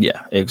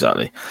 Yeah,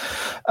 exactly,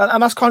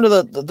 and that's kind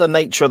of the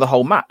nature of the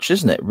whole match,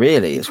 isn't it?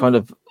 Really, it's kind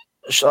of.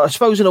 I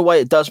suppose in a way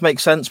it does make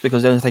sense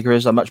because the Undertaker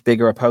is a much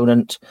bigger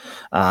opponent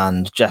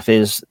and Jeff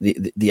is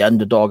the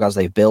underdog as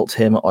they've built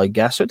him, I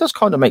guess. So it does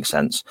kind of make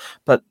sense.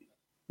 But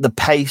the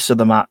pace of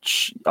the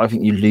match, I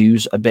think you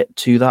lose a bit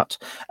to that.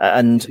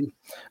 And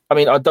I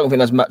mean, I don't think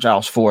there's much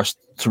else for us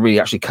to really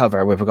actually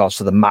cover with regards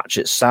to the match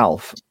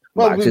itself.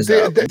 Well, there's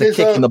the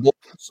kick in the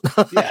balls.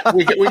 Yeah,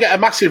 we get a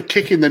massive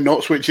kick in the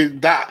nuts, which is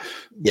that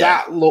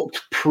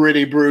looked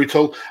pretty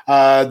brutal.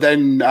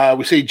 Then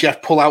we see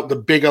Jeff pull out the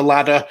bigger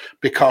ladder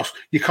because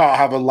you can't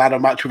have a ladder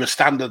match with a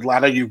standard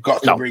ladder. You've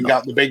got to bring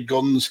out the big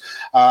guns.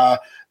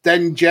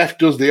 Then Jeff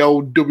does the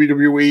old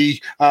WWE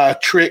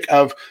trick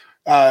of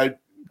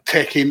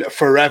taking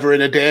forever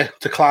in a day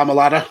to climb a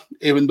ladder,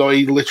 even though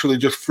he literally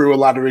just threw a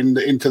ladder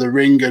into the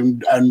ring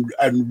and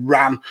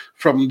ran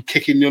from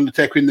kicking the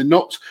Undertaker in the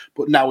nuts.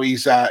 But now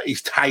he's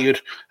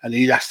tired and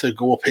he has to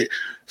go up it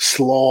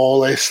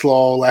slowly.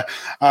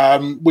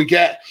 We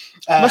get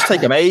it must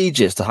take him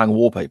ages to hang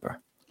wallpaper.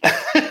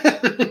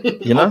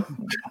 You know,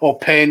 or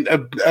paint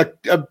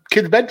a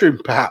kid's bedroom,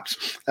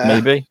 perhaps.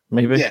 Maybe.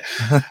 Yeah.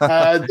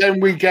 Then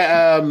we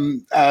get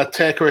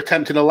Taker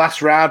attempting a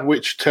last ride,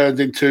 which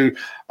turns into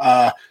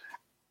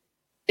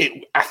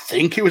I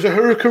think it was a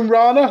Hurricane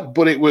Rana,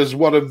 but it was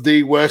one of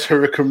the worst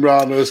Hurricane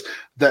Ranas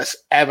that's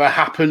ever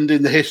happened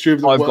in the history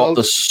of the world. I've got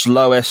the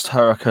slowest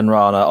Hurricane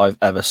Rana I've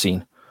ever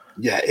seen.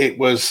 Yeah, it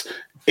was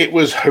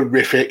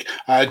horrific.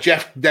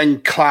 Jeff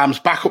then climbs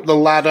back up the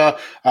ladder,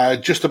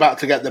 just about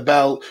to get the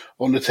belt.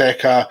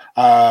 Undertaker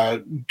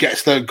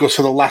goes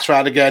for the last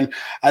round again,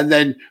 and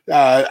then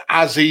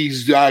as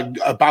he's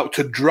about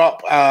to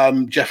drop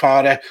Jeff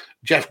Hardy,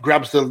 Jeff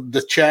grabs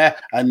the chair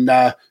and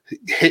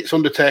hits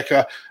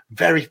Undertaker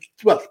very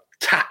well.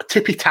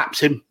 Tippy taps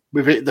him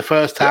with it the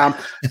first time,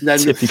 then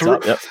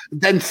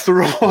then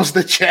throws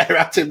the chair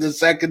at him the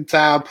second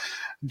time.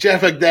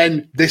 Jeff,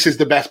 then this is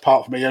the best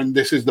part for me, and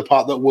this is the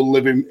part that will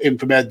live in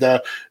infamy.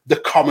 The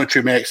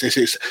commentary makes this.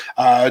 It's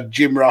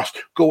Jim Ross,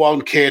 go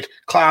on, kid,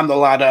 climb the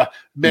ladder,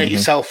 make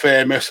yourself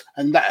famous,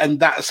 and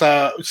that's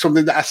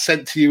something that I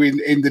sent to you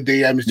in the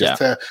DMs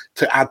just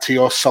to add to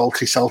your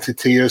salty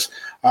tears.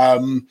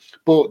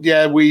 But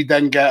yeah, we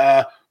then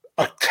get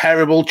a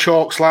terrible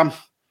choke slam.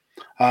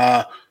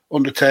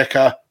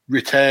 Undertaker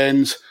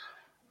retains.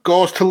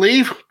 Goes to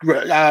leave,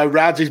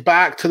 rides his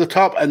back to the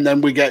top, and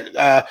then we get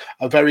a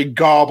very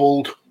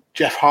garbled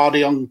Jeff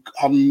Hardy on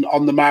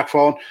the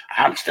microphone.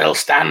 I'm still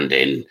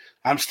standing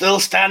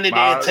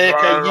here,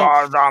 Taker.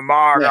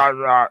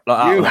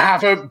 You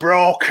haven't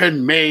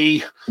broken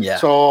me. Yeah.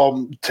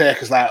 So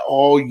Taker's like,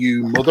 oh,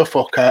 you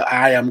motherfucker,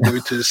 I am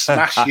going to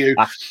smash you.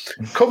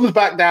 Comes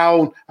back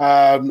down.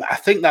 I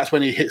think that's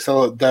when he hits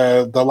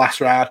the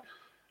last rod.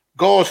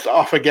 Goes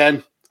off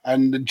again.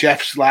 And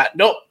Jeff's like,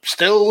 nope,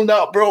 still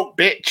not broke,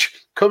 bitch.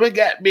 Come and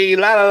get me,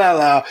 la la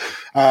la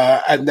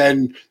la. And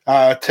then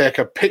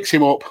Taker picks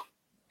him up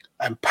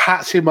and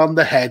pats him on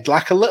the head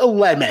like a little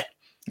lemmy.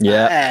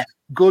 Yeah,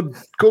 good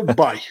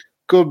boy,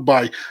 good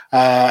boy.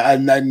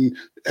 And then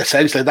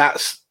essentially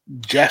that's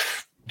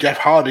Jeff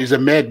Hardy's a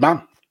made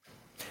man.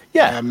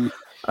 Yeah.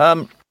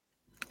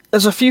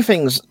 There's a few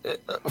things.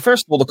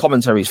 First of all, the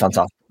commentary is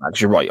fantastic.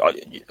 Max, you're right.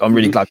 I'm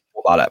really glad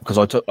you brought that up because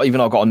even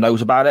though I got a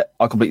note about it,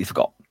 I completely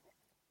forgot.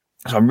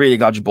 So I'm really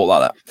glad you brought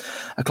that up.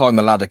 I climb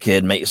the ladder,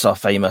 kid, make yourself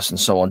famous, and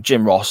so on.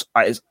 Jim Ross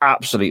at his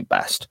absolute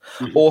best.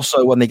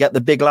 Also, when they get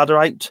the big ladder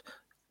out,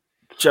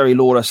 Jerry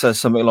Lawler says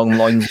something along the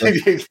lines of,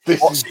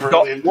 what's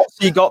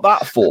he got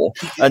that for?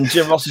 And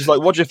Jim Ross is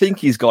like, what do you think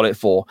he's got it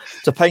for?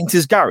 To paint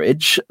his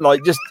garage?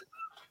 Like, just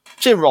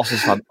Jim Ross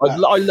is fun.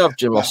 I love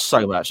Jim Ross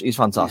so much. He's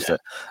fantastic.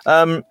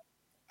 I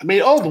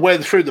mean, all the way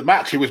through the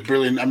match, he was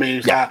brilliant. I mean,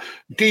 it's like,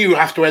 do you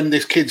have to end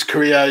this kid's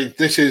career?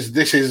 This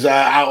is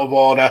out of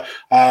order.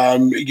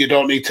 You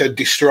don't need to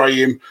destroy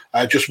him.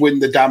 Just win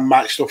the damn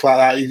match, stuff like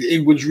that. He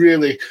was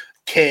really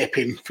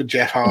caping for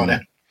Jeff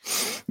Hardy.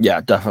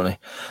 Yeah, definitely.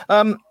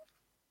 Does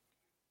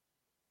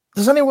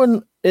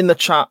anyone in the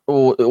chat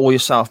or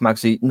yourself,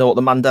 Magsy, know what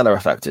the Mandela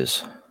effect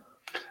is?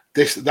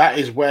 That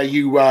is where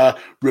you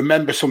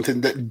remember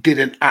something that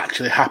didn't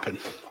actually happen.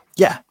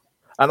 Yeah.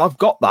 And I've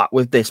got that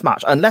with this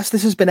match. Unless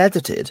this has been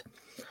edited,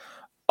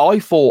 I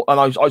thought,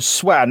 and I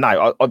swear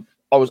now,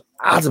 I was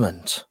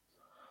adamant.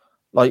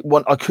 Like,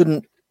 I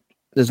couldn't,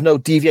 there's no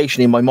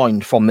deviation in my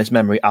mind from this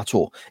memory at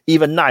all.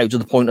 Even now, to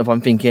the point of I'm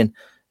thinking,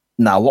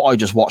 now what I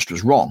just watched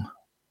was wrong.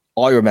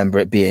 I remember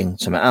it being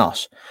something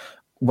else.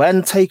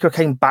 When Taker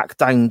came back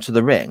down to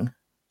the ring,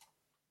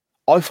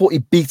 I thought he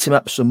beat him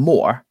up some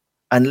more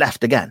and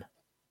left again.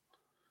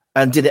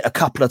 And did it a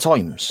couple of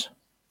times.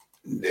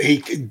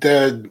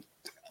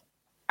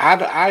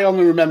 I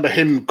only remember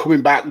him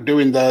coming back,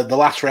 doing the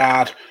last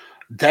ride,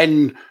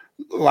 then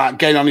like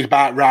getting on his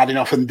back, riding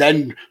off, and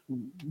then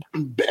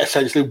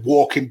essentially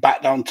walking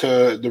back down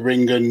to the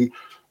ring and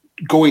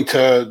going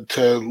to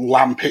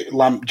lamp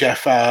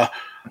Jeff,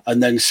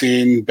 and then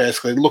seeing,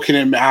 basically looking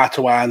at him eye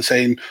to eye and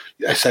saying,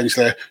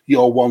 essentially,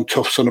 you're one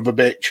tough son of a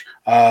bitch,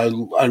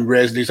 and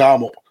raising his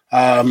arm up.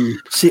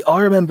 See,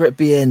 I remember it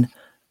being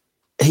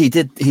he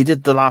did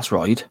the last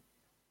ride,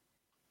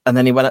 and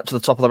then he went up to the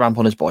top of the ramp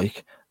on his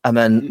bike. And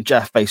then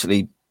Jeff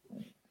basically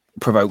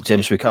provoked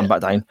him, so we come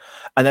back down.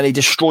 And then he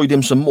destroyed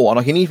him some more. And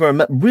I can even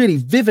remember really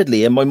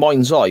vividly in my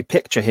mind's eye,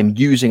 picture him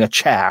using a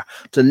chair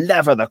to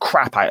lever the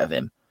crap out of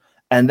him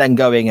and then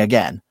going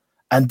again.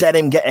 And then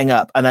him getting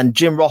up. And then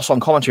Jim Ross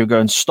on commentary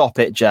going, stop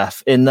it,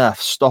 Jeff.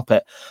 Enough. Stop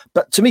it.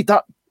 But to me,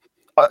 that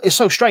is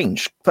so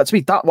strange. But to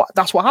me,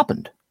 that's what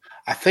happened.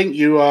 I think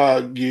you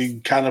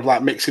kind of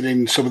like mixing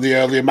in some of the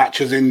earlier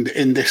matches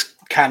in this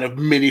kind of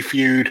mini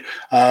feud.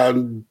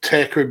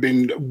 Taker had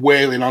been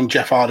wailing on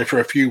Jeff Hardy for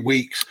a few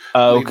weeks.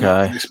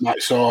 Okay. This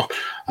match, so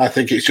I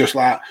think it's just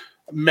like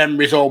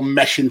memories all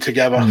meshing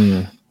together.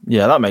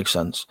 Yeah, that makes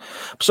sense.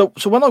 So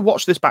when I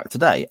watched this back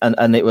today,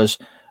 and it was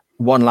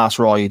one last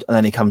ride, and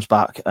then he comes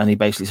back and he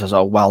basically says,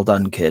 "Oh, well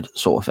done, kid,"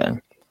 sort of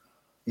thing.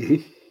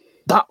 Mm-hmm.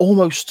 That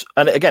almost,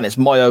 and again, it's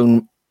my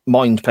own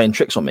mind playing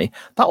tricks on me.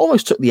 That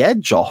almost took the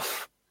edge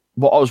off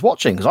what I was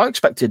watching because I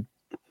expected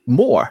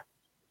more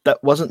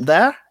that wasn't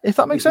there, if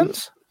that makes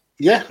sense.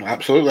 Yeah,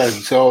 absolutely.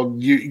 So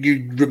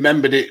you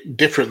remembered it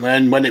differently,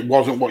 and when it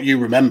wasn't what you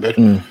remembered,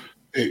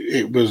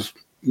 it was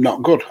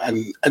not good.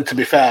 And to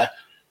be fair,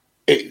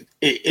 it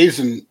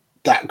isn't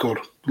that good.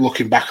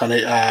 looking back on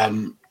it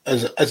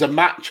as a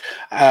match.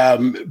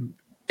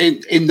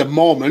 In the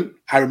moment,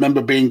 I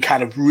remember being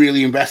kind of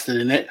really invested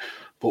in it,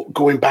 but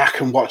going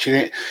back and watching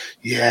it,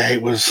 yeah,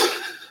 it was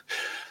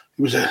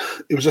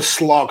a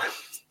slog.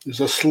 It was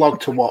a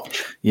slog to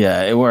watch.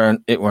 Yeah, it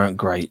weren't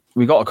great.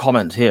 We got a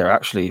comment here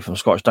actually from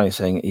Scottish Danny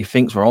saying he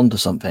thinks we're onto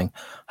something.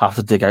 Have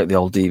to dig out the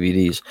old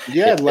DVDs.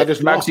 Yeah, let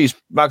us know.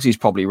 Magsy's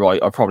probably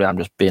right. I probably am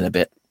just being a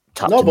bit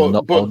tapped. No,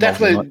 but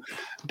definitely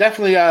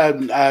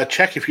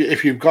check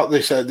if you've got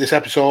this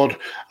episode.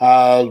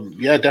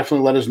 Yeah,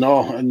 definitely let us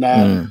know.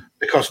 And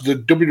because the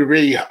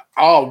WWE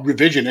are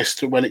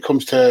revisionist when it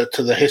comes to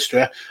the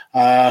history.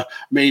 I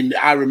mean,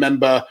 I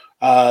remember.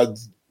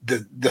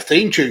 The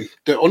theme tune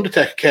that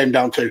Undertaker came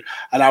down to,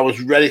 and I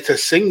was ready to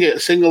sing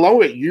along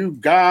with it. You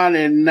got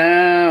it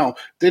now.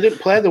 They didn't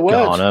play the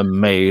words. Gonna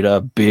made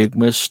a big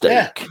mistake.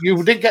 Yeah,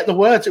 you didn't get the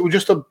words. It was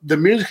just the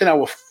music, and I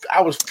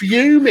was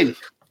fuming.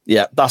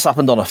 Yeah, that's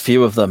happened on a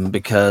few of them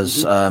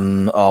because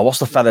what's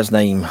the fella's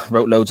name?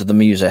 Wrote loads of the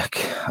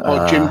music.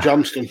 Jim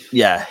Johnston.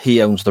 Yeah,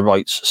 he owns the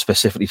rights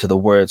specifically to the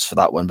words for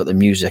that one, but the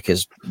music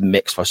is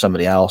mixed by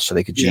somebody else, so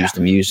they could use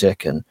the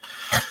music. And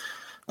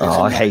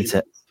I hate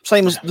it.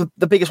 Same as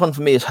the biggest one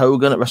for me is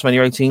Hogan at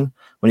WrestleMania 18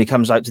 when he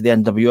comes out to the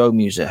NWO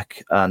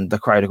music and the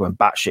crowd are going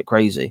batshit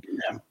crazy.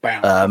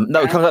 Yeah,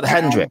 no, it comes out to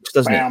Hendrix,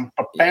 doesn't it?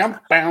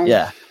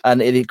 Yeah,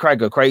 and the crowd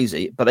go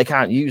crazy, but they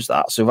can't use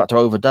that, so we've had to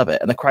overdub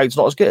it, and the crowd's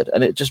not as good,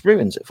 and it just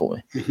ruins it for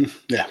me.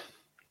 Yeah,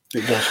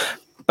 it does.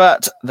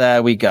 But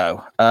there we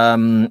go.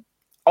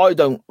 I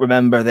don't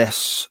remember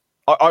this.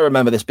 I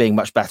remember this being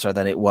much better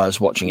than it was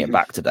watching it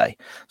back today.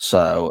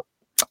 So.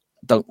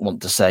 Don't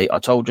want to say I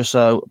told you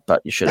so,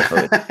 but you should have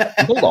heard.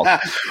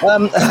 But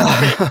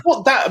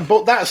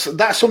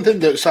that's something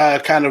that's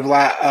kind of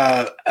like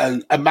a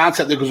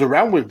mindset that goes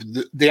around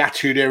with the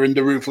Attitude Era and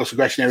the Ruthless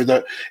Aggression Era,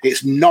 that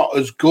it's not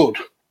as good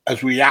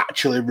as we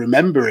actually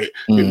remember it.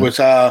 It was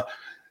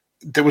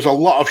there was a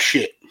lot of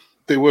shit.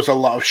 There was a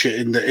lot of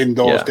shit in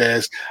those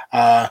days.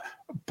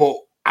 But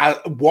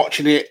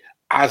watching it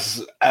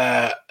as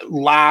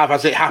live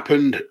as it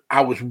happened, I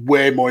was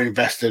way more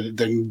invested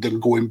than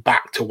going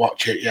back to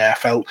watch it. Yeah,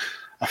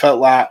 I felt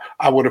like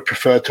I would have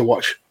preferred to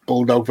watch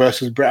Bulldog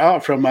versus Bret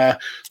Hart from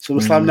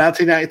SummerSlam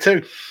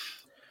 1992.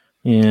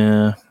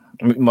 Yeah,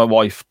 my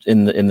wife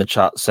in the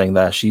chat saying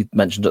there, she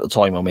mentioned at the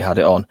time when we had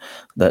it on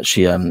that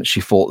she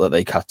thought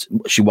that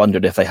she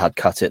wondered if they had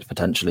cut it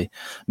potentially.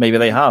 Maybe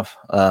they have.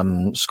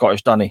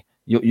 Scottish Danny,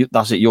 you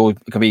that's it. You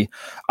can be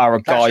our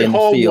guy in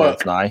the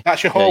field now.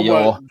 That's your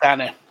homework,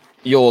 Danny.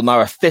 You're now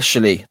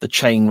officially the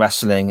Chain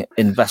Wrestling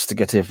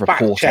investigative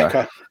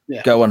reporter.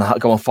 Yeah. Go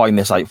and find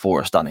this out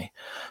for us, Danny.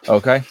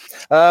 Okay.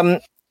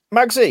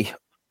 Magsy,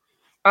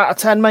 out of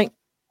 10, mate.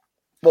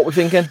 What we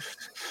thinking?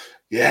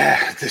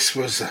 Yeah,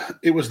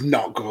 it was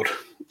not good.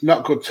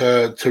 Not good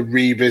to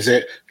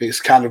revisit.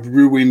 It's kind of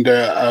ruined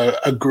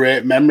a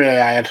great memory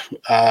I had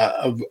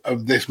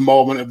of this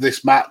moment, of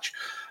this match.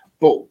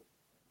 But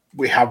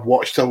we have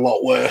watched a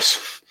lot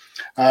worse.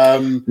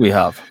 We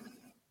have.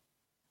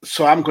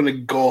 So I'm going to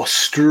go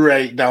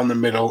straight down the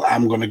middle.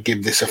 I'm going to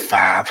give this a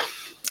 5.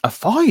 A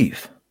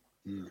 5?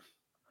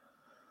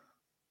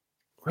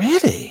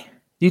 Really?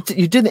 You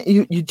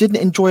didn't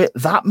enjoy it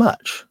that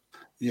much?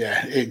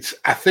 Yeah,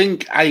 I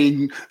think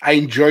I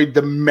enjoyed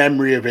the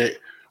memory of it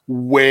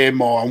way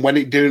more, and when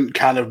it didn't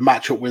kind of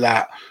match up with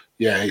that,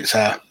 I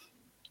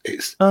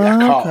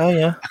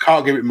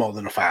can't give it more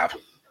than a 5.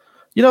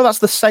 You know, that's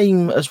the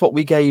same as what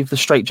we gave the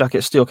Straight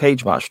Jacket Steel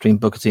Cage match between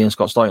Booker T and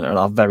Scott Steiner in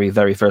our very,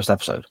 very first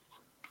episode.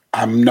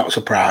 I'm not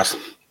surprised.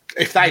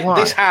 If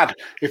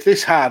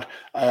this had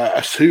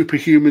a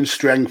superhuman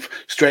strength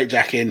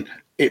straitjacket,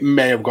 it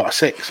may have got a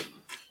 6.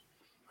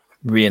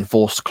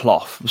 Reinforced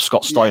cloth.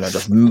 Scott Steiner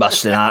just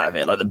muscling out of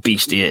it like the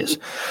beast he is.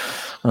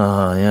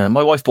 Yeah.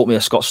 My wife bought me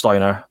a Scott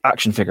Steiner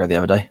action figure the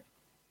other day.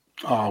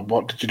 Oh,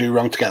 what did you do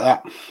wrong to get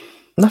that?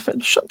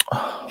 Nothing.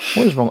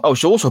 What is wrong? Oh,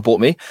 she also bought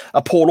me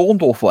a Paul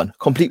Orndorff one,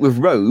 complete with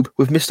robe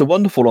with Mr.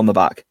 Wonderful on the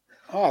back.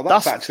 Oh,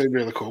 that's actually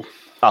really cool.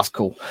 That's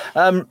cool.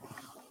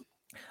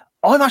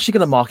 I'm actually going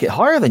to mark it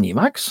higher than you,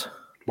 Max.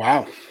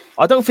 Wow.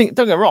 Don't get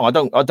me wrong.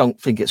 I don't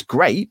think it's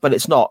great, but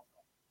it's not.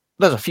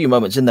 There's a few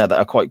moments in there that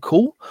are quite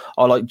cool.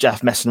 I like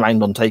Jeff messing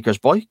around on Taker's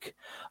bike.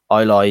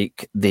 I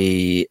like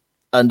the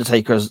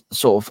Undertaker's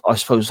sort of, I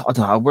suppose, I don't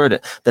know how to word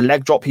it, the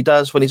leg drop he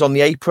does when he's on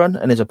the apron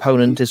and his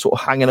opponent is sort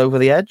of hanging over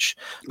the edge,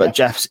 but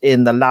Jeff's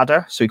in the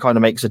ladder, so he kind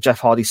of makes a Jeff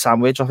Hardy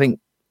sandwich. I think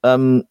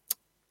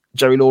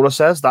Jerry Lawler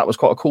says that was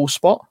quite a cool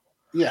spot.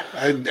 Yeah,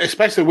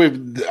 especially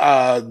with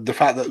the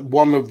fact that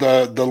one of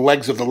the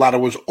legs of the ladder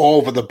was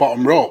over the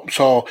bottom rope,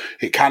 so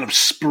it kind of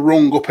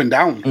sprung up and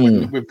down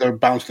with the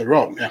bounce of the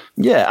rope.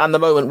 Yeah, and the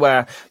moment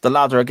where the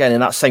ladder, again,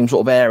 in that same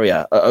sort of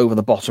area over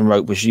the bottom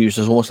rope, was used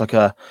as almost like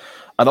an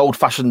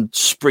old-fashioned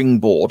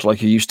springboard, like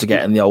you used to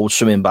get in the old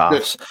swimming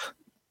baths,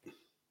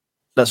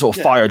 that sort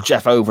of fired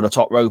Jeff over the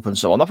top rope and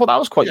so on. I thought that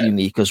was quite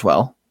unique as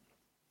well.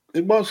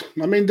 It was.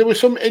 I mean, there were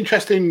some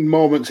interesting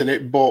moments in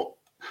it, but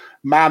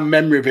my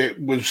memory of it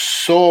was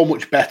so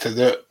much better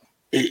that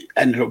it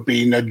ended up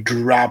being a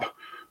drab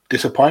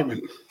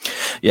disappointment.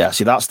 Yeah,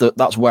 see,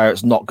 that's where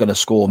it's not going to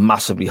score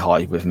massively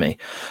high with me.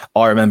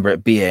 I remember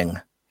it being,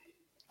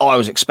 I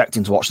was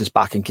expecting to watch this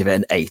back and give it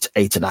an 8,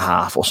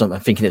 8.5 or something,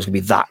 thinking it was going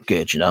to be that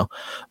good,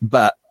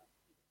 But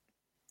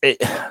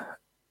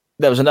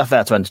there was enough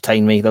there to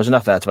entertain me. There was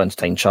enough there to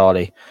entertain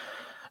Charlie,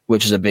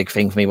 which is a big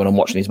thing for me when I'm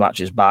watching these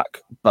matches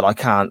back. But I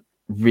can't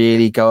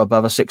really go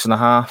above a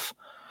 6.5.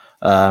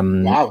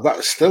 Wow,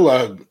 that's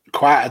still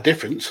quite a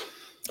difference.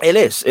 It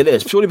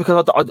is purely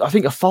because I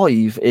think a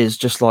 5 is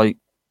just like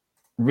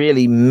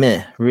really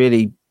meh.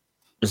 Really,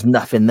 there's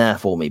nothing there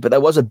for me. But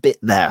there was a bit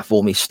there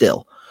for me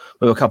still.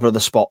 With a couple of the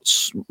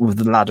spots with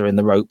the ladder in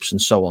the ropes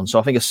and so on. So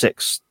I think a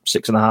 6,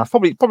 6.5,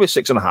 probably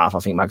 6.5. I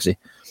think, Magsy.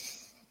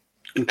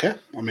 Okay,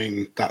 I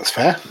mean that's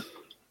fair.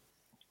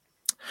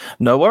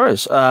 No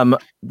worries.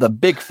 The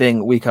big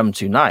thing we come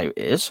to now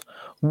is,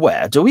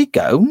 where do we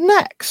go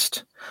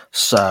next?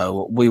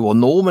 So we will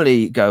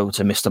normally go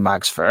to Mr.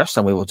 Mags first,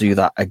 and we will do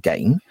that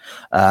again.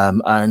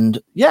 And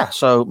yeah,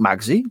 so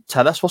Magsy,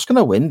 tell us what's going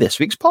to win this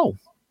week's poll.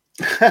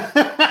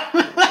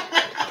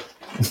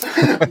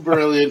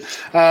 Brilliant.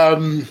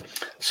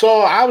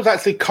 So I was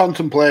actually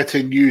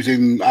contemplating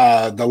using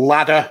the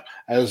ladder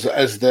as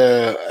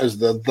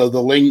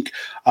the link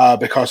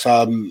because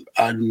I'm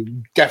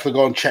definitely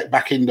going to check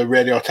back in the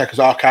Radio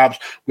Techers archives.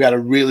 We had a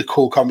really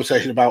cool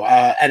conversation about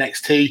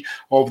NXT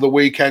over the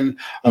weekend,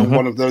 and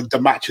one of the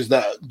matches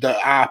that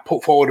I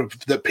put forward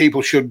that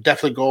people should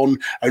definitely go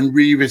and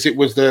revisit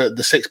was the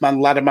 6-man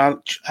ladder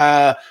match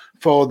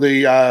for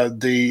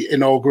the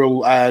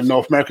inaugural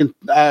North American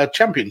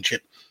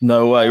Championship.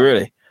 No way,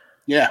 really?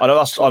 Yeah. I know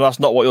that's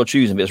not what you're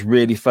choosing, but it's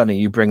really funny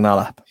you bring that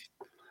up.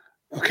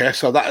 Okay,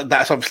 so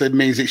that's obviously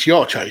means it's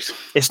your choice.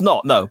 It's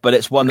not, no, but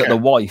it's one that the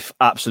wife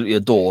absolutely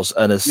adores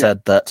and has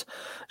said that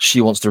she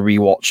wants to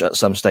rewatch at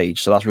some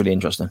stage. So that's really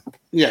interesting.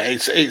 Yeah,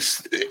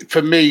 it's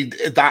for me,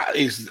 that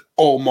is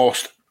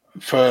almost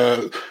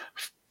for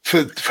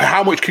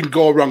how much can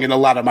go wrong in a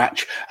ladder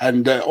match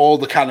and all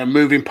the kind of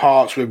moving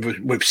parts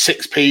with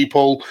 6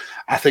 people.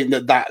 I think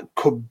that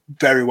could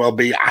very well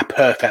be a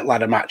perfect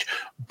ladder match.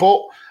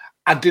 But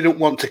I didn't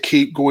want to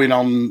keep going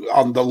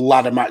on the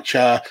ladder match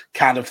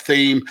kind of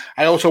theme.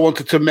 I also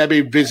wanted to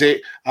maybe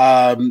visit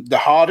the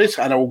Hardys,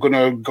 and I'm going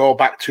to go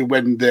back to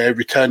when they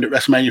returned at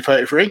WrestleMania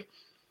 33.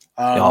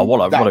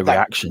 What a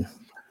reaction!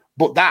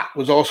 But that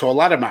was also a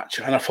ladder match,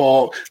 and I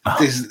thought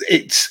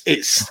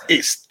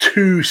it's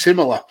too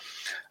similar.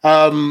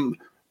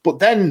 But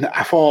then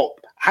I thought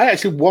I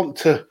actually want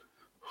to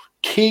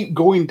keep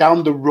going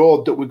down the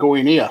road that we're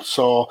going here,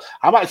 so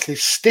I'm actually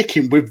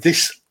sticking with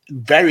this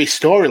very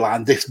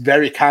storyline, this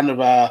very kind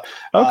of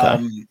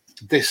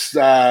this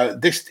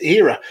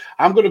era.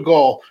 I'm going to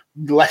go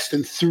less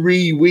than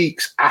 3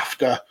 weeks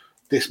after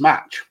this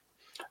match.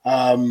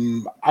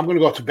 I'm going to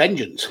go to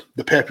Vengeance,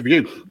 the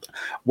pay-per-view,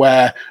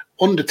 where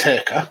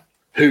Undertaker,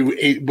 who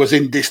was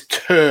in this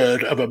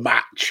turd of a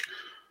match,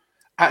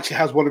 actually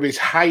has one of his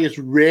highest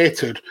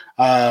rated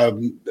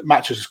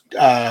matches,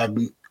 as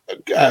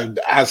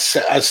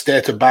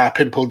stated by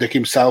Pimple Dick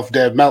himself,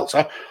 Dave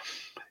Meltzer.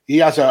 He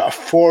has a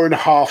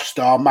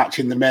 4.5-star match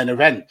in the main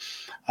event.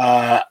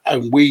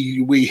 And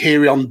we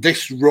hear on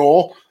this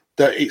Raw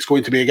that it's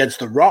going to be against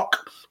The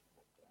Rock.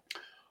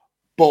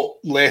 But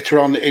later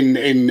on in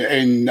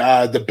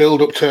the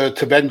build-up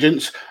to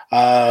Vengeance,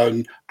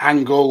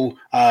 Angle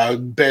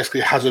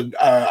basically has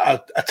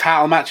a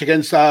title match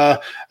against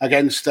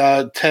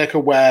Taker,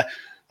 where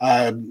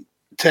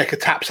Taker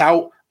taps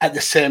out at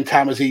the same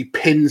time as he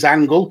pins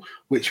Angle,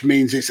 which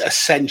means it's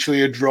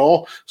essentially a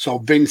draw. So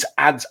Vince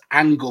adds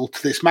Angle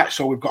to this match.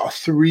 So we've got a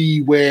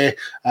 3-way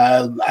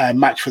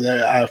match for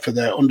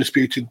the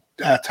undisputed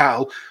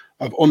title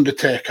of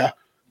Undertaker,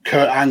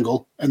 Kurt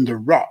Angle, and The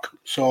Rock.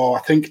 So I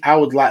think I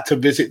would like to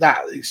visit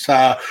that. It's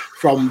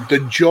from the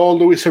Joe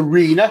Louis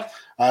Arena,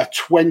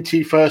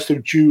 21st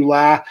of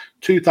July,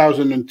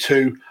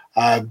 2002.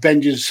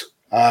 Vengeance,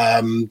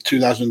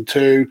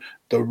 2002.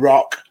 The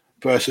Rock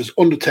versus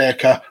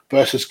Undertaker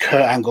versus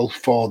Kurt Angle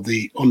for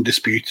the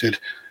undisputed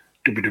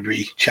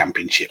WWE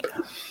Championship.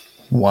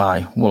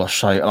 Wow, what a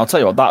show. And I'll tell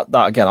you what,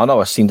 that again, I know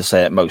I seem to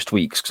say it most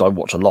weeks because I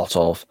watch a lot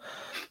of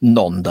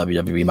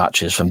non-WWE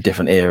matches from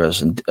different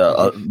eras and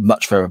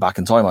much further back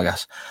in time, I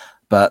guess.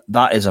 But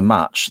that is a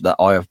match that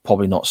I have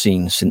probably not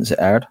seen since it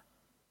aired.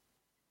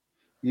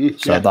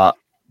 So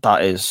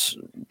that is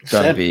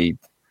going to be...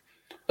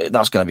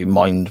 That's going to be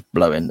mind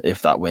blowing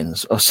if that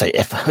wins. I'll say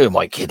if. Who am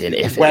I kidding?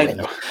 If it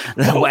wins,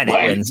 when it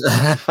wins.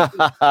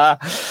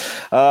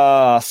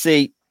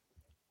 See,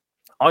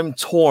 I'm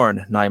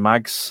torn now,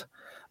 Mags.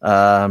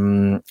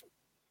 I'm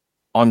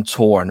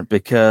torn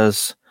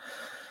because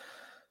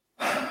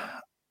I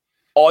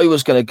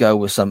was going to go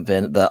with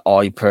something that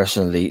I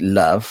personally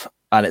love,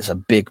 and it's a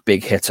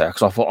big hitter.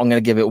 Because I thought I'm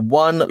going to give it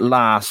one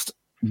last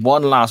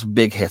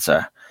big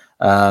hitter.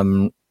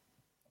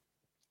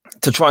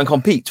 To try and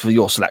compete for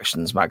your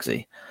selections,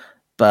 Magsy.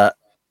 But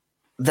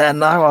then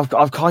now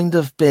I've kind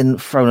of been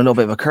thrown a little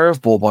bit of a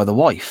curveball by the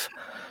wife.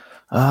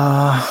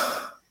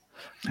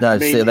 No,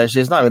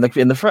 there's no in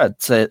the thread.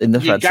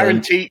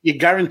 You're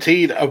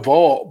guaranteed a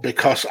vote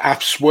because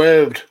I've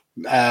swerved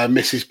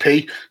Mrs.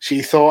 P.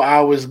 She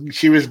thought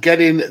she was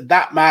getting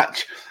that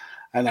match,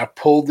 and I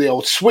pulled the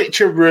old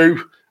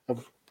switcheroo.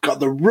 I've got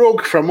the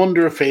rug from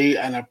under her feet,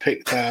 and I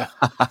picked a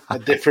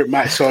different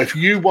match. So if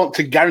you want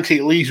to guarantee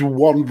at least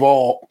one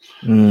vote,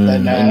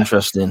 then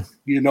interesting.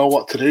 You know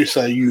what to do.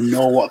 So you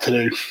know what to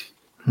do.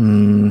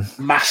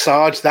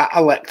 Massage that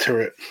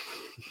electorate.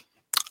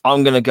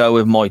 I'm going to go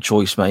with my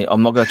choice, mate.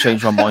 I'm not going to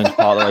change my mind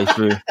part of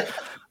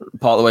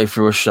the way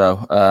through a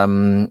show.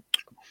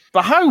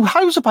 But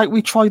how's about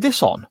we try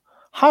this on?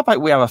 How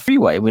about we have a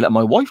three-way and we let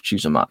my wife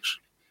choose a match?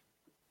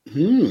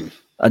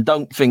 I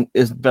don't think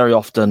it's very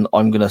often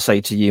I'm going to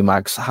say to you,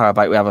 Mags, how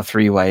about we have a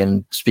three-way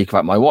and speak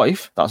about my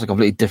wife? That's a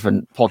completely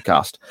different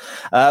podcast.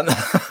 But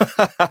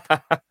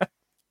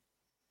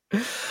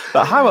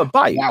how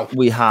about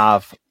we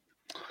have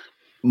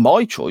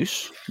my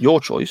choice, your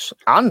choice,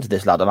 and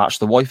this ladder match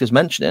the wife is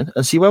mentioning,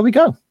 and see where we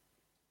go.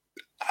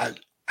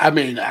 I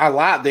mean, I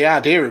like the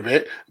idea of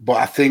it, but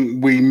I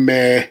think we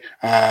may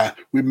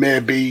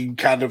be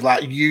kind of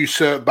like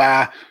usurped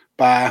by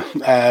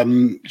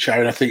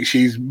Sharon. I think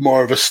she's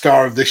more of a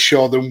star of this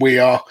show than we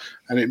are,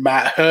 and it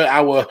might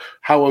hurt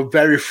our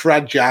very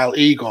fragile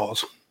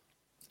egos.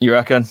 You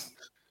reckon?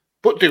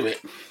 But do it.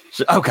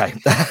 Okay.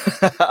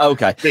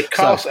 Okay.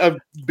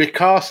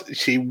 Because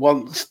she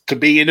wants to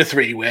be in a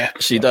three-way.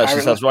 She does.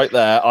 Apparently. She says right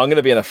there, I'm going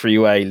to be in a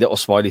three-way, little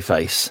smiley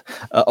face.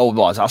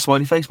 What, is that a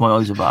smiley face? My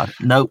eyes are bad.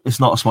 No, it's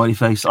not a smiley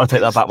face. I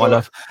take that back, my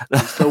love.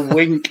 It's the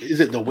wink. Is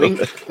it the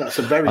wink? That's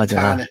a very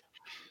tiny.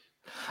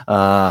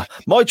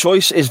 My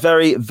choice is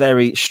very,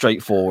 very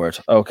straightforward,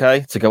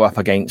 okay? To go up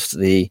against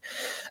the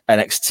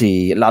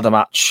NXT ladder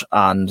match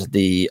and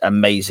the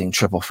amazing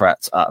triple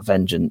threat at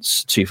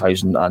Vengeance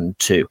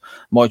 2002.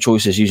 My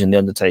choice is using The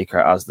Undertaker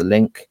as the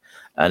link,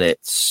 and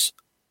it's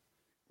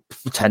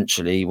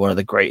potentially one of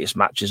the greatest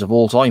matches of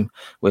all time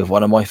with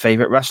one of my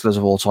favorite wrestlers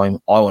of all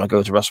time. I want to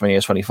go to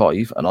WrestleMania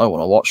 25 and I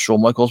want to watch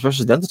Shawn Michaels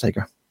versus The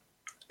Undertaker.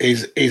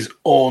 Is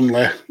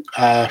only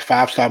a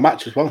 5-star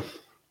match as well.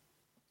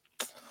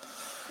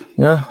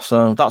 Yeah,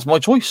 so that's my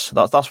choice.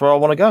 That's where I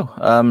want to go.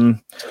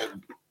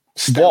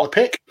 Stellar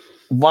pick.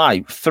 Wow,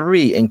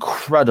 3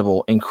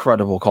 incredible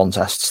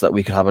contests that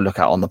we could have a look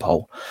at on the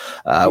poll.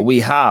 We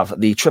have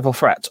the triple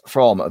threat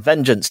from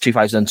Vengeance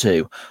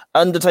 2002,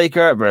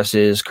 Undertaker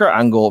versus Kurt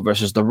Angle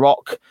versus The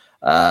Rock,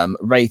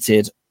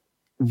 rated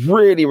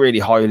really, really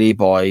highly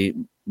by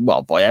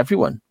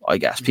everyone, I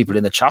guess. People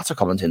in the chat are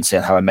commenting,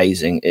 saying how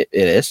amazing it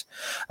is.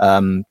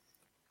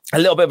 A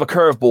little bit of a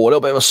curveball, a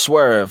little bit of a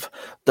swerve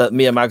that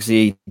me and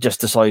Magsy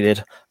just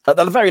decided at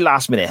the very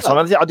last minute.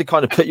 I did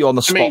kind of put you on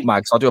the spot,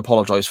 Mags. I do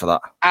apologise for that.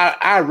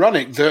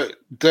 Ironic that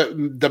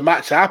the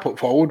match I put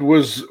forward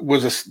was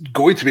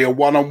going to be a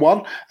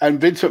one-on-one, and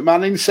Vince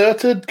McMahon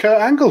inserted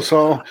Kurt Angle.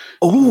 So,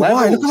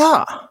 wow, look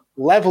at that.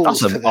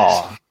 Levels to this.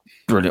 Oh,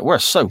 brilliant. We're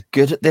so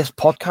good at this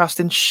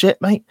podcasting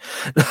shit, mate.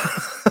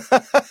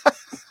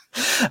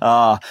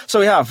 So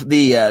we have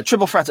the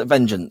triple threat at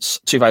Vengeance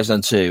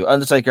 2002,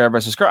 Undertaker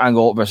versus Kurt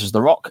Angle versus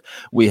The Rock.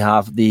 We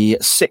have the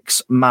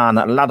 6-man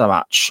ladder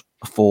match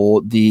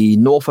for the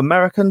North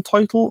American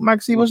title,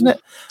 Magsy, wasn't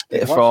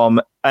it?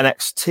 From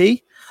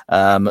NXT.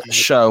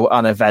 Show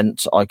and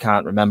event, I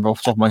can't remember off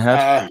the top of my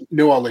head.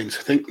 New Orleans,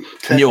 I think.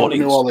 New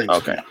Orleans.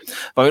 Okay.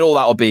 I mean, all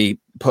that will be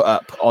put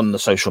up on the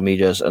social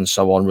medias and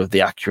so on with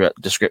the accurate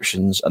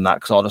descriptions and that,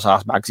 because I'll just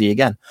ask Magsy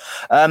again.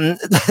 And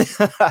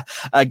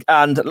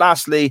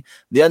lastly,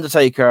 The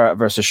Undertaker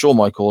versus Shawn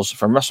Michaels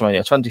from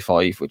WrestleMania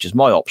 25, which is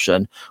my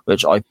option,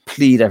 which I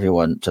plead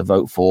everyone to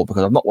vote for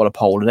because I've not won a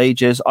poll in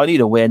ages. I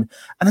need a win,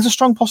 and there's a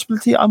strong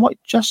possibility I might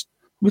just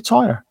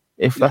retire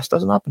if this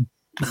doesn't happen.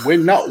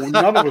 None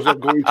of us are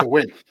going to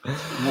win.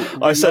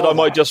 I said I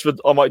might just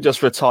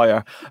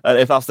retire, and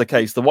if that's the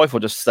case, the wife will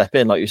just step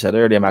in, like you said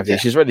earlier, Maggie. Yeah.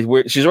 She's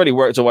already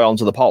worked her way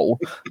onto the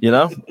pole, you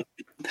know.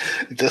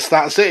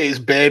 That's it. It's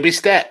baby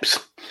steps.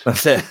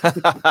 That's it.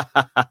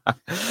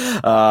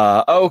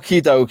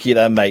 Okie dokie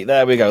then, mate.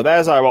 There we go.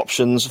 There's our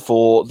options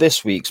for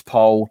this week's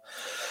poll.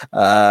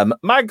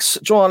 Mags,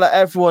 do you want to let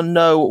everyone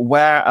know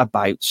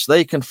whereabouts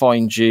they can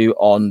find you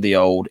on the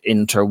old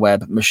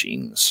interweb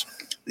machines?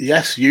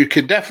 Yes, you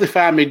can definitely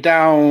find me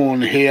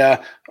down here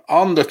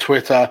on the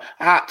Twitter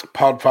at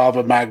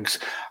PodfatherMags.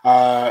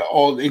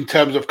 In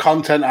terms of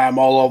content, I'm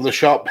all over the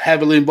shop,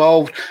 heavily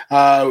involved here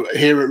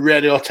at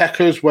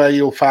Radiotekers, where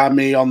you'll find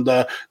me on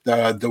the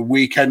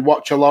weekend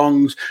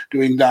watch-alongs,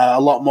 doing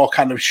a lot more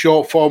kind of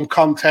short-form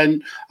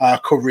content,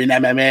 covering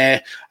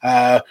MMA.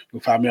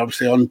 You'll find me,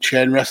 obviously, on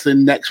Chain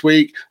Wrestling next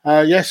week.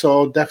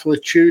 So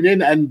definitely tune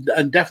in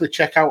and definitely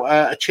check out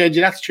A Change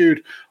in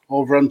Attitude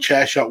over on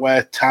Chairshot,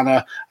 where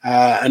Tanner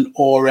and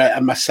Ora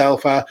and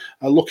myself are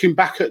looking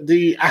back at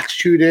the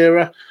Attitude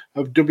Era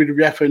of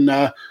WWF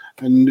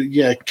And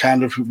yeah,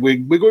 kind of, we're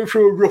going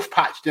through a rough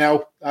patch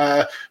now.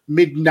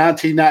 Mid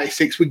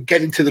 1996, we're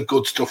getting to the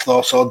good stuff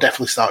though, so I'll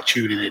definitely start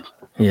tuning in.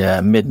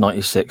 Yeah, mid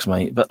 96,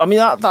 mate. But I mean,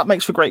 that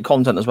makes for great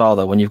content as well,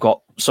 though, when you've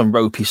got some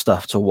ropey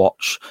stuff to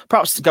watch.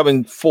 Perhaps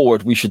going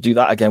forward, we should do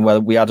that again, where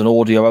we had an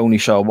audio only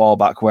show a while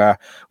back where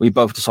we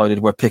both decided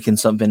we're picking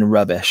something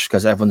rubbish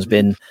because everyone's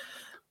been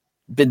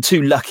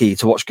too lucky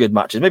to watch good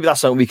matches. Maybe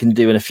that's something we can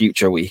do in a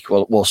future week.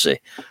 We'll see.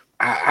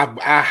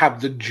 I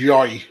have the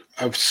joy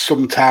of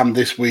sometime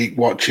this week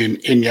watching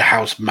In Your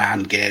House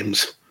Mind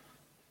Games.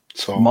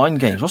 So Mind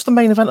Games. What's the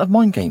main event of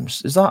Mind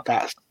Games? Is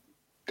that's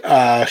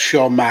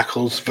Shawn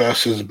Michaels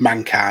versus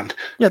Mankind?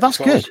 Yeah, that's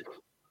good.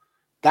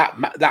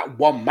 That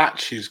one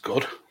match is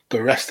good.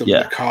 The rest of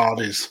the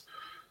card is.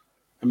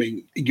 I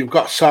mean, you've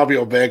got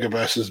Savio Vega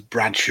versus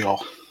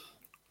Bradshaw.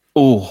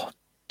 Oh,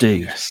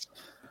 dude. Yes.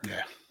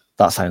 Yeah.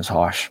 That sounds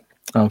harsh.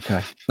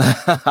 Okay.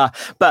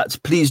 But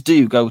please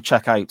do go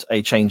check out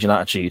A Change in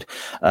Attitude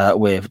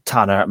with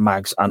Tanner,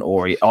 Mags, and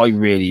Ori. I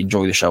really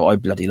enjoy the show. I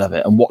bloody love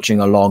it. And watching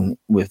along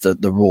with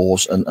the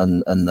Raws and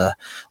the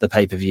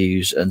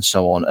pay-per-views and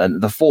so on.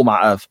 And the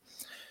format of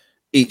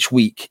each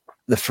week,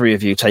 the three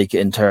of you take it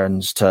in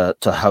turns to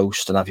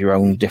host and have your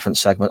own different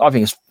segment. I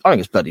think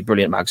it's bloody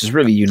brilliant, Mags. It's a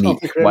really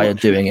unique way of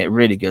doing it.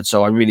 Really good.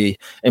 So I really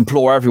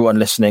implore everyone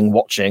listening,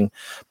 watching,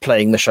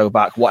 playing the show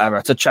back,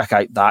 whatever, to check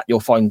out that. You'll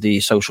find the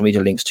social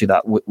media links to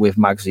that with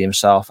Magsy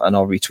himself, and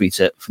I'll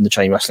retweet it from the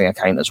Chain Wrestling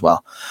account as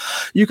well.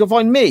 You can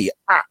find me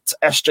at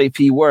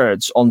SJP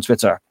Words on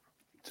Twitter.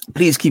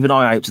 Please keep an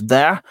eye out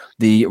there.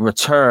 The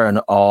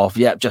return of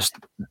just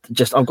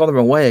I've gone the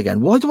wrong way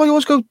again. Why do I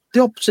always go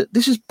the opposite?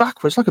 This is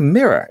backwards, like a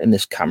mirror in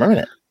this camera,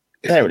 isn't it?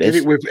 There it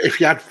is. If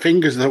you had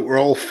fingers that were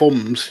all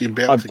thumbs, you'd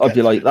be able to. I'd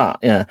be like that,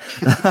 yeah.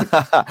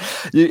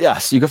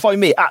 Yes, you can find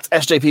me at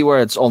SJP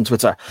Words on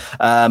Twitter.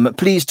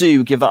 Please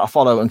do give that a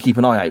follow and keep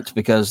an eye out,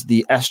 because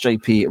the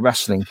SJP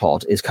Wrestling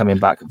Pod is coming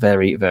back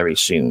very, very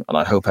soon, and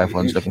I hope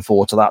everyone's looking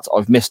forward to that.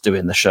 I've missed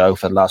doing the show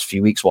for the last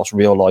few weeks whilst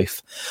real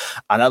life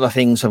and other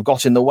things have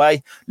got in the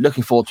way.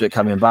 Looking forward to it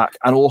coming back.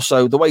 And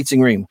also The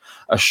Waiting Room,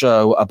 a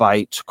show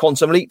about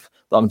Quantum Leap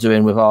that I'm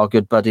doing with our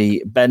good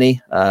buddy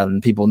Benny.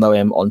 People know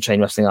him on Chain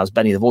Wrestling as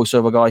Benny the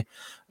voiceover guy.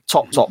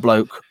 Top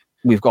bloke.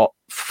 We've got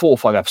 4 or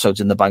 5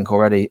 episodes in the bank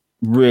already.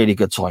 Really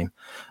good time.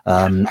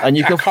 And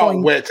you can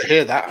can't wait to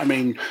hear that. I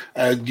mean,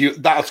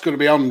 that's going to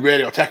be on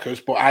Radio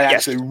Techers, but I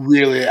actually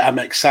really am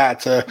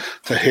excited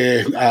to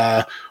hear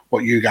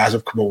what you guys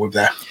have come up with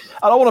there.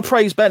 And I want to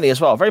praise Benny as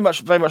well, very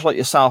much like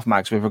yourself,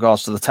 Max, with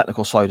regards to the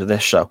technical side of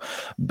this show.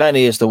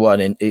 Benny is the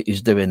one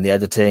who's doing the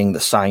editing, the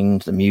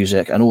sound, the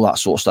music, and all that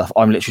sort of stuff.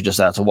 I'm literally just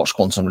there to watch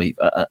Quantum Leap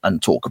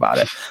and talk about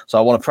it. So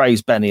I want to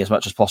praise Benny as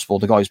much as possible.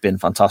 The guy's been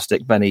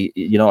fantastic. Benny,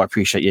 I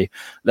appreciate you.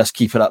 Let's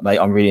keep it up, mate.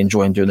 I'm really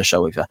enjoying doing the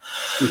show with you.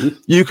 Mm-hmm.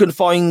 You can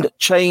find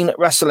Chain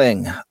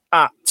Wrestling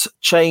at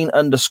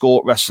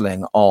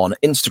chain_wrestling on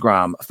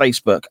Instagram,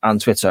 Facebook, and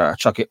Twitter.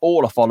 Chuck it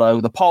all a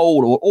follow. The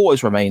poll will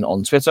always remain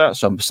on Twitter,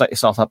 so set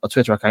yourself up a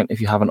Twitter account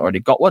if you haven't already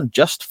got one,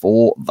 just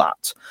for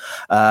that.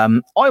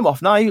 I'm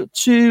off now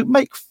to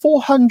make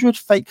 400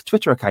 fake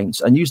Twitter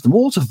accounts and use them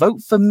all to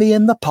vote for me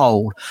in the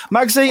poll.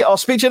 Magsy, I'll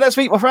speak to you next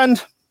week, my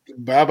friend.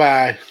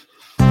 Bye-bye.